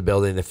killed in the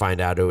building. They find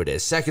out who it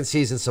is. Second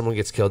season, someone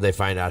gets killed. They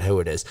find out who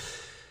it is.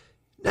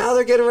 Now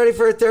they're getting ready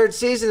for a 3rd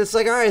season. It's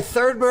like, all right,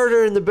 3rd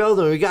murder in the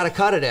building. We got to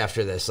cut it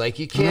after this. Like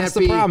you can't. that's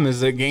the problem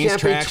is it gains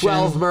can't traction. be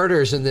 12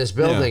 murders in this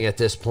building at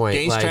this point.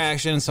 Gains Like,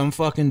 traction. Some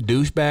fucking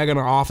douchebag in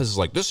our office is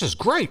like, this is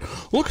great.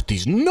 Look at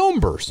these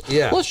numbers.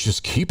 Yeah. Let's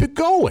just keep it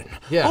going.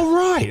 Yeah. All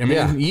right. I mean,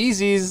 Yeah.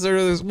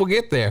 Yeezys, we'll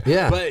get there.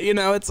 Yeah. But,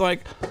 it's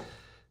like,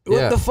 what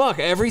Yeah. the fuck?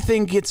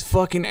 Everything gets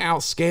fucking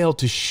outscaled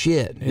to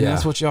shit. And Yeah.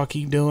 that's what y'all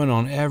keep doing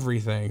on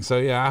everything. So,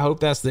 yeah, I hope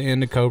that's the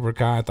end of Cobra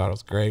Kai. I thought it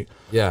was great.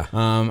 Yeah.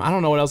 I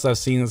don't know what else I've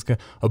seen. That's good.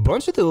 A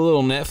bunch of the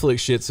little Netflix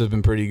shits have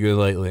been pretty good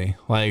lately.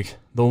 Like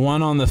the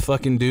one on the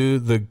fucking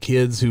dude, the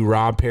kids who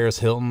robbed Paris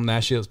Hilton.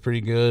 That shit was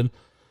pretty good.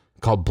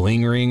 Called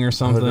Bling Ring or Oh,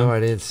 something. no, I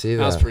didn't see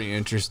That was that. pretty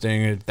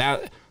interesting.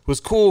 That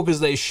was cool because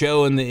they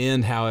show in the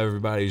end how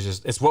everybody's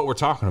just. It's what we're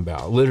talking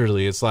about.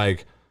 Literally, it's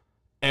like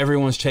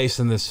everyone's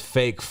chasing this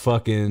fake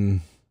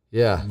fucking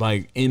Yeah.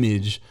 like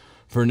image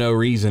for no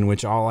reason,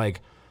 which all like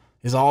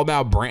is all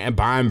about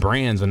buying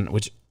brands, and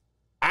which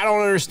I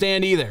don't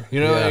understand either.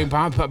 Yeah.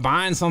 Like,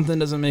 buying something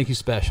doesn't make you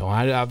special.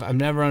 I've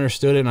never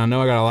understood it, and I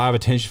know I got a lot of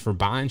attention for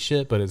buying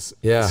shit, but it's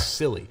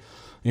silly.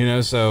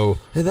 So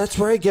And that's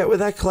where I get with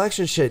that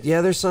collection shit.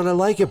 Yeah, there's some I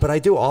like it, but I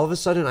do. All of a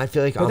sudden, I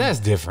feel like but that's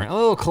different. A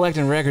little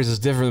collecting records is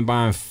different than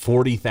buying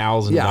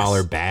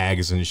 $40,000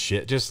 bags and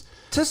shit. Just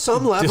to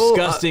some level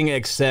disgusting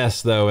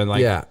excess though, and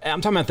like Yeah. I'm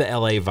talking about the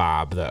LA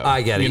vibe though.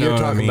 I get it. You know You're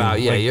what I talking mean?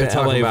 about- yeah, Like, you're the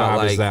talking LA about,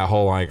 vibe is like, that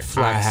whole like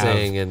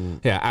flexing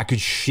and- I could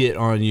shit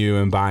on you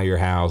and buy your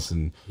house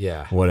and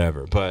Yeah.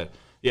 whatever. But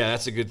yeah,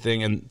 that's a good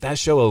thing. And that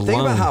show alone,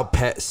 Think about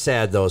how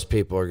sad those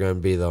people are going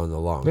to be though in the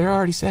long they're run.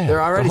 already sad.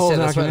 They're already The whole sad.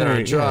 That's why they're on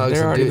documentary, drugs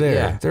they're and already there.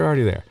 yeah. They're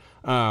already there.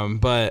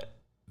 But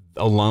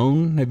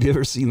Alone, have you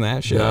ever seen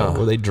that show No.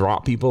 where they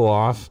drop people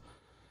off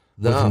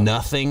No. with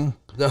nothing?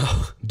 No.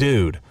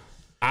 Dude,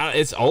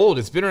 it's old.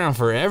 It's been around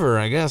forever,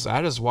 I guess.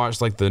 I just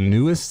watched like the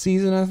newest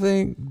season, I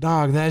think.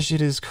 Dog, that shit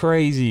is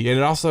crazy. And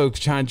it also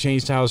kind of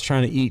changed how I was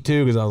trying to eat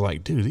too, because I was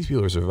like, dude, these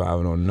people are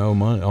surviving on no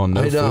money, on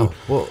no I know. food.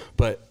 Well,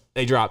 But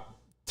they dropped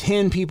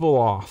 10 people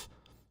off.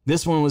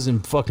 This one was in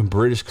fucking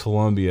British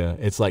Columbia.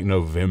 It's like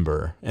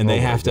November, and they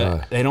Oh my have to.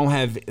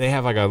 God. They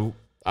have like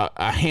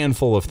a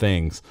handful of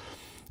things,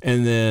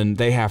 and then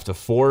they have to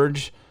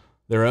forage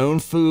their own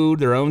food,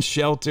 their own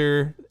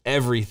shelter,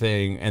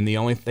 everything, and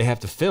they have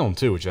to film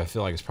too, which I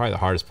feel like is probably the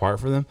hardest part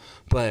for them.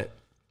 But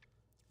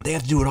they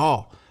have to do it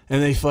all,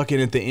 and they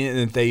fucking at the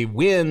end, they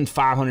win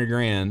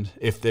 $500,000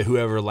 if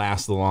whoever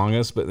lasts the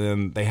longest. But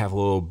then they have a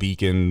little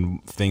beacon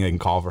thing they can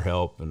call for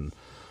help, and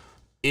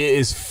it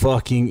is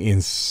fucking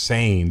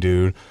insane,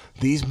 dude.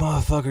 These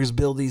motherfuckers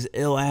build these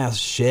ill ass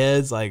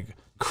sheds, like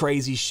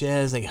crazy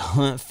sheds. They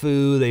hunt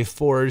food, they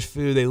forage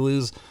food, they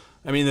lose.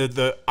 I mean,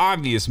 the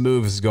obvious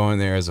move is going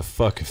there as a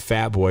fucking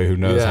fat boy who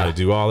knows how to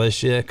do all this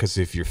shit. Because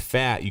if you're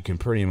fat, you can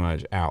pretty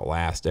much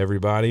outlast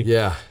everybody.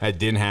 Yeah. That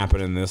didn't happen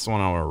in this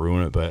one. I don't want to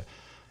ruin it, but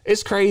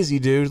it's crazy,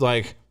 dude.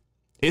 Like,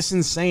 it's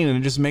insane, and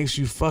it just makes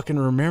you fucking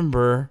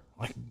remember,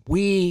 like,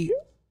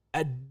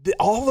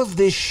 all of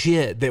this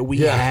shit that we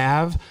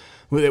have,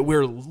 that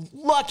we're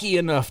lucky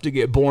enough to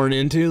get born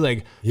into.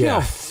 Like, you know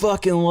how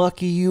fucking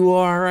lucky you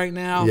are right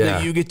now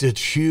that you get to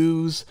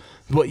choose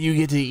what you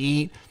get to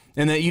eat.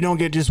 and that you don't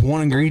get just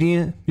one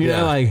ingredient. You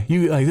know, like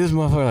this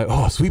motherfucker, like,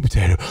 oh, sweet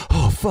potato.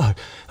 Oh fuck,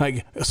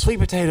 like a sweet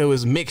potato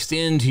is mixed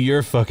into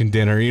your fucking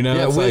dinner. You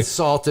know, with like,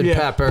 salt and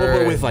pepper,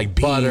 but with like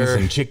beans butter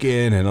and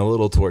chicken and a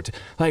little tortilla.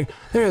 Like,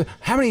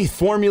 how many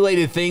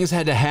formulated things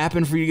had to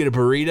happen for you to get a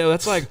burrito?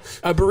 That's like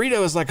a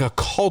burrito is like a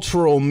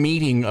cultural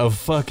meeting of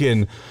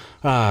fucking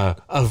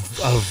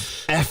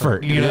of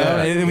effort. You know,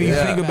 and when you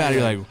think about it,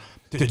 you're like,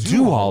 to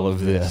do all of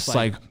this,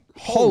 like,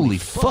 holy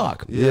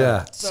fuck.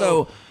 Yeah.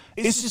 So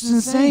it's just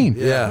insane.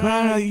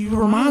 Yeah.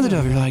 You're reminded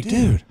of it. You're like,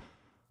 dude,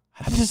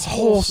 this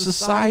whole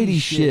society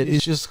shit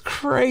is just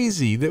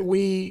crazy that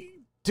we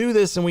do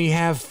this and we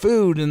have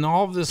food and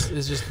all of this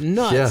is just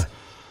nuts. Yeah.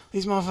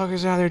 These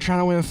motherfuckers out there trying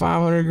to win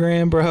 500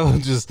 grand, bro,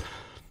 just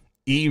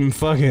eating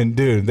fucking,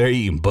 dude, they're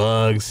eating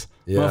bugs.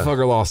 Yeah.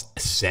 Motherfucker lost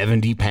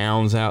 70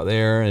 pounds out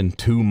there in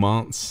 2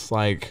 months.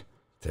 Like,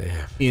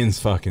 damn. Ian's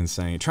fucking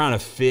insane. Trying to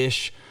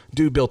fish.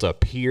 Dude built a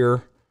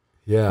pier.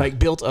 Yeah. Like,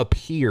 built a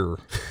pier,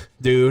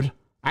 dude.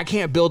 I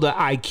can't build an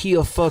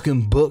IKEA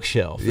fucking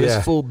bookshelf.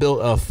 This fool built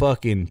a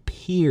fucking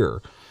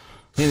pier.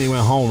 And he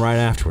went home right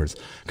afterwards.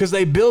 Because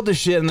they build the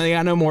shit and they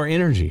got no more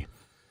energy.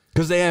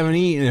 Because they haven't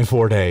eaten in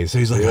 4 days. So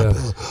he's like,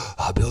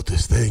 I built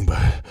this thing, but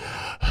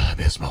I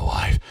miss my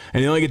wife.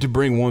 And they only get to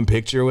bring one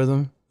picture with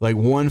them. Like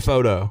one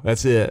photo.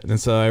 That's it. And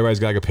so everybody's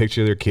got like a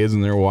picture of their kids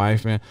and their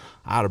wife, man.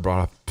 I'd have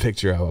brought a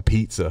picture of a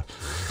pizza.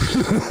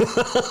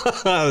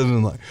 I'd have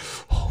been like,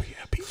 oh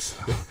yeah, pizza.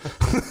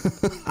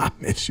 I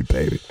miss you,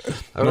 baby.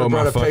 I would have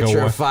brought a picture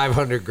of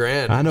 500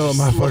 grand. I know what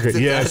my fucking,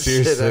 yeah,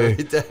 seriously.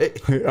 Every day.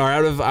 Or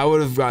I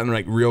would have gotten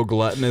like real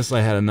gluttonous.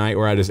 I had a night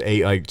where I just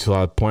ate like to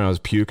the point I was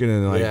puking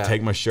and like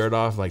take my shirt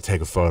off, like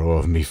take a photo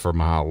of me for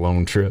my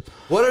lone trip.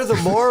 What are the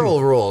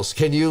moral rules?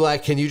 Can you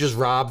just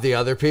rob the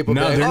other people?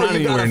 No, like, they're not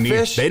you got anywhere a near.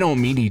 fish? They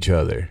don't meet each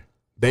other.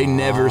 They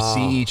never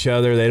see each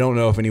other. They don't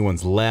know if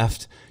anyone's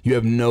left. You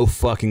have no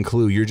fucking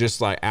clue. You're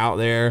just like out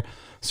there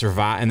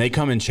survive, and they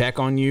come and check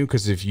on you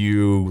because if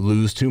you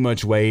lose too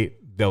much weight,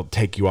 they'll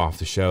take you off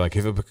the show. Like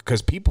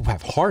because people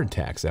have heart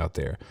attacks out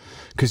there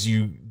because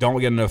you don't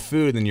get enough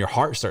food, then your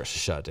heart starts to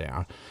shut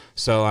down.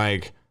 So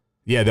like,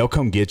 yeah, they'll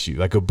come get you.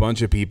 Like a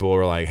bunch of people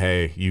are like,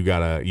 hey, you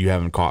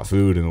haven't caught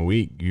food in a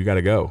week. You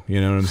gotta go.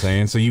 You know what I'm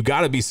saying? So you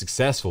gotta be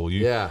successful.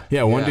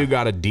 One dude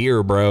got a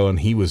deer, bro, and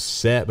he was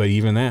set, but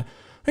even that,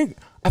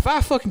 if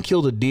I fucking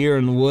killed a deer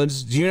in the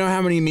woods, do you know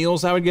how many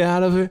meals I would get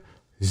out of it?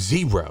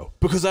 0,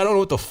 because I don't know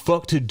what the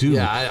fuck to do.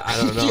 Yeah, I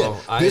don't know.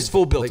 This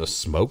fool built a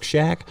smoke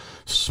shack,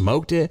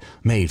 smoked it,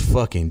 made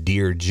fucking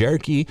deer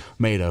jerky,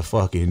 made a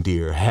fucking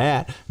deer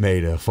hat,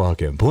 made a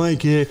fucking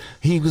blanket.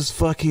 He was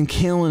fucking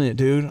killing it,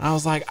 dude. I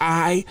was like,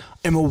 I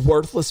am a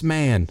worthless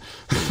man.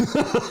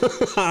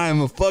 I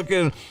am a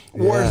fucking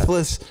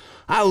worthless.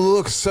 I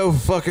look so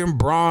fucking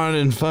brawn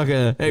and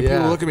fucking. Hey,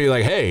 people look at me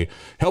like, "Hey,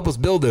 help us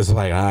build this." I'm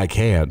like, I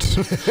can't.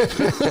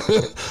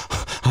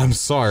 I'm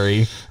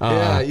sorry.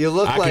 You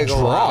look I like can a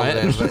draw wild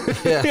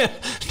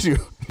it.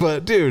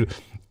 man, dude,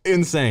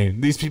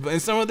 insane. These people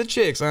and some of the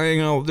chicks, I ain't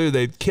gonna do.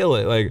 They kill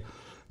it. Like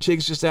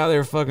chicks just out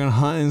there fucking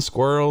hunting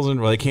squirrels and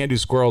they can't do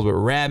squirrels, but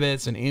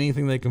rabbits and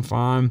anything they can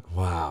find.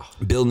 Wow,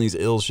 building these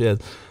ill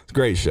shit. It's a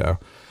great show.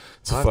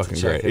 It's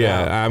fucking great.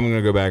 Yeah, I'm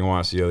gonna go back and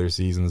watch the other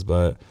seasons,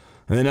 but.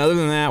 And then other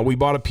than that, we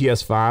bought a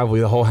PS5.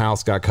 The whole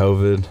house got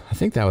COVID. I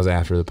think that was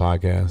after the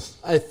podcast.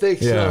 I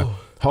think so.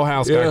 Whole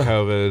house got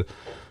COVID.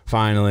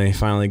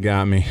 Finally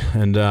got me.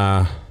 And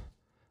I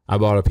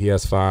bought a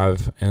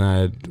PS5 and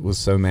I was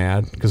so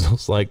mad because I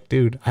was like,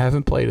 dude, I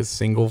haven't played a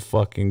single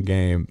fucking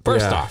game.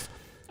 First off,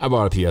 I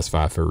bought a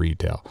PS5 for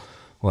retail.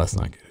 Let's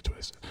not get it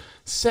twisted.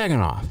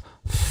 Second off,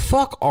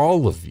 fuck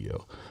all of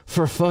you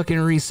for fucking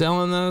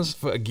reselling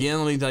those.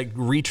 Again, let me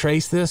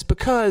retrace this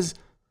because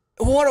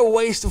what a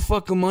waste of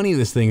fucking money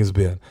this thing has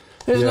been.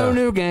 There's no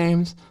new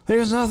games.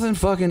 There's nothing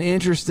fucking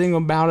interesting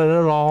about it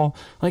at all.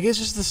 Like, it's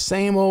just the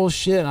same old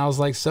shit. I was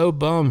like so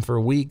bummed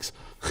for weeks.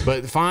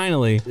 But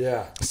finally,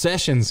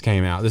 Sessions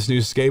came out. This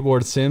new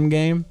skateboard sim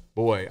game.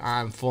 Boy,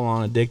 I'm full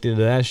on addicted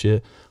to that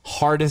shit.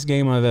 Hardest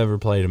game I've ever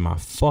played in my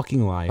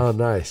fucking life. Oh,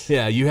 nice.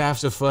 Yeah, you have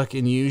to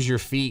fucking use your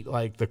feet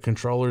like the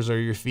controllers are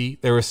your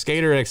feet. There was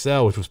Skater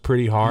XL, which was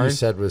pretty hard. You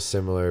said was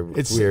similar.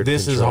 This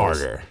controls. is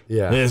harder.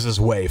 Yeah. This is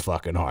way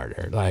fucking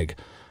harder. Like,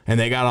 and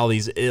they got all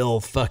these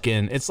ill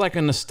fucking, it's like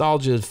a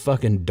nostalgia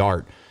fucking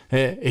dart.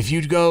 If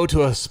you go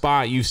to a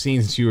spot you've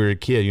seen since you were a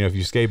kid, if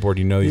you skateboard,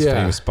 you know these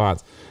famous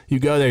spots. You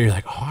go there, you're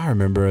like, oh, I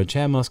remember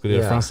Chad Muska did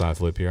a frontside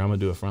flip here. I'm going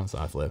to do a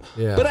frontside flip.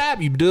 Yeah. But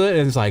you do it,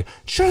 and it's like,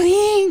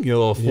 ching! Your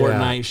little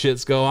Fortnite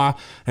shits go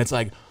off. And it's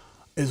like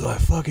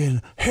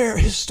fucking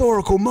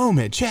historical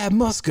moment. Chad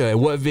Muska.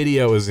 And what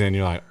video is in?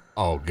 You're like,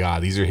 oh,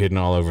 God, these are hidden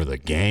all over the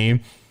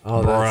game.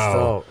 Oh, bro. That's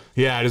dope.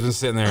 Yeah, I just been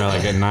sitting there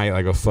like at night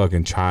like a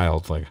fucking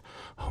child. Like,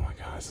 oh, my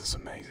God, this is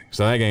amazing.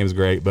 So that game's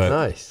great. But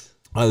nice.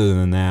 Other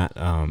than that,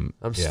 I'm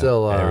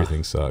still...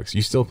 everything sucks.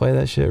 You still play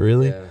that shit,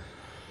 really? Yeah.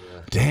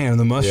 damn,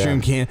 the mushroom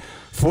Yeah. can't.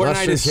 Fortnite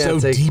Mushroom is so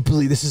can't take-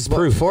 deeply. This is Well,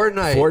 proof.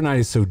 Fortnite-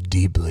 is so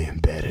deeply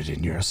embedded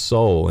in your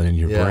soul and in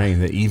your Yeah.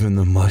 brain that even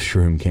the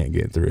mushroom can't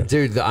get through.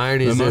 Dude, the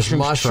irony The is there's mushroom's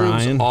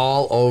mushrooms trying.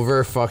 all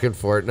over fucking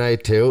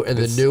Fortnite too, and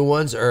the new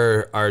ones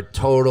are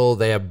total.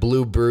 They have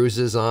blue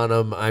bruises on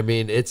them. I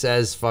mean, it's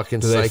as fucking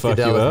Do they fuck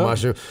you psychedelic up?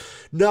 mushroom.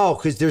 No,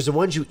 because there's the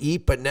ones you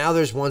eat, but now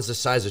there's ones the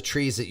size of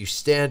trees that you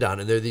stand on,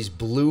 and they're these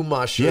blue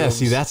mushrooms. Yeah,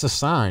 see, that's a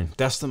sign.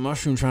 That's the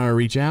mushroom trying to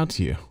reach out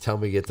to you. Tell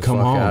me, get the Come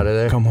fuck home. out of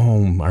there. Come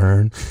home,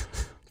 Ern.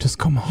 Just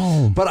come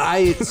home. But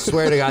I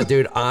swear to God,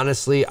 dude,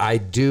 honestly, I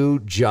do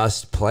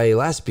just play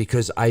less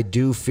because I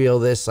do feel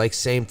this like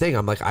same thing.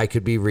 I'm like, I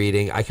could be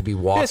reading, I could be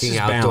It's walking just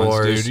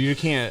outdoors. balance, dude. You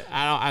can't.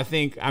 I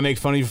think I make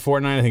fun of you for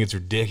Fortnite. I think it's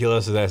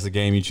ridiculous that that's the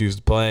game you choose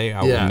to play.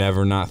 I Yeah. would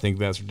never not think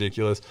that's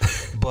ridiculous.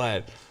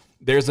 But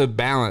there's a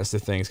balance to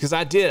things because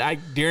I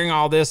during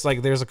all this,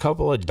 like, there's a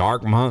couple of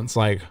dark months.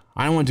 Like,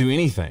 I don't want to do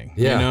anything.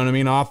 Yeah. You know what I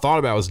mean? All I thought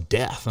about was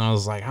death, and I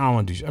was like, I don't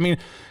want to do. I mean,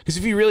 because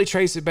if you really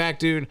trace it back,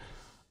 dude.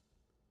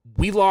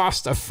 We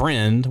lost a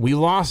friend. We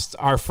lost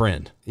our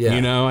friend. Yeah.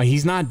 You know,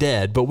 he's not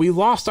dead, but we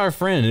lost our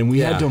friend and we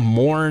Yeah. had to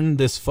mourn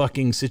this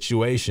fucking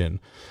situation,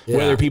 Yeah.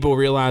 whether people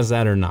realize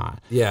that or not.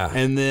 Yeah.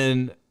 And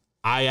then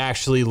I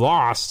actually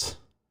lost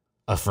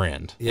a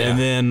friend. Yeah. And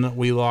then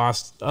we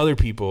lost other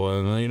people.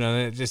 And, you know,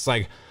 it's just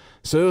like,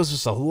 so it was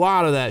just a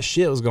lot of that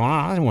shit was going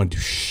on. I didn't want to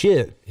do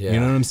shit. Yeah. You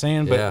know what I'm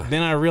saying? But Yeah.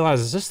 then I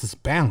realized it's just this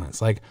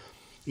balance. Like,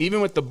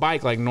 even with the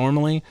bike, like,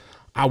 normally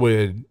I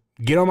would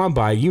get on my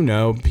bike, you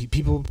know,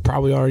 people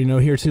probably already know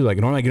here too. Like,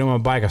 normally I get on my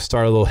bike, I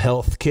start a little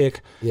health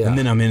kick, Yeah. and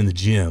then I'm in the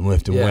gym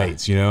lifting Yeah.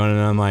 weights, you know, and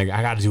I'm like,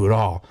 I got to do it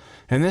all.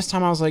 And this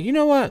time I was like, you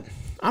know what?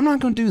 I'm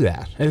not going to do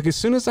that. Like, as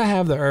soon as I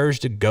have the urge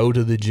to go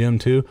to the gym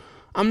too,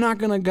 I'm not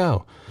going to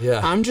go.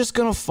 Yeah. I'm just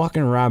going to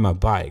fucking ride my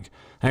bike.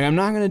 Like, I'm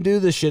not going to do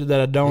the shit that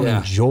I don't Yeah.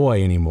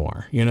 enjoy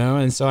anymore, you know?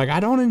 And so, like, I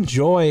don't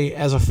enjoy,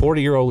 as a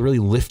 40-year-old, really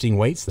lifting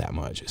weights that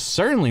much.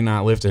 Certainly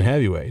not lifting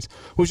heavy weights,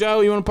 which I owe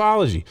you an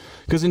apology.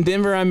 Because in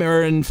Denver,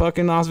 or in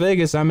fucking Las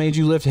Vegas, I made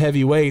you lift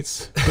heavy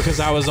weights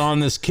because I was on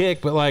this kick,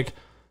 but, like,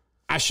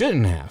 I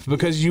shouldn't have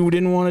because you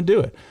didn't want to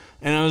do it.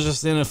 And I was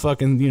just in a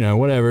fucking, you know,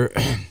 whatever.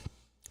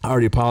 I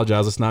already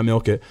apologized. Let's not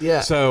milk it. Yeah.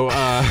 So,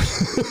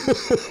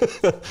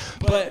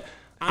 but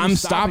I'm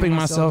stopping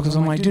myself because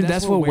I'm like, dude,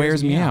 that's what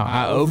wears me out.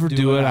 I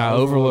overdo it. I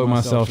overload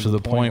myself to the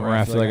point where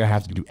I feel like I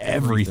have to do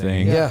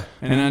everything. Yeah.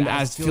 And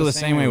I feel the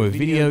same way with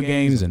video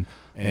games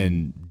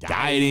and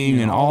dieting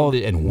and all of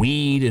it and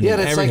weed and Yeah,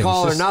 and it's everything. like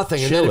all or just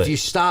nothing. And chill then if it. you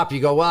stop, you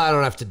go, well, I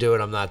don't have to do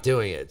it. I'm not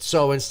doing it.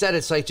 So instead,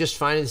 it's like just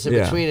finding this in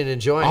Yeah. between and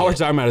enjoying all we're it.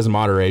 talking about is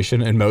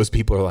moderation, and most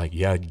people are like,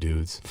 "Yeah,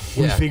 dudes,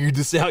 we Yeah. figured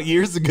this out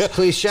years ago."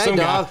 Cliche,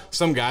 dog.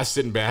 Some guy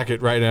sitting back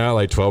at right now,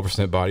 like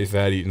 12% body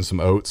fat, eating some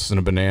oats and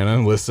a banana,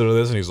 and listening to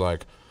this, and he's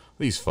like,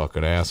 "These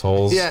fucking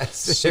assholes! Yeah,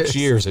 6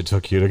 years it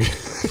took you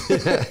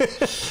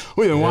to.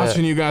 We've been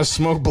watching you guys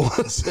smoke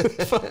blunts and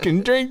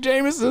fucking drink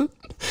Jameson,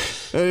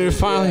 and you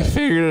finally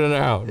figured it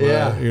out." But,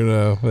 Yeah. you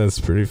know, that's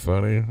pretty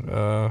funny.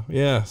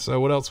 Yeah. So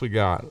what else we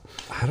got?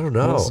 I don't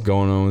know. What's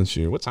going on with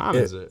you? What time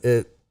is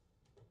it?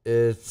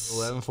 It's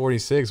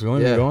 11:46. We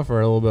only Yeah. been going for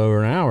a little bit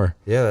over an hour.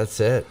 yeah, that's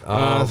it.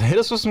 Hit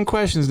us with some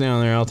questions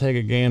down there. I'll take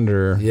a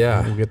gander.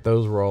 Yeah. We'll get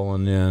those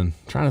rolling in.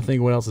 Trying to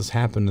think what else has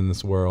happened in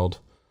this world.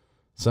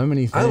 So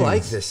many things. I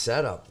like this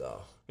setup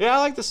though. Yeah, I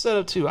like the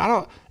setup too.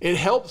 It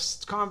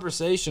helps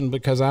conversation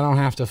because I don't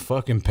have to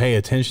fucking pay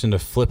attention to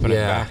flipping it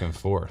Yeah. back and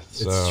forth.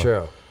 So It's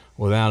true.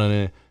 Without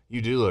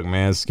you do look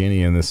mad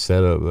skinny in this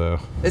setup though.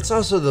 It's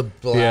also the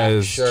black Yeah,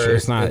 it's shirt. true.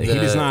 It's not.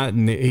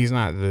 and He's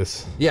not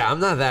this. Yeah, I'm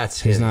not that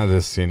skinny. He's not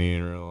this skinny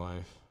in real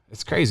life.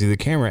 It's crazy. The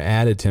camera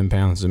added 10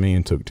 pounds to me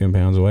and took 10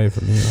 pounds away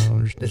from me. I don't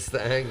understand. It's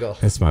the angle.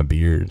 That's my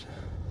beard.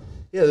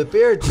 Yeah, the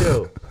beard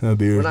too. My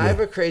beard. When I have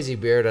a crazy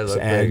beard, I look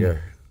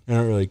bigger. I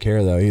don't really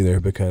care though either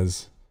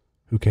because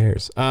who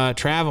cares?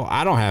 Travel.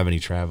 I don't have any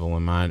travel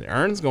in mind.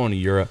 Ern's going to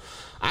Europe.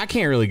 I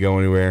can't really go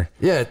anywhere.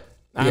 Yeah.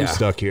 I'm yeah.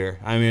 stuck here.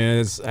 I mean,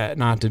 it's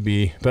not to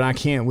be, but I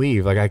can't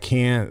leave. Like I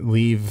can't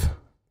leave.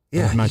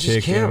 Yeah, my you just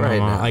chick can't and my right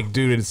mom. now. Like,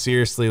 dude, it's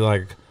seriously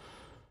like.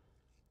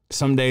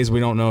 Some days we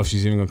don't know if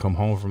she's even gonna come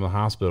home from the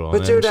hospital.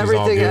 But and then dude, she's all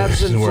everything good,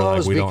 ebbs and we're like,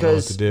 flows we don't know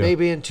what to because do.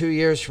 maybe in 2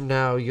 years from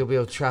now you'll be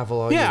able to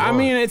travel all you Yeah, I want.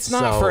 mean, it's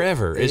not So,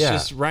 forever. It's yeah.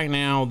 just right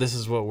now, this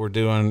is what we're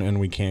doing, and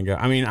we can't go.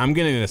 I mean, I'm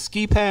getting a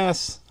ski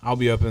pass. I'll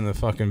be up in the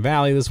fucking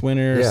valley this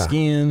winter Yeah.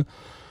 skiing.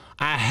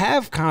 I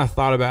have kind of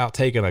thought about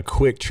taking a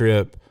quick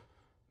trip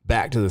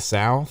back to the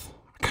south.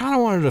 I kind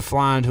of wanted to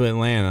fly into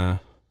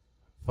Atlanta,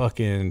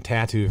 fucking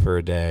tattoo for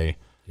a day,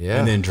 Yeah.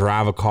 and then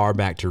drive a car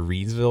back to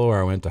Reedsville, where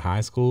I went to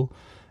high school,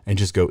 and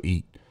just go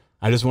eat.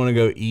 I just want to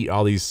go eat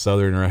all these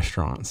southern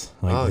restaurants,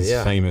 like Oh, these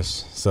yeah.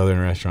 famous southern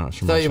restaurants.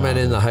 From I my thought you meant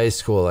in childhood. the high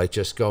school, like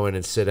just go in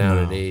and sit down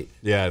and eat.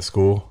 Yeah, at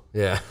school.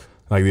 Yeah.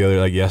 Like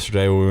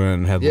yesterday we went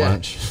and had Yeah.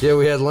 lunch. Yeah,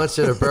 we had lunch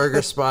at a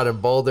burger spot in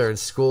Boulder, and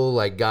school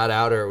like got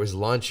out, or it was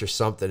lunch or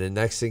something. And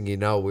next thing you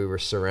know, we were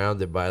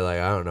surrounded by like,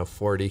 I don't know,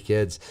 40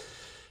 kids.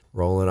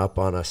 rolling up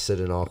on us,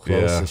 sitting all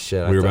close and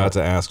shit. We were about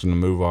to ask them to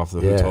move off.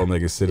 We told them they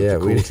could sit at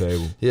the pool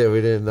table. Yeah,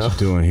 we didn't know. What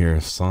you doing here,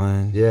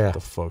 son? Yeah. What the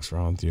fuck's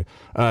wrong with you?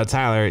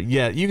 Tyler,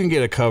 you can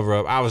get a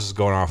cover-up. I was just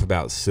going off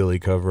about silly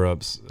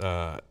cover-ups.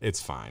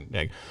 It's fine.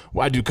 Like,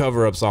 I do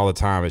cover-ups all the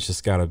time. It's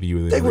just got to be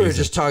within I think we were reason.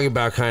 just talking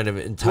about kind of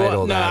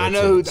entitled no,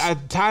 attitudes. I know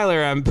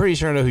Tyler, I'm pretty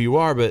sure I know who you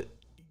are, but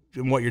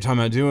what you're talking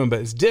about doing,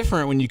 but it's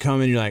different when you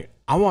come in, you're like,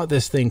 I want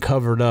this thing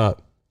covered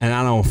up and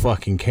I don't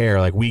fucking care.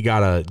 Like, we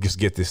gotta just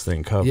get this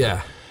thing covered.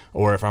 Yeah.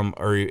 Or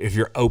if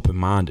you're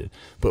open-minded.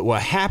 But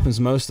what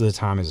happens most of the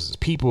time is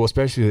people,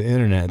 especially with the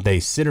internet, they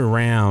sit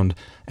around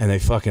and they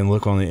fucking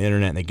look on the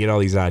internet and they get all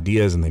these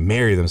ideas and they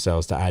marry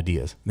themselves to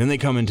ideas. Then they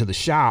come into the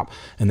shop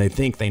and they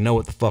think they know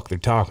what the fuck they're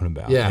talking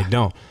about. Yeah. They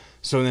don't.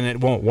 So then it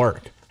won't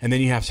work. And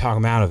then you have to talk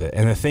them out of it.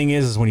 And the thing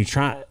is when you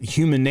try,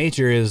 human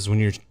nature is when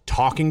you're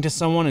talking to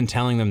someone and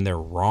telling them they're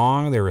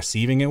wrong, they're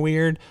receiving it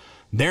weird,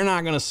 they're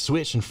not going to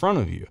switch in front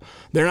of you.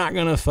 They're not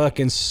going to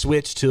fucking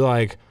switch to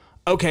like,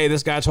 okay,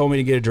 this guy told me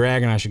to get a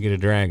dragon, I should get a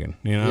dragon,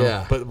 you know?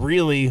 Yeah. But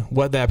really,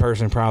 what that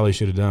person probably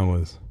should have done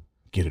was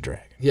get a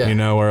dragon. Yeah. You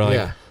know, or like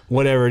Yeah.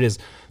 whatever it is.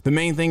 The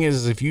main thing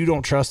is if you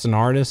don't trust an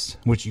artist,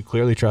 which you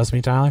clearly trust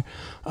me, Tyler,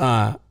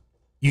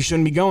 you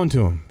shouldn't be going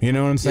to him. You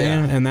know what I'm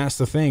saying? Yeah. And that's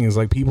the thing is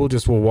like people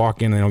just will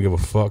walk in and they don't give a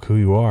fuck who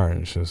you are.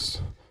 And it's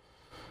just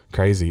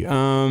crazy.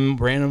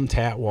 Random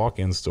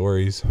walk-in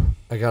stories.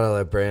 I gotta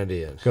let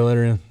Brandy in. Go let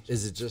her in.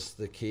 Is it just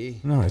the key?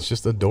 No, it's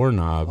just a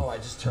doorknob. Oh, I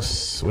just turned it.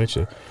 Switch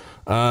it.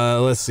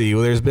 Let's see.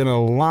 Well, there's been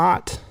a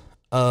lot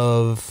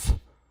of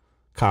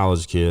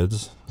college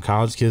kids.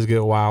 College kids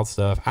get wild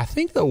stuff. I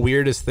think the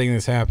weirdest thing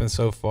that's happened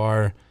so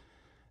far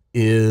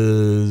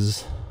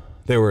is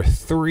there were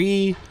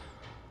three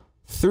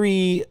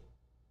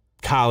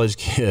college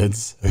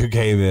kids who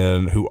came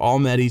in who all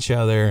met each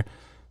other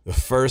the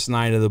first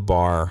night of the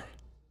bar,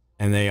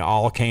 and they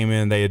all came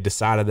in. They had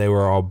decided they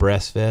were all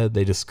breastfed.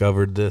 They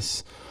discovered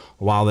this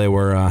while they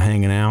were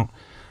hanging out,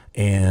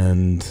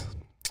 and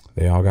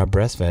they all got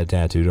breastfed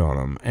tattooed on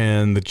them.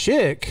 And the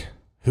chick,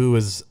 who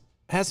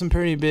had some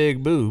pretty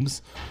big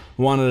boobs,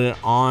 wanted it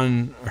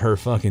on her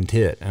fucking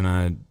tit. And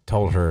I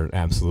told her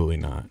absolutely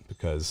not,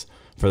 because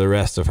for the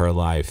rest of her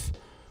life,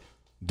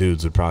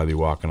 dudes would probably be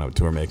walking up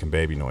to her making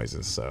baby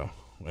noises. So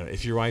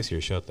if your wife's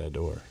here, shut that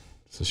door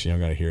so she don't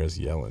got to hear us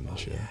yelling and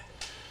shit.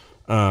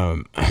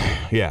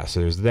 Yeah, so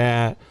there's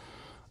that.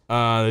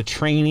 The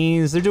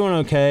trainees, they're doing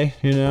okay,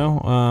 you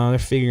know. They're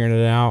figuring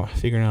it out,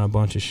 figuring out a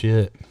bunch of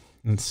shit.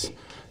 It's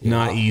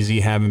not easy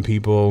having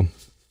people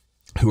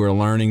who are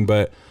learning,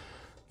 but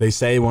they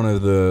say one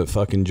of the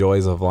fucking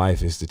joys of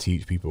life is to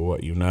teach people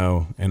what you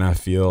know. And I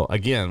feel,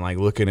 again, like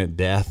looking at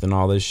death and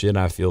all this shit,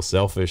 I feel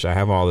selfish. I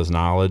have all this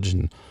knowledge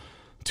and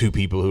two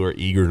people who are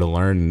eager to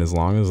learn, and as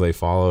long as they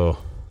follow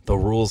the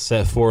rules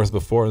set forth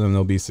before them,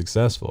 they'll be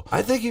successful.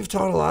 I think you've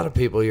taught a lot of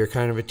people. You're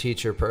kind of a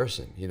teacher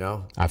person, you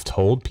know? I've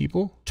told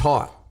people?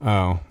 Taught.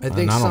 Oh, I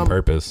think not on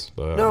purpose.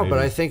 But no, maybe. but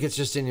I think it's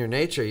just in your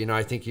nature. You know,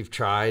 I think you've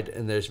tried,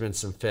 and there's been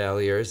some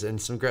failures and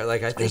some great.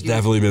 Like I think There's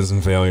definitely been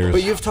some failures.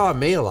 But you've taught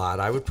me a lot.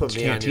 I would put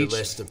me on your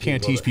list of people.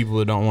 Can't teach people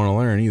that don't want to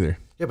learn either.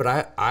 Yeah,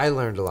 but I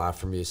learned a lot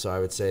from you, so I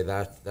would say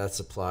that's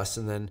a plus.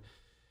 And then,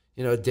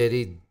 you know,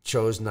 Diddy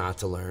chose not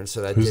to learn,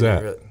 so that Who's didn't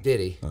that? Really,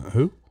 Diddy.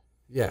 Who?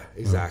 Yeah,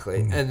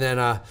 exactly. And then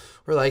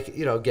we're like,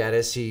 you know,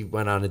 Geddes, he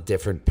went on a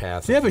different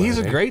path. Yeah, of but he's a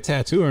learning. great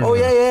tattooer. Oh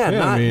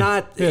now. yeah.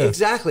 Not yeah.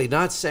 exactly.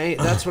 Not saying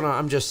that's what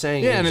I'm just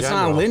saying. Yeah, in and it's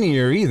general. not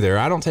linear either.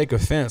 I don't take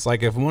offense.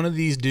 Like if one of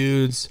these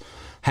dudes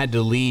had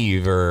to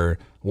leave or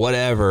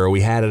whatever,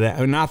 we had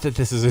it. Not that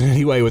this is in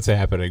any way what's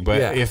happening,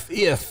 but Yeah.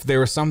 if there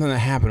was something that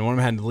happened, one of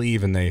them had to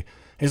leave, and they,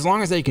 as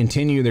long as they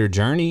continue their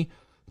journey,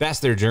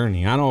 that's their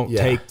journey. I don't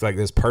take like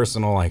this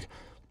personal like.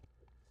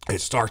 It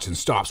starts and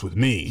stops with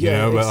me, you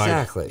know. But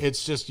exactly. like,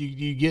 it's just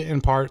you get in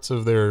parts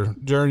of their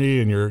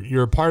journey, and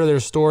you're a part of their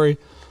story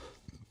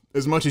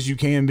as much as you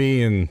can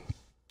be, and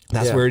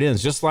that's where it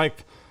ends. Just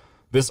like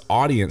this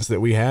audience that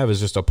we have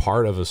is just a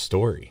part of a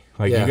story.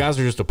 Like you guys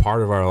are just a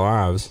part of our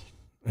lives,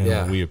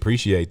 and we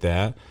appreciate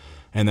that.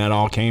 And that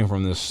all came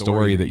from this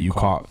story that you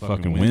caught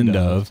fucking wind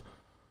of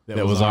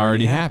that was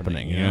already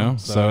happening, you know.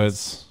 So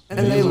it's.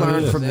 And they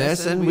learn from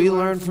this, and we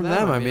learn from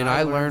them. I mean,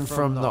 I learned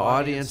from the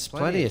audience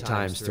plenty of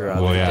times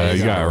throughout. Well, the yeah, days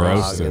you got on the blog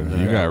roasted. and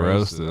You got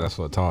roasted. That's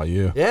what taught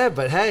you. Yeah,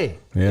 but hey.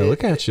 Yeah,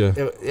 look at you.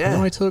 Yeah. It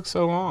only took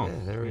so long.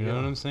 Yeah, there we you know go.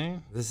 what I'm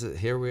saying?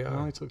 Here we It are.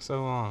 only took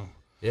so long.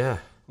 Yeah.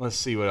 Let's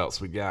see what else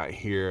we got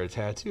here.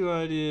 Tattoo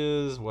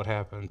ideas. What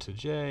happened to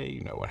Jay?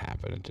 You know what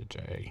happened to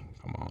Jay.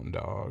 Come on,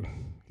 dog.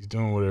 He's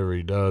doing whatever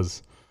he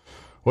does.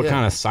 What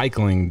kind of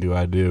cycling do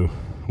I do?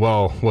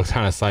 Well, what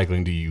kind of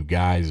cycling do you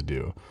guys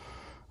do?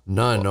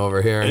 None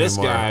over here anymore. This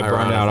guy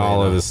burned out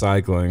all of his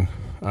cycling.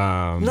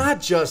 Not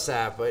just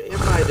that, but in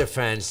my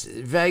defense,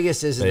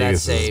 Vegas isn't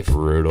Vegas that is safe.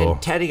 brutal.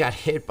 And Teddy got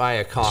hit by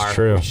a car, It's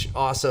true. which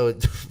also,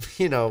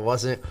 you know,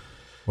 wasn't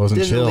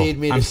Wasn't didn't chill. lead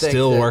me to I'm think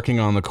still that- working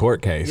on the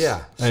court case.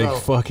 Yeah, Like so-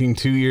 fucking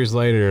 2 years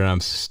later, and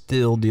I'm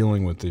still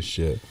dealing with this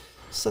shit.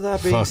 So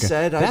that being Fucking-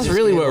 said, I that's just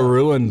really gave what up.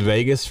 ruined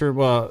Vegas for.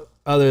 Well,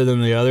 other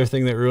than the other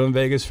thing that ruined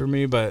Vegas for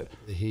me, but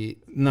The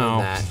heat. no,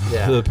 and that.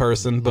 Yeah. the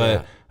person.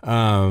 But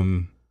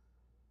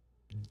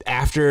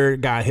after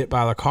it got hit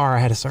by the car, I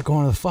had to start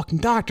going to the fucking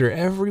doctor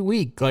every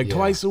week, like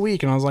twice a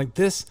week. And I was like,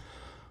 this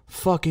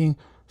fucking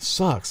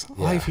sucks.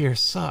 Life here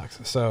sucks.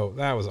 So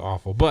that was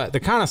awful. But the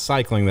kind of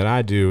cycling that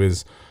I do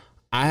is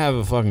I have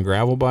a fucking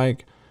gravel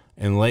bike.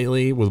 And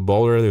lately with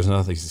Boulder, there's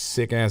nothing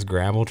sick ass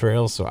gravel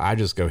trails. So I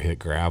just go hit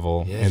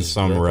gravel in just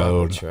some rip up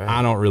road. the track.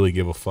 I don't really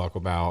give a fuck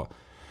about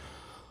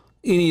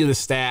any of the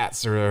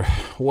stats or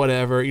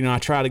whatever. You know, I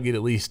try to get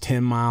at least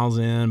 10 miles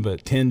in,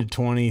 but 10 to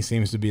 20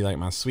 seems to be like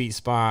my sweet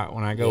spot.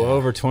 When I go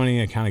over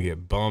 20, I kind of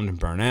get bummed and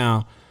burn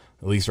out,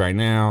 at least right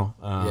now.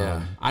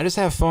 I just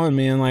have fun,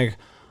 man. Like,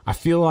 I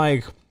feel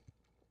like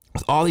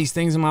with all these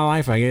things in my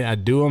life, I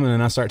do them and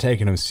then I start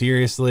taking them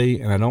seriously,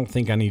 and I don't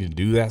think I need to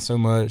do that so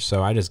much.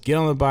 So I just get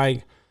on the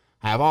bike,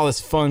 I have all this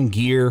fun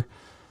gear,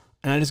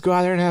 and I just go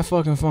out there and have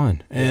fucking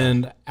fun.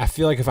 And I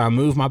feel like if I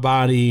move my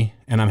body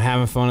and I'm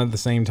having fun at the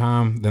same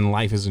time, then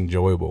life is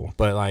enjoyable.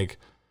 But like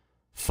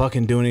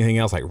fucking doing anything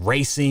else, like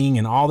racing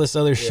and all this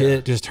other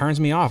shit, just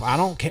turns me off. I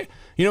don't care.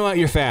 You know what?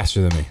 You're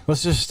faster than me.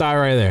 Let's just start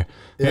right there.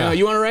 Yeah.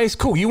 You want to race?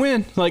 Cool. You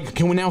win. Like,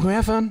 can we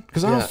have fun?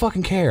 Because I don't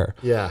fucking care.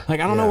 Yeah. Like,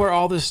 I don't know where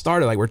all this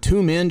started. Like, we're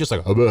two men just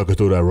like, I bet I could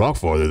throw that rock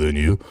farther than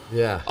you.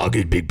 Yeah. I'll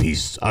give big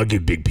piece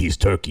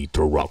turkey,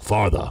 throw rock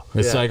farther.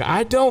 It's like,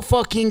 I don't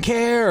fucking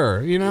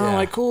care. You know,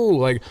 like, cool.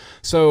 Like,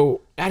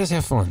 so I just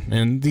have fun.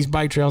 And these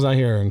bike trails out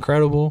here are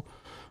incredible.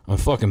 I'm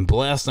fucking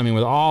blessed. I mean,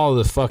 with all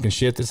the fucking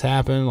shit that's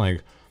happened,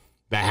 like,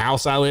 the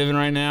house I live in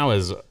right now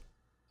is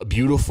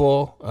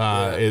beautiful.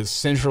 It's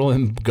central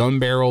in Gun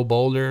Barrel,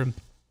 Boulder.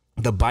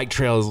 The bike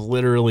trail is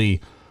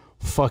literally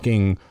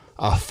fucking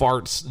a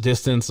fart's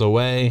distance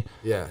away.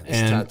 Yeah, it's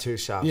and tattoo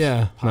shops.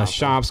 Yeah, my popping.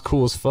 shop's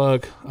cool as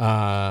fuck.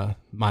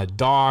 My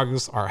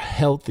dogs are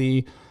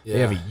healthy. They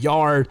have a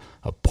yard,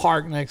 a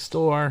park next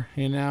door.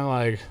 You know,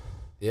 like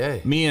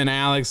me and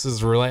Alex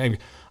is related.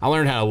 I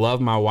learned how to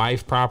love my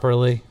wife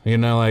properly. You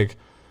know, like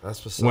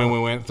That's what's when up. we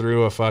went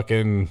through a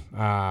fucking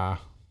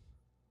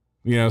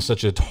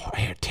such a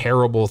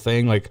terrible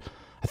thing. Like,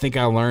 I think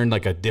I learned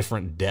like a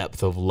different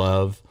depth of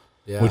love,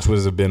 which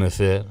was a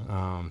benefit.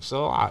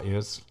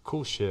 It's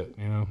cool shit.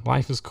 You know,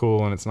 life is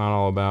cool, and it's not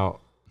all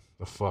about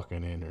the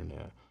fucking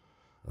internet.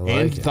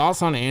 And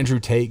thoughts on Andrew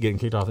Tate getting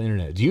kicked off the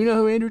internet? Do you know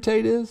who Andrew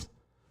Tate is?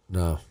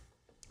 No.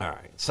 All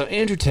right. So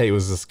Andrew Tate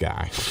was this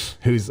guy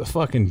who's a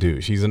fucking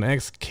douche. He's an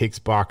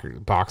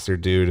boxer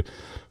dude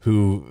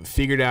who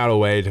figured out a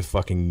way to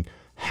fucking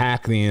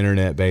hack the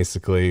internet,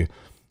 basically,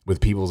 with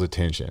people's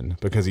attention,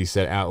 because he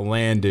said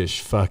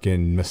outlandish,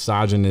 fucking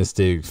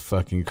misogynistic,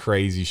 fucking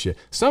crazy shit.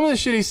 Some of the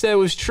shit he said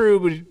was true,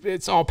 but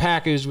it's all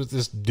packaged with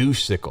this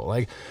douche sickle.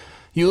 Like,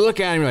 you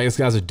look at him, you're like, this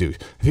guy's a douche.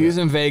 If he was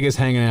in Vegas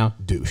hanging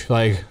out, douche.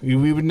 Like,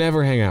 we would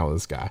never hang out with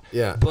this guy.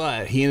 Yeah.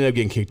 But he ended up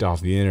getting kicked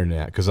off the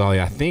internet because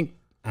I think,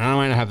 I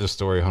might not have this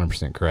story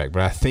 100% correct,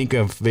 but I think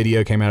a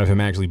video came out of him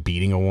actually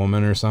beating a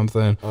woman or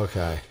something.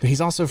 Okay. He's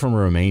also from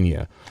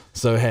Romania.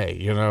 So, hey,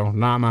 you know,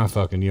 not my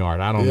fucking yard.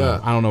 I don't know.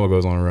 I don't know what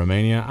goes on in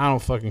Romania. I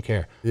don't fucking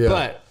care. Yeah.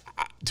 But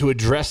to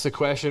address the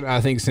question,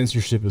 I think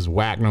censorship is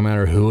whack no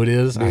matter who it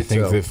is. I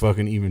think that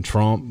fucking even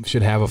Trump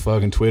should have a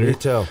fucking Twitter. Me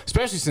too.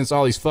 Especially since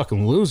all these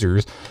fucking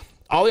losers,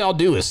 all y'all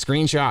do is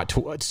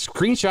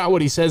screenshot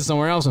what he said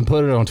somewhere else and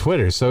put it on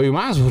Twitter. So you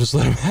might as well just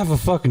let him have a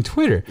fucking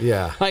Twitter.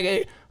 Yeah.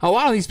 Like, a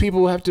lot of these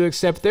people have to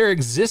accept their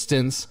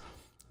existence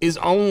is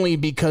only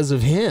because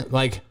of him.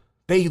 Like,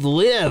 they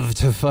live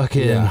to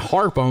fucking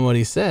harp on what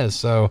he says.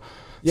 So,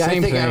 Yeah, same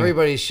I think thing.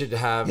 everybody should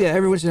have. Yeah,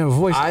 everyone should have a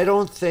voice. I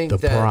don't think the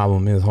that.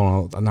 problem is,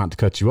 hold on, not to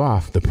cut you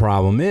off. The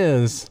problem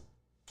is,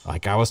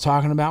 like I was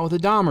talking about with the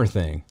Dahmer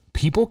thing,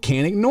 people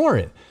can't ignore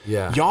it.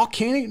 Yeah. Y'all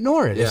can't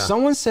ignore it. Yeah. If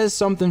someone says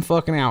something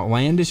fucking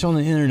outlandish on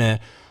the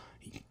internet,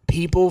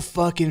 people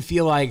fucking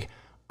feel like,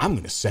 I'm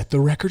going to set the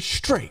record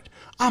straight.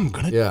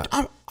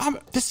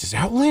 This is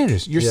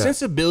outlandish. Your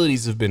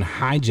sensibilities have been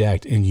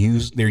hijacked and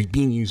used. They're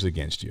being used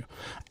against you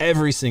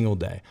every single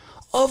day.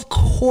 Of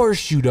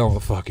course you don't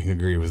fucking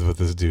agree with what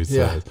this dude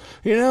says.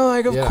 You know,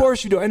 like, of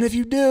course you don't. And if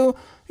you do,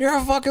 you're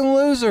a fucking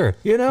loser.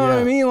 You know what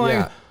I mean?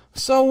 Like,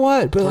 so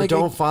what? But Or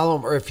don't follow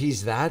him, or if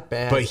he's that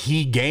bad. But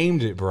he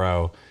gamed it,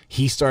 bro.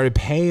 He started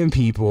paying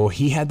people.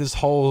 He had this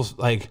whole,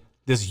 like,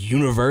 this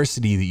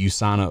university that you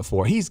sign up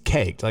for. He's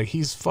caked. Like,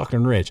 he's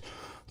fucking rich.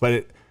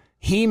 But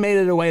he made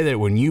it a way that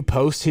when you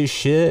post his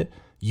shit,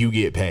 you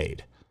get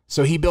paid.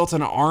 So he built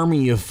an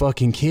army of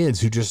fucking kids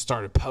who just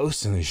started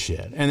posting this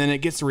shit. And then it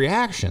gets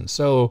reaction.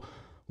 So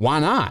why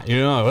not? You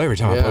know, every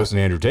time I post an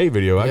Andrew Tate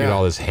video, I get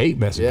all this hate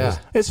messages.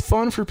 It's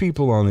fun for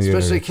people on the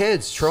especially internet.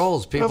 kids,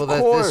 trolls, people Of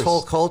that course. this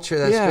whole culture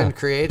that's been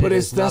created but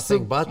is that's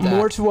nothing but that.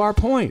 More to our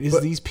point is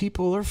these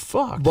people are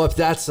fucked. But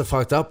that's the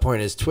fucked up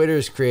point is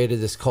Twitter's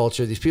created this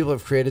culture. These people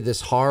have created this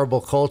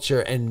horrible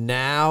culture, and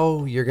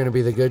now you're going to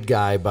be the good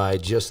guy by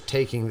just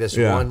taking this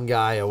one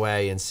guy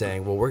away and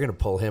saying, well, we're going to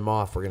pull him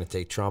off. We're going to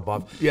take Trump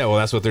off. Yeah, well,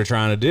 that's what they're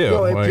trying to do.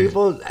 No, and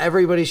Like,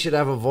 everybody should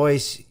have a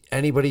voice.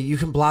 anybody, you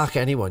can block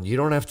anyone. You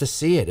don't have to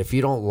see it. If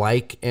you don't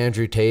like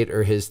Andrew Tate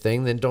or his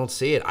thing, then don't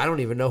see it. I don't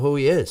even know who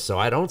he is, so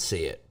I don't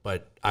see it.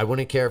 But I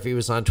wouldn't care if he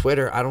was on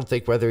Twitter. I don't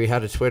think whether he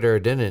had a Twitter or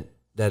didn't,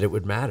 that it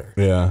would matter.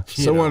 Yeah.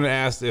 Someone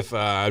asked if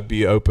I'd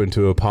be open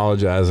to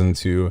apologizing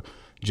to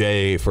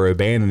Jay for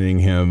abandoning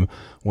him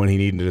when he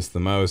needed us the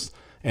most.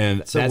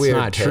 And that's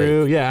not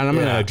true. Yeah, and I'm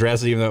going to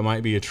address it even though it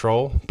might be a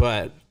troll,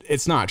 but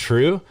it's not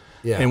true.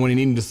 Yeah. And when he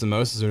needed us the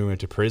most is when we went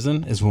to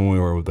prison, is when we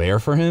were there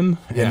for him.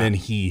 Yeah. And then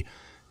he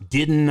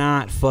did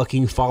not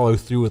fucking follow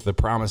through with the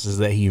promises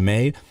that he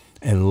made.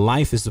 And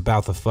life is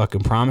about the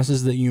fucking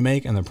promises that you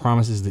make and the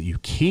promises that you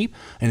keep.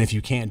 And if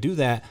you can't do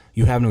that,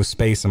 you have no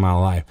space in my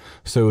life.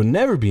 So it would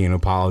never be an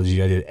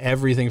apology. I did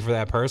everything for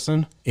that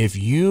person. If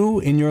you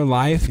in your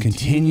life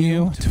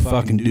continue to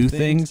fucking do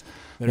things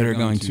that are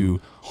going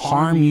to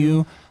harm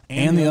you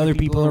and the other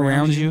people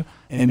around you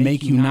and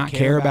make you not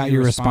care about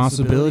your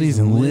responsibilities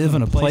and live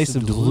in a place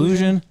of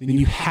delusion, then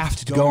you have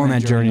to go on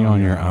that journey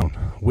on your own.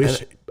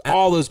 Wish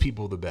all those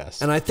people the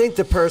best. And I think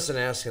the person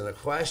asking the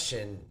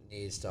question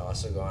needs to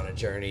also go on a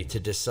journey to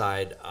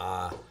decide,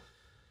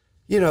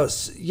 you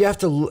have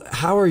to,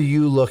 how are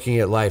you looking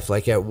at life?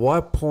 Like, at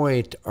what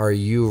point are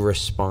you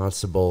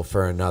responsible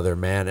for another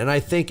man? And I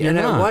think,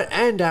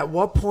 at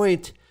what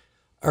point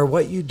or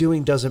what you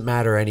doing doesn't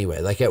matter anyway.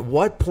 Like, at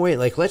what point,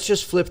 like, let's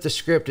just flip the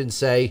script and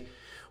say,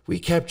 we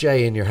kept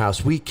Jay in your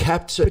house. We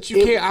kept... But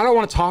you can't... I don't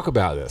want to talk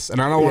about this.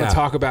 And I don't want to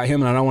talk about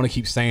him, and I don't want to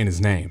keep saying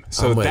his name.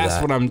 So that's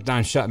what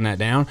I'm shutting that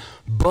down.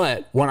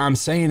 But what I'm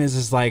saying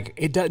is like,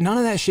 none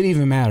of that shit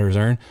even matters,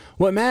 Ern.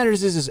 What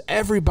matters is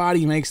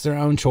everybody makes their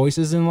own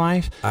choices in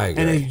life. I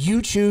agree. And if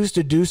you choose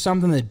to do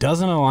something that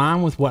doesn't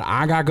align with what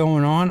I got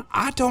going on,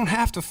 I don't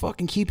have to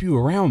fucking keep you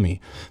around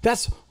me.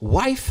 That's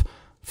wife...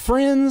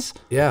 friends,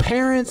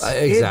 parents,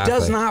 exactly. It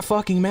does not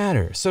fucking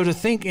matter. So to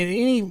think in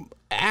any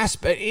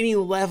aspect, any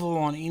level,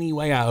 on any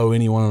way I owe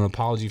anyone an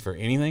apology for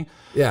anything,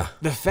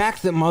 the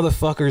fact that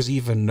motherfuckers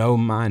even know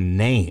my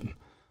name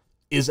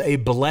is a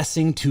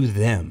blessing to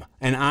them.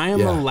 And I am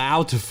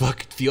allowed to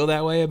fucking feel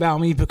that way about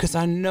me because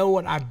I know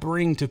what I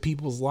bring to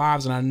people's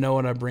lives and I know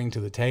what I bring to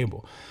the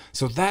table.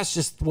 So that's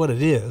just what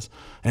it is.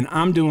 And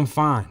I'm doing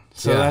fine.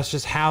 So that's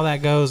just how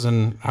that goes.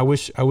 And I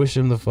wish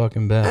him the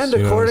fucking best.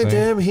 And according to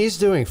him, he's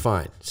doing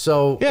fine.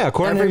 So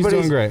according to him, he's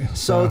doing great.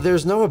 So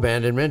there's no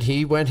abandonment.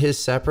 He went his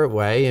separate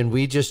way and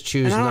we just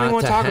choose not to hang. I don't even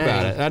want to talk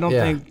about it. I don't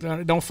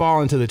think, don't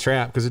fall into the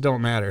trap because it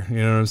don't matter. You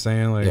know what I'm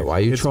saying? Like, why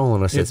are you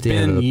trolling us at the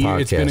end of the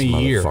podcast, it's been a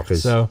year.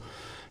 So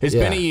it's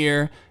been a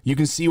year. You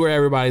can see where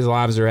everybody's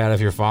lives are at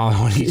if you're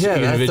following each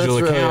individual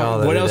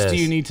account. Really what else do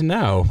you need to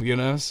know?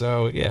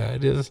 So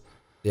it is.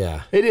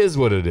 Yeah, it is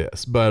what it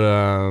is. But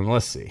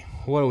let's see,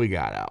 what do we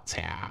got out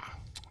here?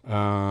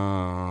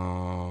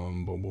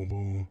 Boom, boom,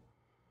 boom.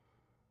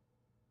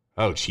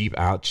 Oh, cheap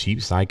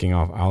psyching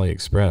off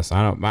AliExpress.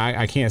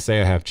 I can't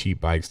say I have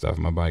cheap bike stuff.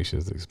 My bike shit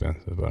is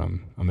expensive, but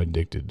I'm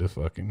addicted to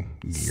fucking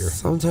gear.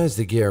 Sometimes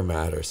the gear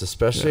matters,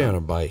 especially on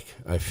a bike.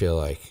 I feel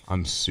like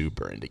I'm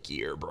super into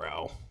gear,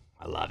 bro.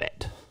 I love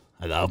it.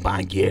 I love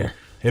buying gear.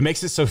 It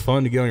makes it so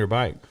fun to get on your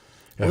bike.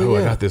 I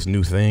got this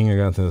new thing. I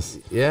got this.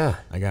 Yeah,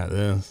 I got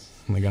this.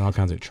 I got all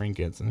kinds of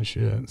trinkets and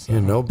shit. So.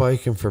 Yeah, no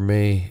biking for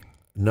me.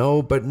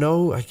 No,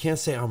 I can't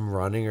say I'm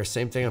running or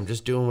same thing. I'm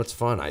just doing what's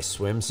fun. I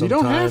swim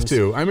sometimes. You don't have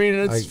to. I mean,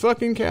 it's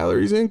fucking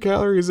calories in,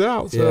 calories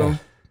out. So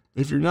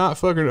if you're not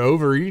fucking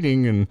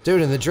overeating and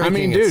and the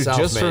drinking itself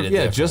just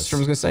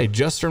from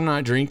just from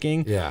not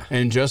drinking,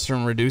 and just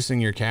from reducing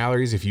your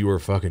calories, if you were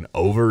fucking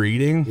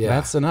overeating,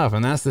 that's enough.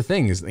 And that's the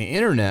thing is the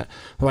internet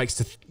likes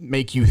to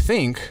make you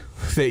think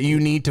that you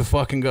need to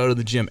fucking go to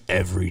the gym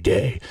every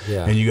day,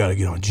 and you got to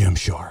get on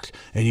Gymshark,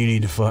 and you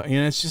need to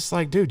it's just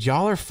like, dude,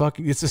 y'all are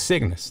fucking. It's a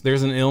sickness.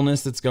 There's an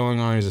illness that's going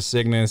on. There's a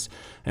sickness,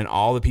 and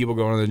all the people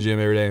going to the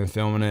gym every day and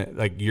filming it,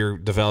 like you're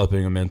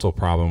developing a mental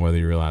problem whether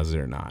you realize it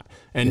or not.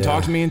 And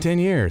talk to me in 10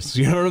 years.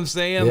 You know what I'm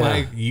saying? Yeah.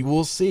 Like, you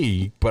will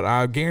see. But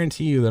I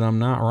guarantee you that I'm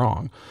not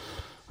wrong.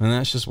 And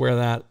that's just where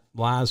that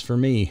lies for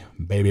me,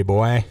 baby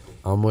boy.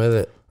 I'm with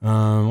it.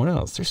 What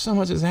else? There's so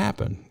much that's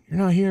happened. You're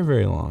not here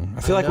very long.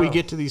 I feel like we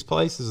get to these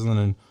places and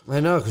then... I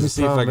know. Let me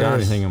see if I got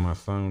anything on my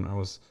phone. I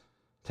was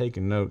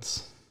taking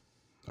notes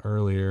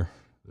earlier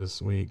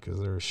this week because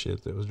there was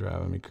shit that was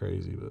driving me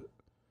crazy. But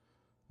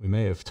we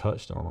may have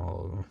touched on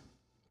all of them.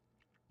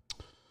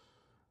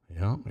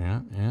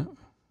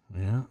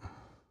 Yeah.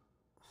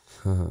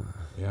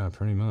 Yeah,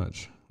 pretty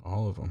much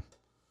all of them.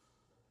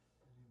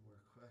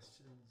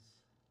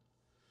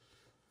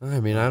 I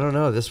mean, I don't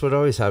know. This would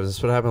always happen. This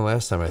is what happened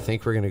last time. I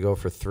think we're going to go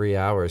for 3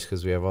 hours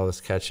because we have all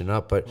this catching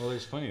up. But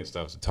there's plenty of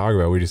stuff to talk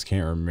about. We just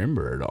can't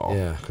remember it all.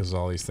 Yeah, because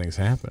all these things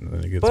happen. And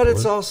then it gets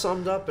it's all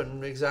summed up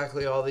in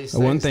exactly all these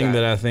things. One thing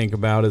that I think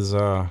about is,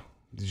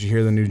 did you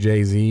hear the new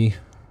Jay-Z?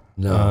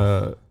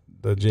 No.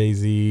 The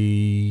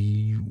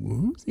Jay-Z,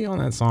 who's he on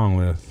that song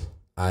with?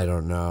 I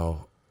don't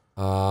know.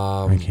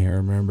 I can't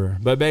remember.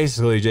 But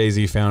basically,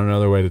 Jay-Z found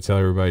another way to tell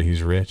everybody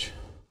he's rich.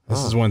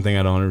 This is one thing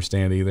I don't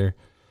understand either.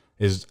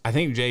 I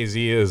think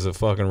Jay-Z as a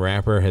fucking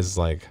rapper has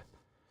like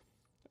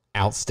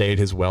outstayed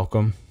his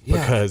welcome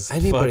Yeah, because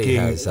anybody fucking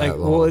has that like,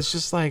 long. well, it's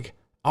just like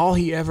all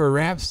he ever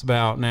raps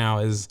about now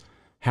is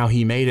how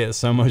he made it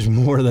so much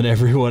more than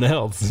everyone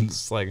else. And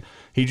it's like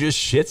he just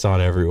shits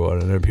on everyone,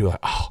 and then people are like,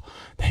 oh,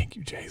 thank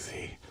you,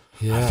 Jay-Z.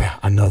 Yeah. I found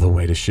another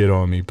way to shit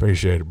on me.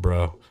 Appreciate it,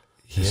 bro.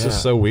 It's Yeah.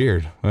 just so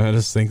weird. I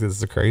just think that's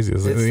the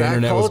craziest. It's The that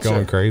internet was culture.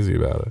 going crazy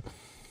about it.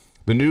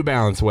 The New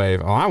Balance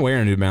wave. Oh, I'm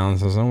wearing New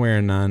Balances. I'm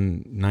wearing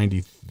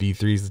 990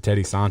 V3s, the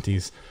Teddy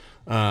Santis.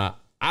 I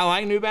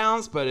like New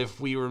Balance, but if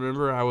we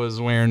remember, I was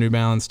wearing New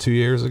Balance 2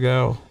 years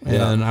ago,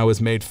 and I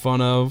was made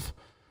fun of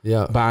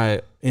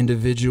by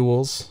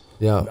individuals.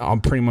 Yeah.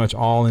 I'm pretty much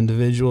all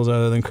individuals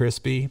other than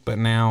Crispy, but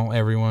now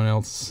everyone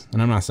else,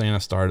 and I'm not saying I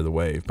started the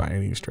wave by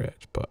any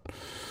stretch, but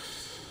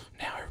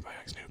now everybody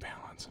likes New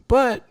Balance.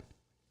 But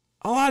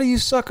a lot of you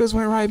suckers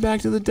went right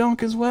back to the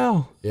dunk as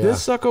well. Yeah.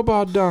 This sucker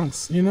bought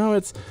dunks. You know,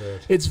 it's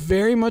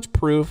very much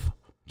proof,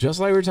 just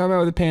like we were talking about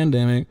with the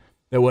pandemic,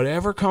 that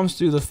whatever comes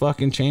through the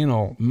fucking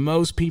channel,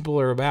 most people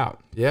are about.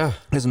 Yeah.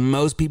 Because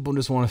most people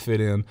just want to fit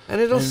in. And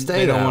it'll stay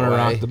They don't that want to way.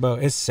 rock the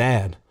boat. It's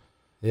sad.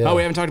 Yeah. Oh,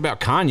 we haven't talked about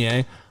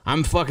Kanye.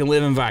 I'm fucking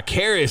living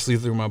vicariously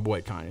through my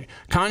boy Kanye.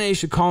 Kanye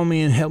should call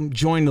me and help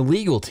join the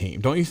legal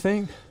team, don't you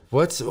think?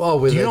 With You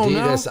don't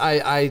Adidas,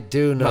 know? I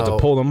do know. About to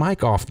pull the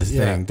mic off the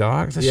Yeah. thing,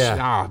 dog.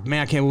 Yeah.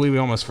 Man, I can't believe we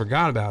almost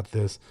forgot about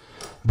this.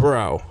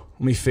 Bro,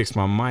 let me fix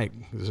my mic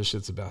because this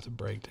shit's about to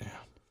break down.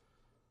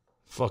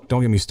 Fuck,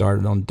 don't get me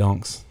started on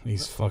dunks.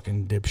 These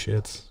fucking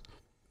dipshits.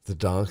 The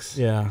dunks.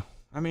 Yeah.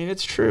 I mean,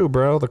 it's true,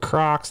 bro. The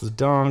Crocs, the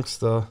dunks,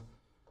 the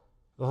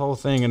whole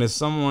thing. And as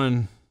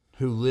someone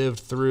who lived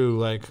through,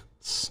 like,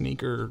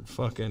 sneaker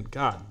fucking...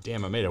 God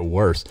damn, I made it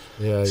worse.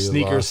 Yeah, you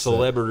Sneaker lost it.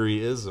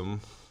 celebrityism.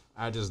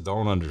 I just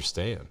don't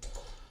understand.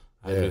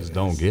 I There just it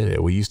don't is. get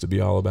it. We used to be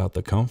all about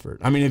the comfort.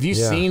 I mean, have you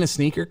Yeah. seen a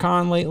sneaker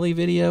con lately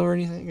video or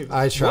anything?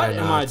 I try what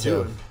not am I to.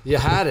 doing? You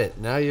had it.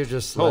 Now you're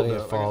just Hold letting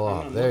up. it fall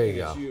I'm off. There you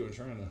looking at go. you and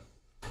trying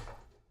to-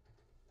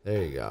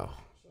 There you go.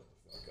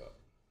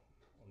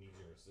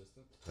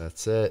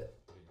 That's it.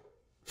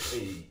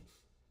 Hey,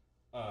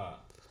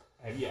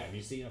 have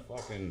you seen a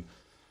fucking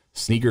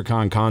sneaker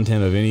con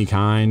content of any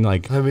kind?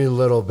 Like, I mean,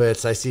 little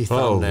bits. I see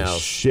oh thumbnails.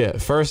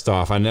 shit! First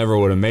off, I never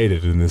would have made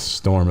it in this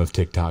storm of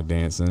TikTok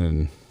dancing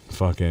and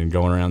fucking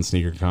going around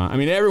sneaker con. I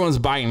mean, everyone's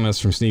biting us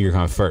from sneaker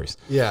con first.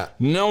 Yeah.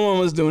 No one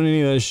was doing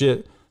any of that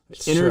shit.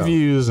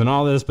 Interviews and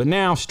all this, but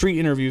now street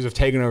interviews have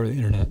taken over the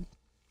internet.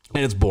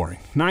 And it's boring.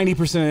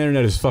 90% of the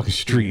internet is fucking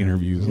street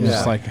interviews. I'm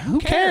just like, who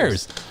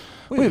cares?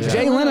 Wait,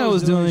 Jay Leno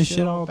was doing this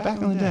shit all back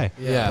in the day.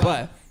 Yeah.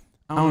 But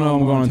I don't know,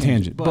 I'm going on a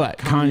tangent. But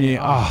Kanye,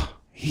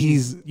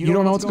 you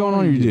don't know what's going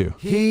on, or you do?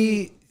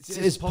 He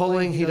is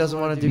pulling. He doesn't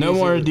want to do No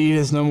music. more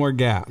Adidas, no more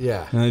Gap.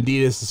 Yeah. And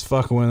Adidas is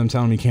fucking with him,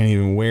 telling him he can't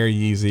even wear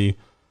Yeezy,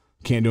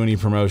 can't do any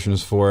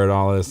promotions for it,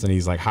 all this. And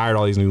he's like hired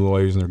all these new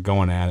lawyers and they're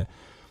going at it.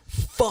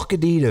 Fuck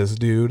Adidas,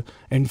 dude.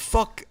 And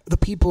fuck the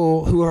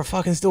people who are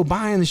fucking still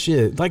buying the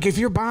shit. Like, if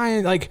you're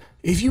buying, like,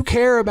 if you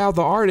care about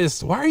the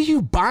artist, why are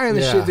you buying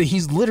the Yeah. shit that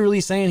he's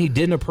literally saying he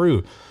didn't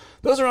approve?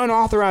 Those are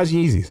unauthorized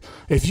Yeezys.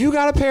 If you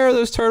got a pair of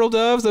those Turtle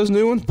Doves, those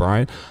new ones,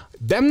 Brian,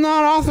 them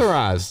not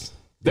authorized.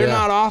 They're Yeah.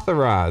 not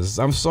authorized.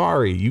 I'm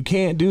sorry. You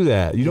can't do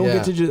that. You don't Yeah.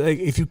 get to just, like,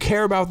 if you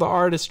care about the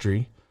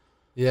artistry,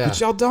 Yeah. but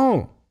y'all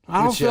don't. I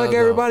don't Which feel like y'all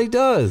don't. everybody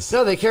does.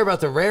 No, they care about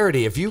the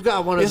rarity. If you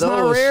got one of It's those,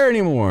 not rare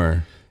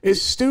anymore. It's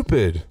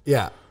stupid.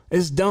 Yeah.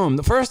 It's dumb.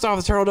 The first off,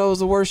 the Turtle Dove was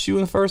the worst shoe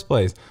in the first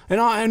place,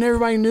 and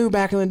everybody knew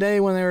back in the day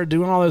when they were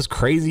doing all those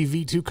crazy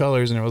V2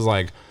 colors, and it was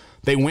like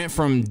they went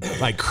from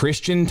like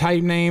Christian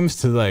type names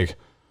to like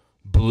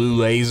Blue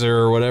Laser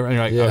or whatever. And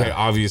you're like, Yeah. okay,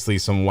 obviously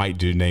some white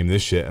dude named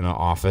this shit in an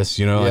office.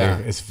 You know, Yeah.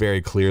 like, it's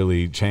very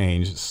clearly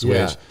changed, switch.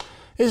 Yeah.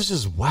 It's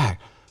just whack.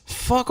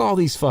 Fuck all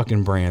these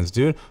fucking brands,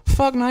 dude.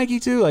 Fuck Nike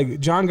too. Like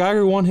John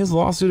Geiger won his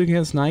lawsuit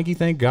against Nike,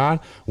 thank God.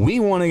 We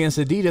won against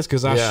Adidas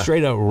because I Yeah.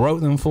 straight up wrote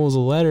them fools a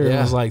letter and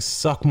Yeah. was like,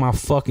 suck my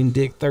fucking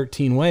dick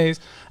 13 ways.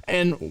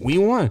 And we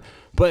won.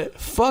 But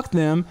fuck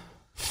them.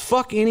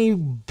 Fuck any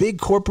big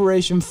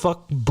corporation.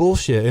 Fuck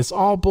bullshit. It's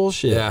all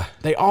bullshit. Yeah.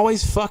 They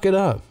always fuck it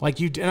up. Like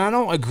you, and I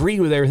don't agree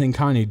with everything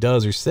Kanye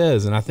does or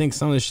says. And I think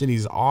some of the shit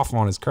he's off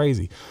on is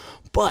crazy.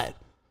 But,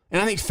 and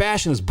I think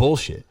fashion is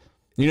bullshit.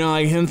 You know,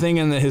 like him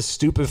thinking that his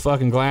stupid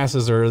fucking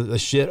glasses are the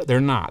shit. They're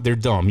not. They're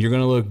dumb. You're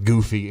going to look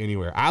goofy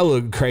anywhere. I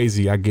look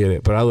crazy. I get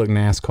it. But I look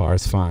NASCAR.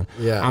 It's fine.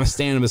 Yeah. I'm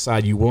standing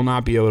beside you. Will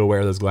not be able to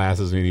wear those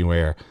glasses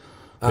anywhere.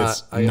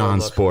 It's I gotta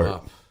non-sport. look 'em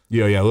up.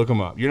 Yeah, look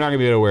them up. You're not going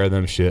to be able to wear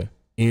them shit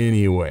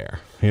anywhere.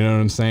 You know what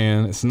I'm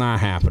saying? It's not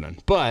happening.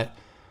 But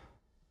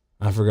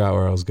I forgot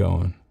where I was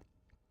going.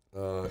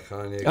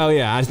 Kanye. Oh,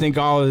 yeah. I think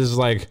all is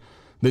like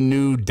the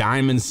new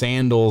diamond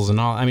sandals and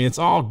all. I mean, it's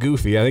all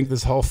goofy. I think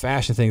this whole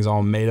fashion thing is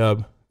all made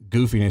up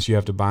goofiness you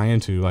have to buy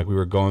into. Like we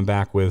were going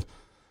back with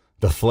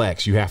the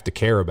flex. You have to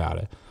care about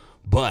it.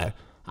 But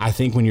I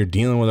think when you're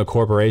dealing with a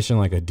corporation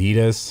like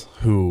Adidas,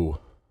 who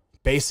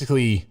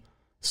basically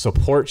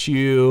supports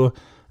you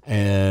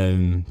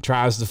and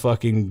tries to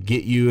fucking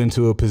get you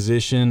into a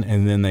position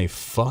and then they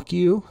fuck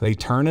you, they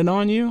turn it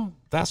on you,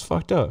 that's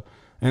fucked up.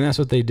 And that's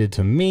what they did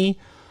to me.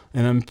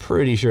 And I'm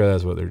pretty sure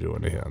that's what they're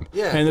doing to him.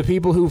 Yeah. And the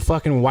people who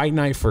fucking white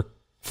knight for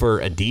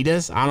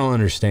Adidas, I don't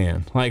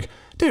understand. Like,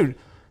 dude,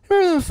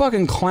 remember them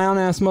fucking clown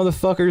ass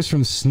motherfuckers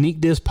from Sneak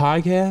Diss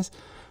Podcast?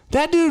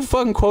 That dude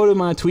fucking quoted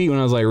my tweet when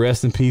I was like,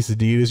 rest in peace,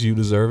 Adidas, you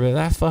deserve it.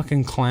 That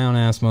fucking clown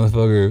ass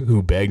motherfucker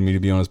who begged me to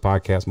be on his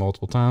podcast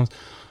multiple times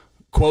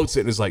quotes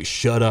it and is like,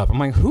 shut up. I'm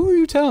like, who are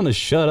you telling to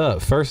shut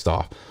up, first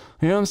off?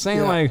 You know what I'm saying?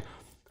 Yeah. Like,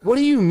 what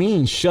do you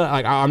mean shut?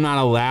 Like, I'm not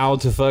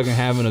allowed to fucking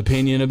have an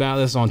opinion about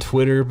this on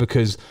Twitter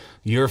because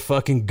your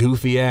fucking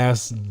goofy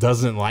ass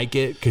doesn't like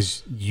it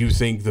because you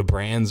think the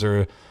brands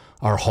are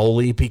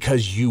holy,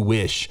 because you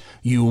wish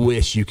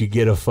you could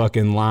get a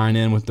fucking line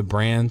in with the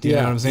brand. You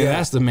know what I'm saying? Yeah.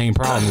 That's the main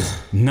problem. Is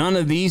none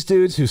of these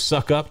dudes who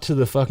suck up to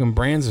the fucking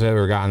brands have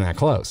ever gotten that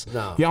close.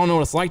 No. Y'all know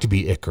what it's like to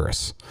be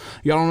Icarus.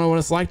 Y'all don't know what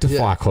it's like to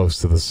fly close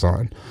to the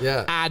sun.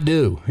 Yeah. I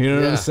do. You know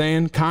what Yeah. I'm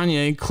saying?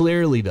 Kanye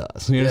clearly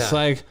does. You know, it's Yeah.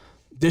 like,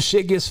 this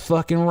shit gets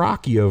fucking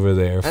rocky over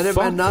there. And it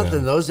Fuck meant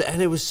nothing. them.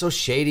 And it was so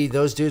shady.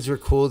 Those dudes were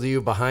cool to you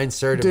behind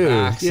certain Dude,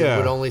 backs yeah. and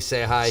would only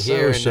say hi So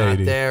here and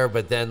shady. not there.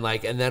 But then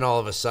and then all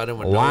of a sudden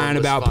when no one Lying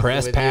was about fucking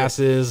press with you-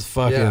 passes,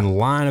 fucking Yeah.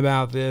 lying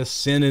about this,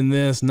 sending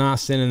this, not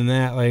sending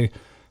that. Like,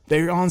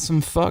 they're on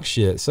some fuck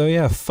shit. So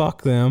yeah,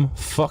 fuck them.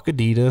 Fuck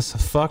Adidas.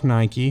 Fuck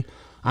Nike.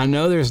 I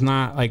know there's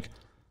not like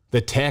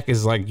the tech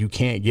is like you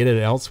can't get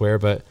it elsewhere,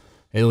 but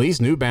at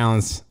least New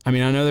Balance. I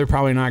mean, I know they're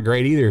probably not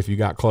great either if you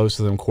got close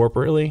to them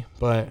corporately,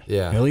 but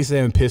Yeah. at least they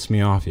haven't pissed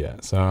me off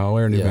yet. So I'll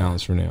wear New Yeah.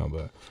 Balance for now.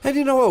 But And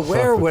you know what?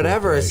 Wear the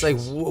whatever. It's like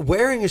corporations.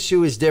 wearing a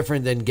shoe is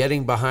different than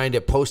getting behind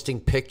it, posting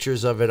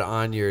pictures of it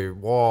on your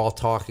wall,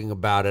 talking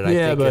about it. I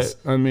yeah, think but it's,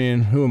 I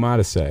mean, who am I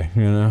to say?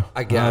 You know,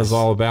 I guess. I was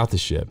all about the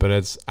shit, but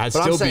I'd but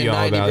still I'm saying be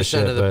all about the 90%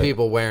 shit. of the but-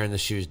 people wearing the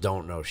shoes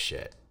don't know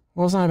shit.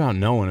 Well, it's not about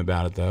knowing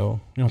about it,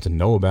 though. You don't have to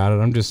know about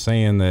it. I'm just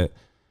saying that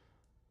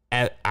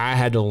I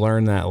had to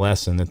learn that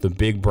lesson that the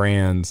big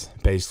brands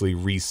basically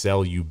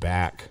resell you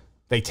back.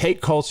 They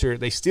take culture,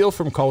 they steal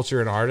from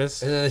culture and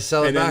artists, And then they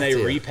sell it and then back they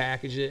to you.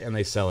 repackage it and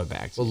they sell it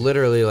back to Well, you.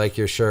 literally like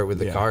your shirt with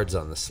the Yeah. cards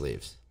on the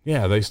sleeves.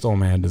 Yeah, they stole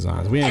mad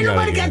designs. We ain't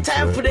nobody got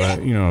time for that.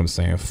 But you know what I'm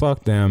saying?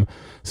 Fuck them.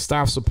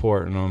 Stop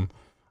supporting them.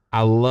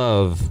 I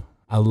love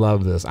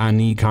this. I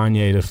need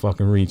Kanye to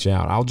fucking reach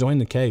out. I'll join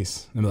the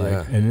case. And, be like,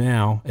 Yeah. and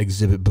now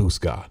exhibit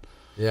Boost God.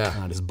 Yeah.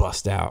 I just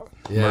bust out.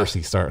 Yeah.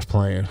 Mercy starts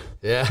playing.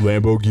 Yeah.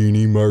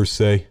 Lamborghini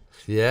Mercy.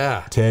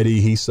 Yeah. Teddy,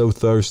 he's so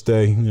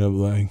thirsty. You know,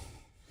 like,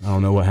 I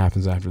don't know what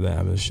happens after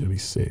that, but it should be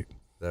sick.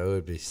 That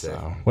would be sick.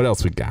 So, what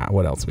else we got?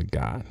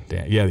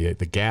 Damn. Yeah,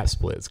 the Gap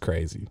split's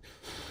crazy.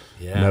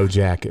 Yeah. No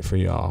jacket for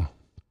y'all.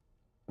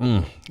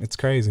 It's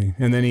crazy.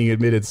 And then he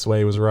admitted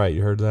Sway was right.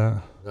 You heard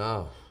that?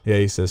 No. Yeah,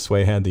 he says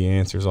Sway had the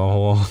answers all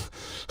along.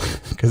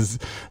 Because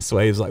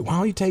Sway was like, why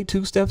don't you take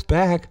 2 steps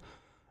back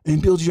and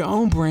build your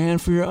own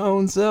brand for your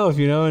own self,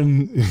 you know?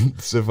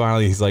 And so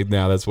finally he's like,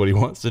 now that's what he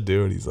wants to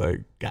do. And he's like,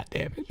 God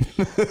damn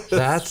it.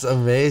 That's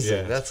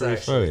amazing. Yeah, it's that's pretty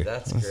actually funny.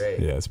 that's great.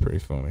 Yeah, it's pretty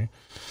funny.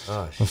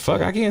 Oh, Well,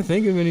 fuck, I can't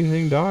think of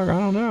anything, dog. I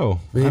don't know.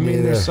 Me I mean,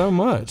 neither. there's so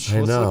much. I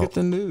Let's know. look at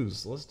the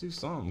news. Let's do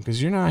something.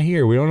 Because you're not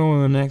here. We don't know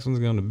when the next one's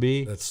going to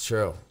be. That's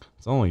true.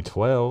 It's only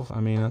 12. I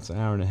mean, that's an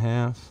hour and a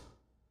half.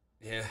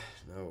 Yeah.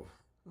 No.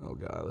 Oh,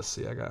 God. Let's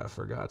see. I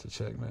forgot to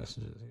check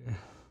messages here.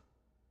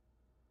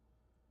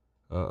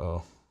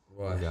 Uh-oh.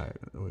 What?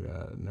 We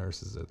got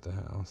nurses at the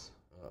house.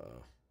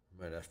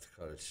 Might have to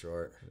cut it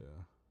short. Yeah.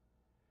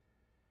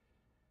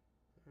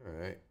 All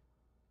right.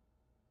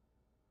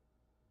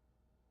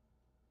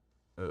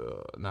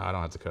 No, I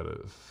don't have to cut it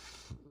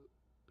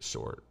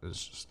short.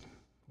 It's just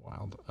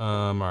wild.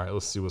 All right,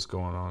 let's see what's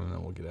going on, and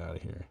then we'll get out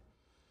of here.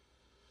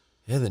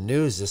 Yeah, the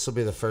news. This will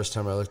be the first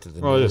time I looked at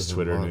the Well, news. it's in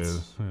Twitter months.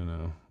 news, you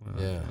know.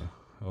 Yeah.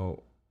 Oh.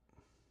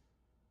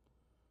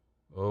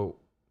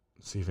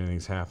 See if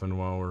anything's happened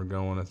while we're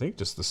going. I think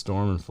just the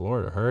storm in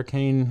Florida.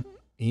 Hurricane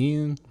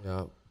Ian.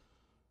 Yep.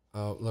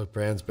 Oh, look,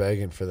 Brand's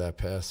begging for that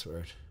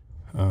password.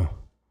 Oh.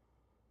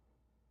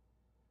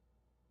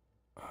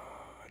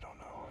 I don't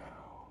know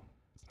how.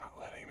 It's not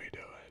letting me do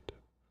it.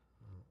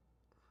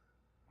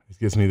 It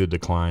gives me the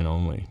decline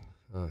only.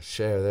 Oh,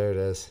 share. There it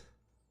is.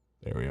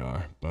 There we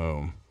are.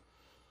 Boom.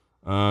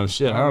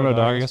 Shit, I don't know,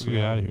 dog. I guess we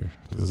get out of here.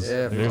 'Cause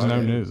Yeah, there's fuck no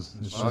it. news.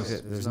 It's Fuck just-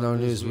 it. There's no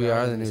news. We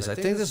are the news. I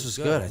think this was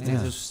good. I think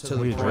this was to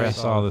we the point.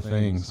 addressed all the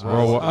things.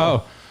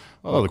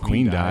 The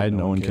Queen died.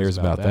 No one cares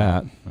about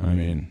that. I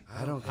mean,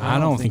 I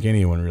don't think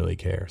anyone really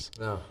cares.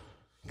 No.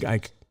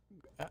 Like,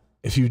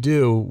 if you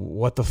do,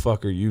 what the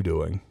fuck are you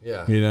doing?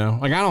 Yeah. You know,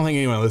 like, I don't think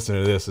anyone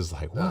listening to this is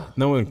like, what?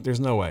 No one. There's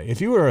no way. If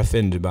you were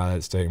offended by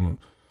that statement,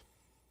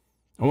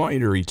 I want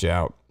you to reach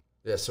out.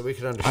 Yeah, so we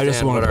can understand. I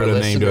just want what to put our a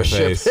name to a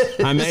listenership face.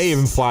 I may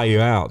even is. fly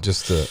you out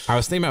just to. I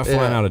was thinking about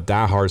flying Yeah. out a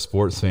diehard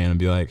sports fan and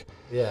be like,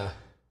 Yeah.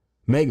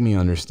 make me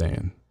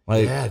understand.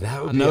 Like, Yeah,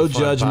 that would be no a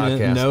fun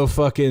judgment, podcast. no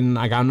fucking,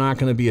 like, I'm not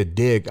going to be a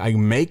dick. Like,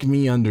 make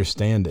me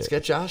understand it. Let's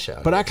get Josh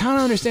out. But I kind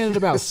of understand it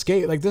about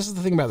skate. Like, this is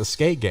the thing about the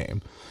skate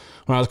game.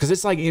 Because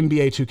it's like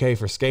NBA 2K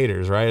for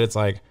skaters, right? It's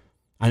like,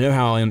 I know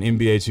how in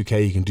NBA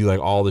 2K you can do like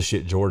all the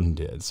shit Jordan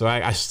did. So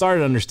I started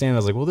to understand. I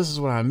was like, well, this is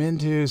what I'm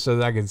into, so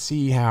that I can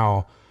see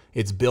how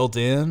it's built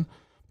in.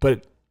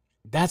 But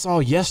that's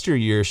all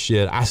yesteryear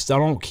shit. I still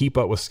don't keep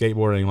up with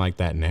skateboarding like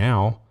that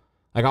now.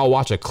 Like, I'll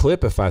watch a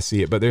clip if I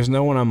see it, but there's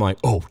no one I'm like,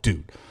 oh,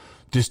 dude,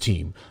 this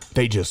team,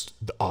 they just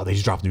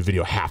dropped a new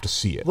video. I have to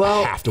see it.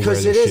 Well, I have to wear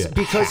this shit.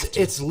 Because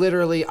it's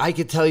literally, I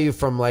could tell you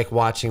from like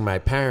watching my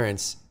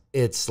parents,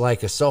 it's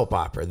like a soap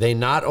opera. They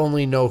not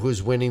only know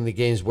who's winning the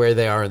games, where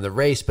they are in the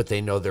race, but they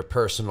know their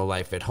personal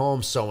life at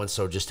home.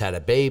 So-and-so just had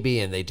a baby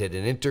and they did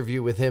an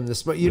interview with him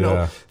this morning. You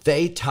know,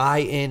 they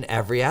tie in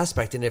every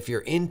aspect. And if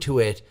you're into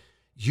it,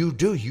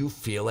 you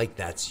feel like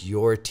that's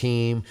your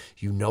team.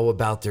 You know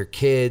about their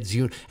kids.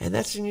 And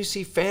that's when you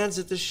see fans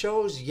at the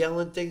shows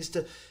yelling things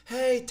to,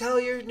 hey, tell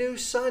your new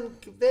son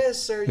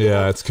this, or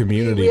it's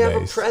community based.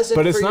 Have a present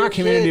but it's for not your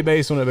community kid.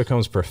 based when it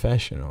becomes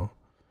professional.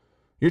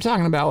 You're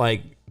talking about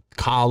like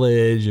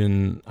college,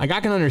 and like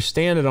I can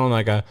understand it on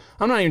like I'm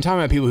not even talking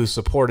about people who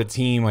support a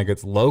team like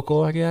it's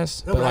local, I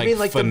guess. No, but but I mean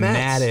like the Mets.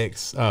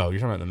 fanatics. Oh, you're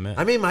talking about the Mets.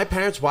 I mean, my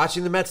parents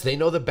watching the Mets, they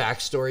know the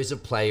backstories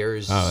of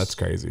players. Oh, that's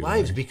crazy.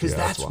 Lives, because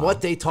that's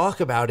what they talk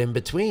about in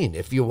between.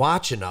 If you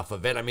watch enough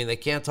of it, I mean, they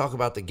can't talk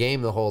about the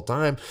game the whole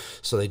time,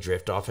 so they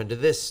drift off into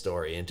this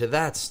story, into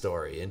that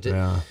story,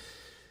 into.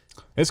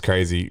 It's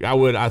crazy.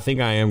 I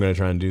think I am going to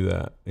try and do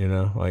that, you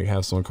know, like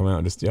have someone come out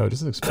and just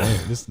explain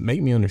it. Just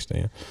make me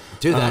understand.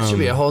 Dude, that should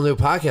be a whole new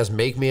podcast.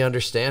 Make me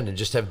understand, and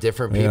just have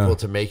different people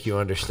to make you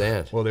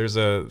understand. Well, there's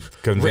a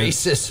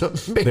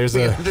racism. Make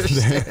me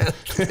understand.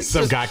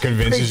 Some guy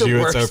convinces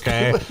you it's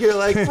okay. You're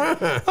like,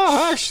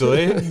 oh,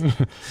 actually,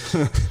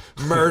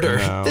 murder.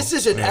 No, this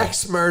is an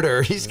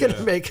ex-murder. He's going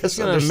to make us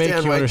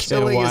understand why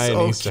killing is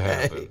okay. Needs to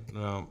happen.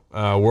 No.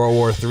 World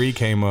War III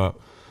came up.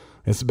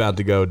 It's about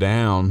to go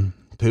down.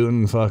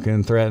 Putin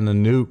fucking threatened a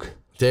nuke.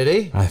 Did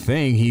he? I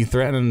think he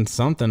threatened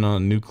something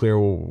on nuclear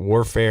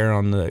warfare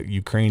on the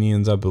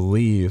Ukrainians, I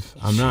believe.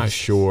 I'm not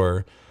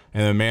sure.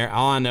 And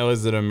all I know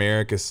is that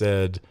America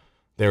said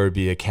there would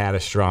be a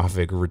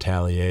catastrophic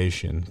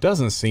retaliation.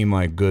 Doesn't seem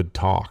like good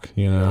talk,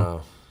 you know?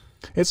 No.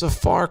 It's a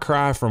far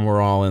cry from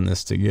we're all in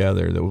this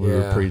together that we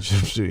were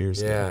preaching 2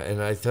 years ago. Yeah, and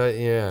I thought,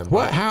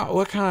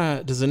 What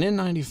kind of, does an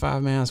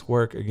N95 mask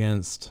work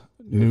against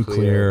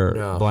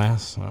nuclear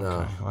blasts? Okay.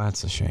 No. Well,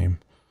 that's a shame.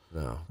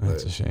 No,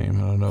 that's a shame.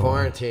 I don't know.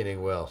 Quarantining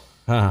will.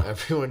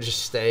 Everyone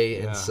just stay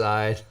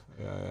inside.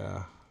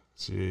 Yeah.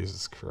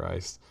 Jesus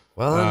Christ.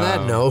 Well, on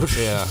that note.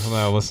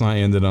 Well, let's not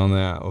end it on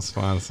that. Let's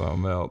find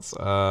something else.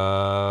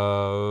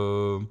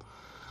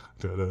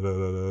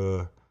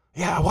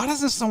 Yeah, why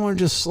doesn't someone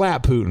just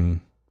slap Putin?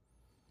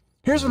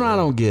 Here's what I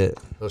don't get.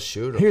 They'll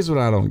shoot him. Here's what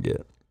I don't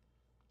get.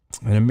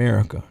 In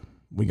America,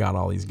 we got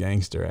all these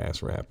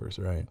gangster-ass rappers,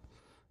 right?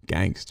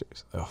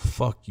 Gangsters. They'll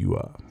fuck you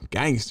up.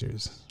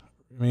 Gangsters.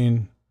 I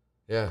mean...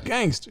 Yeah.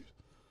 Gangsters.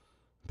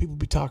 People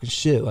be talking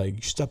shit like,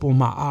 you step on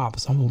my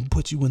ops, I'm going to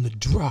put you in the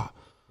drop.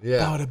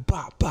 Yeah.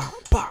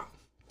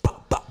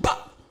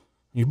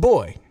 Your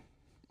boy.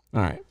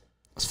 All right.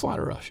 Let's fly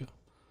to Russia.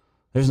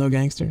 There's no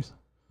gangsters?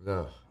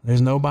 No.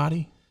 There's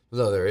nobody?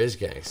 No, there is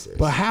gangsters.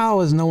 But how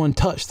has no one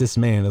touched this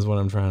man is what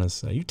I'm trying to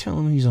say. You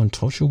telling me he's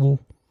untouchable?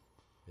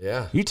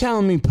 Yeah. You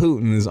telling me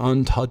Putin is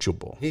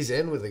untouchable? He's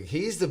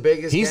he's the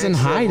biggest He's in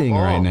hiding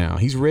right now.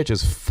 He's rich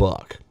as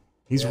fuck.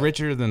 He's Yeah.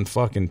 richer than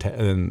fucking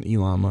than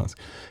Elon Musk.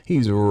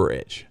 He's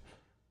rich.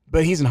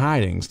 But he's in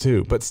hidings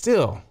too. But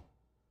still,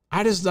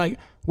 I just like,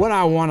 what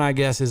I want, I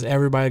guess, is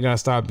everybody got to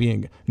stop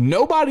being,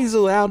 nobody's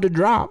allowed to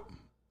drop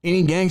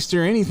any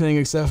gangster anything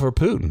except for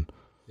Putin.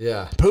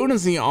 Yeah.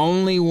 Putin's the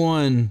only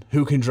one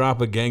who can drop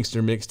a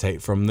gangster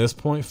mixtape from this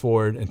point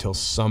forward until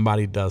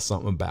somebody does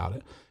something about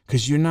it.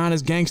 Because you're not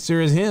as gangster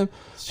as him.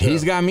 Sure.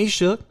 He's got me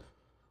shook.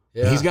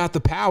 Yeah. He's got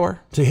the power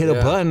to hit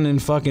a button and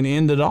fucking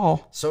end it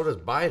all. So does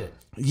Biden.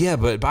 Yeah,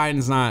 but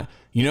Biden's not.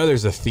 You know,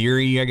 there's a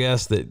theory, I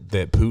guess, that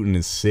Putin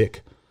is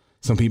sick.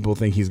 Some people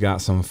think he's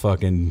got some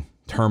fucking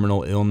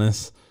terminal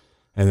illness,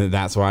 and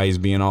that's why he's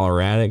being all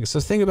erratic. So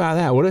think about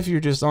that. What if you're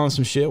just on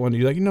some shit one day,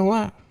 you're like, you know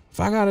what? If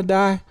I gotta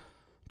die, I'm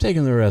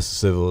taking the rest of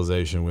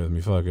civilization with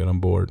me. Fuck it, I'm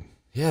bored.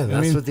 Yeah,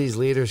 that's what these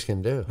leaders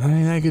can do. I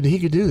mean, he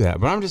could do that.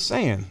 But I'm just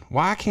saying,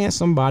 why can't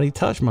somebody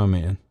touch my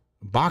man?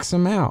 Box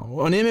him out.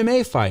 Well, an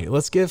MMA fight.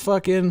 Let's get who's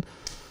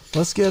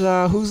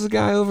the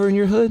guy over in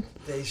your hood?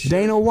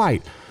 Dana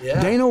White.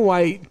 Yeah. Dana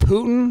White,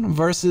 Putin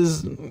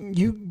versus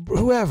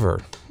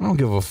whoever. I don't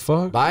give a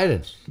fuck.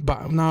 Biden.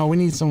 No, we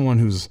need someone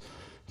who's,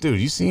 dude,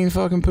 you seen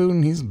fucking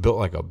Putin? He's built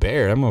like a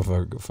bear. That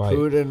motherfucker could fight.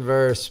 Putin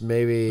versus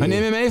maybe an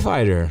MMA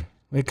fighter.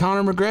 Like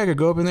Conor McGregor,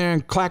 go up in there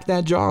and clack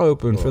that jaw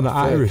open for the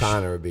Irish.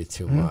 Conor would be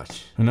too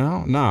much.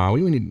 No,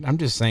 we need, I'm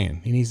just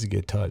saying, he needs to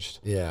get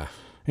touched. Yeah.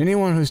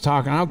 Anyone who's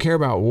talking, I don't care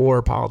about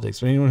war, politics,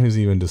 but anyone who's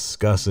even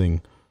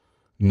discussing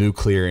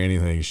nuclear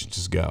anything should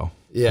just go.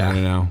 Yeah.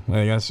 You know,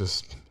 like, that's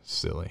just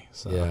silly.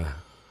 So Yeah.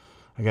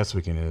 I guess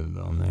we can end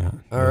it on that.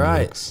 All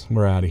right.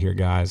 We're out of here,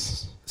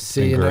 guys.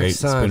 See you great.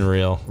 next time. It's been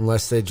real.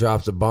 Unless they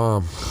dropped a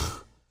bomb.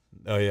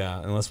 Oh, yeah.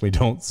 Unless we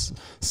don't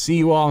see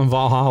you all in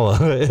Valhalla.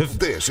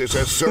 This is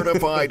a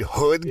certified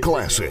hood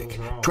classic.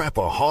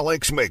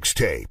 Trapaholics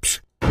Mixtapes.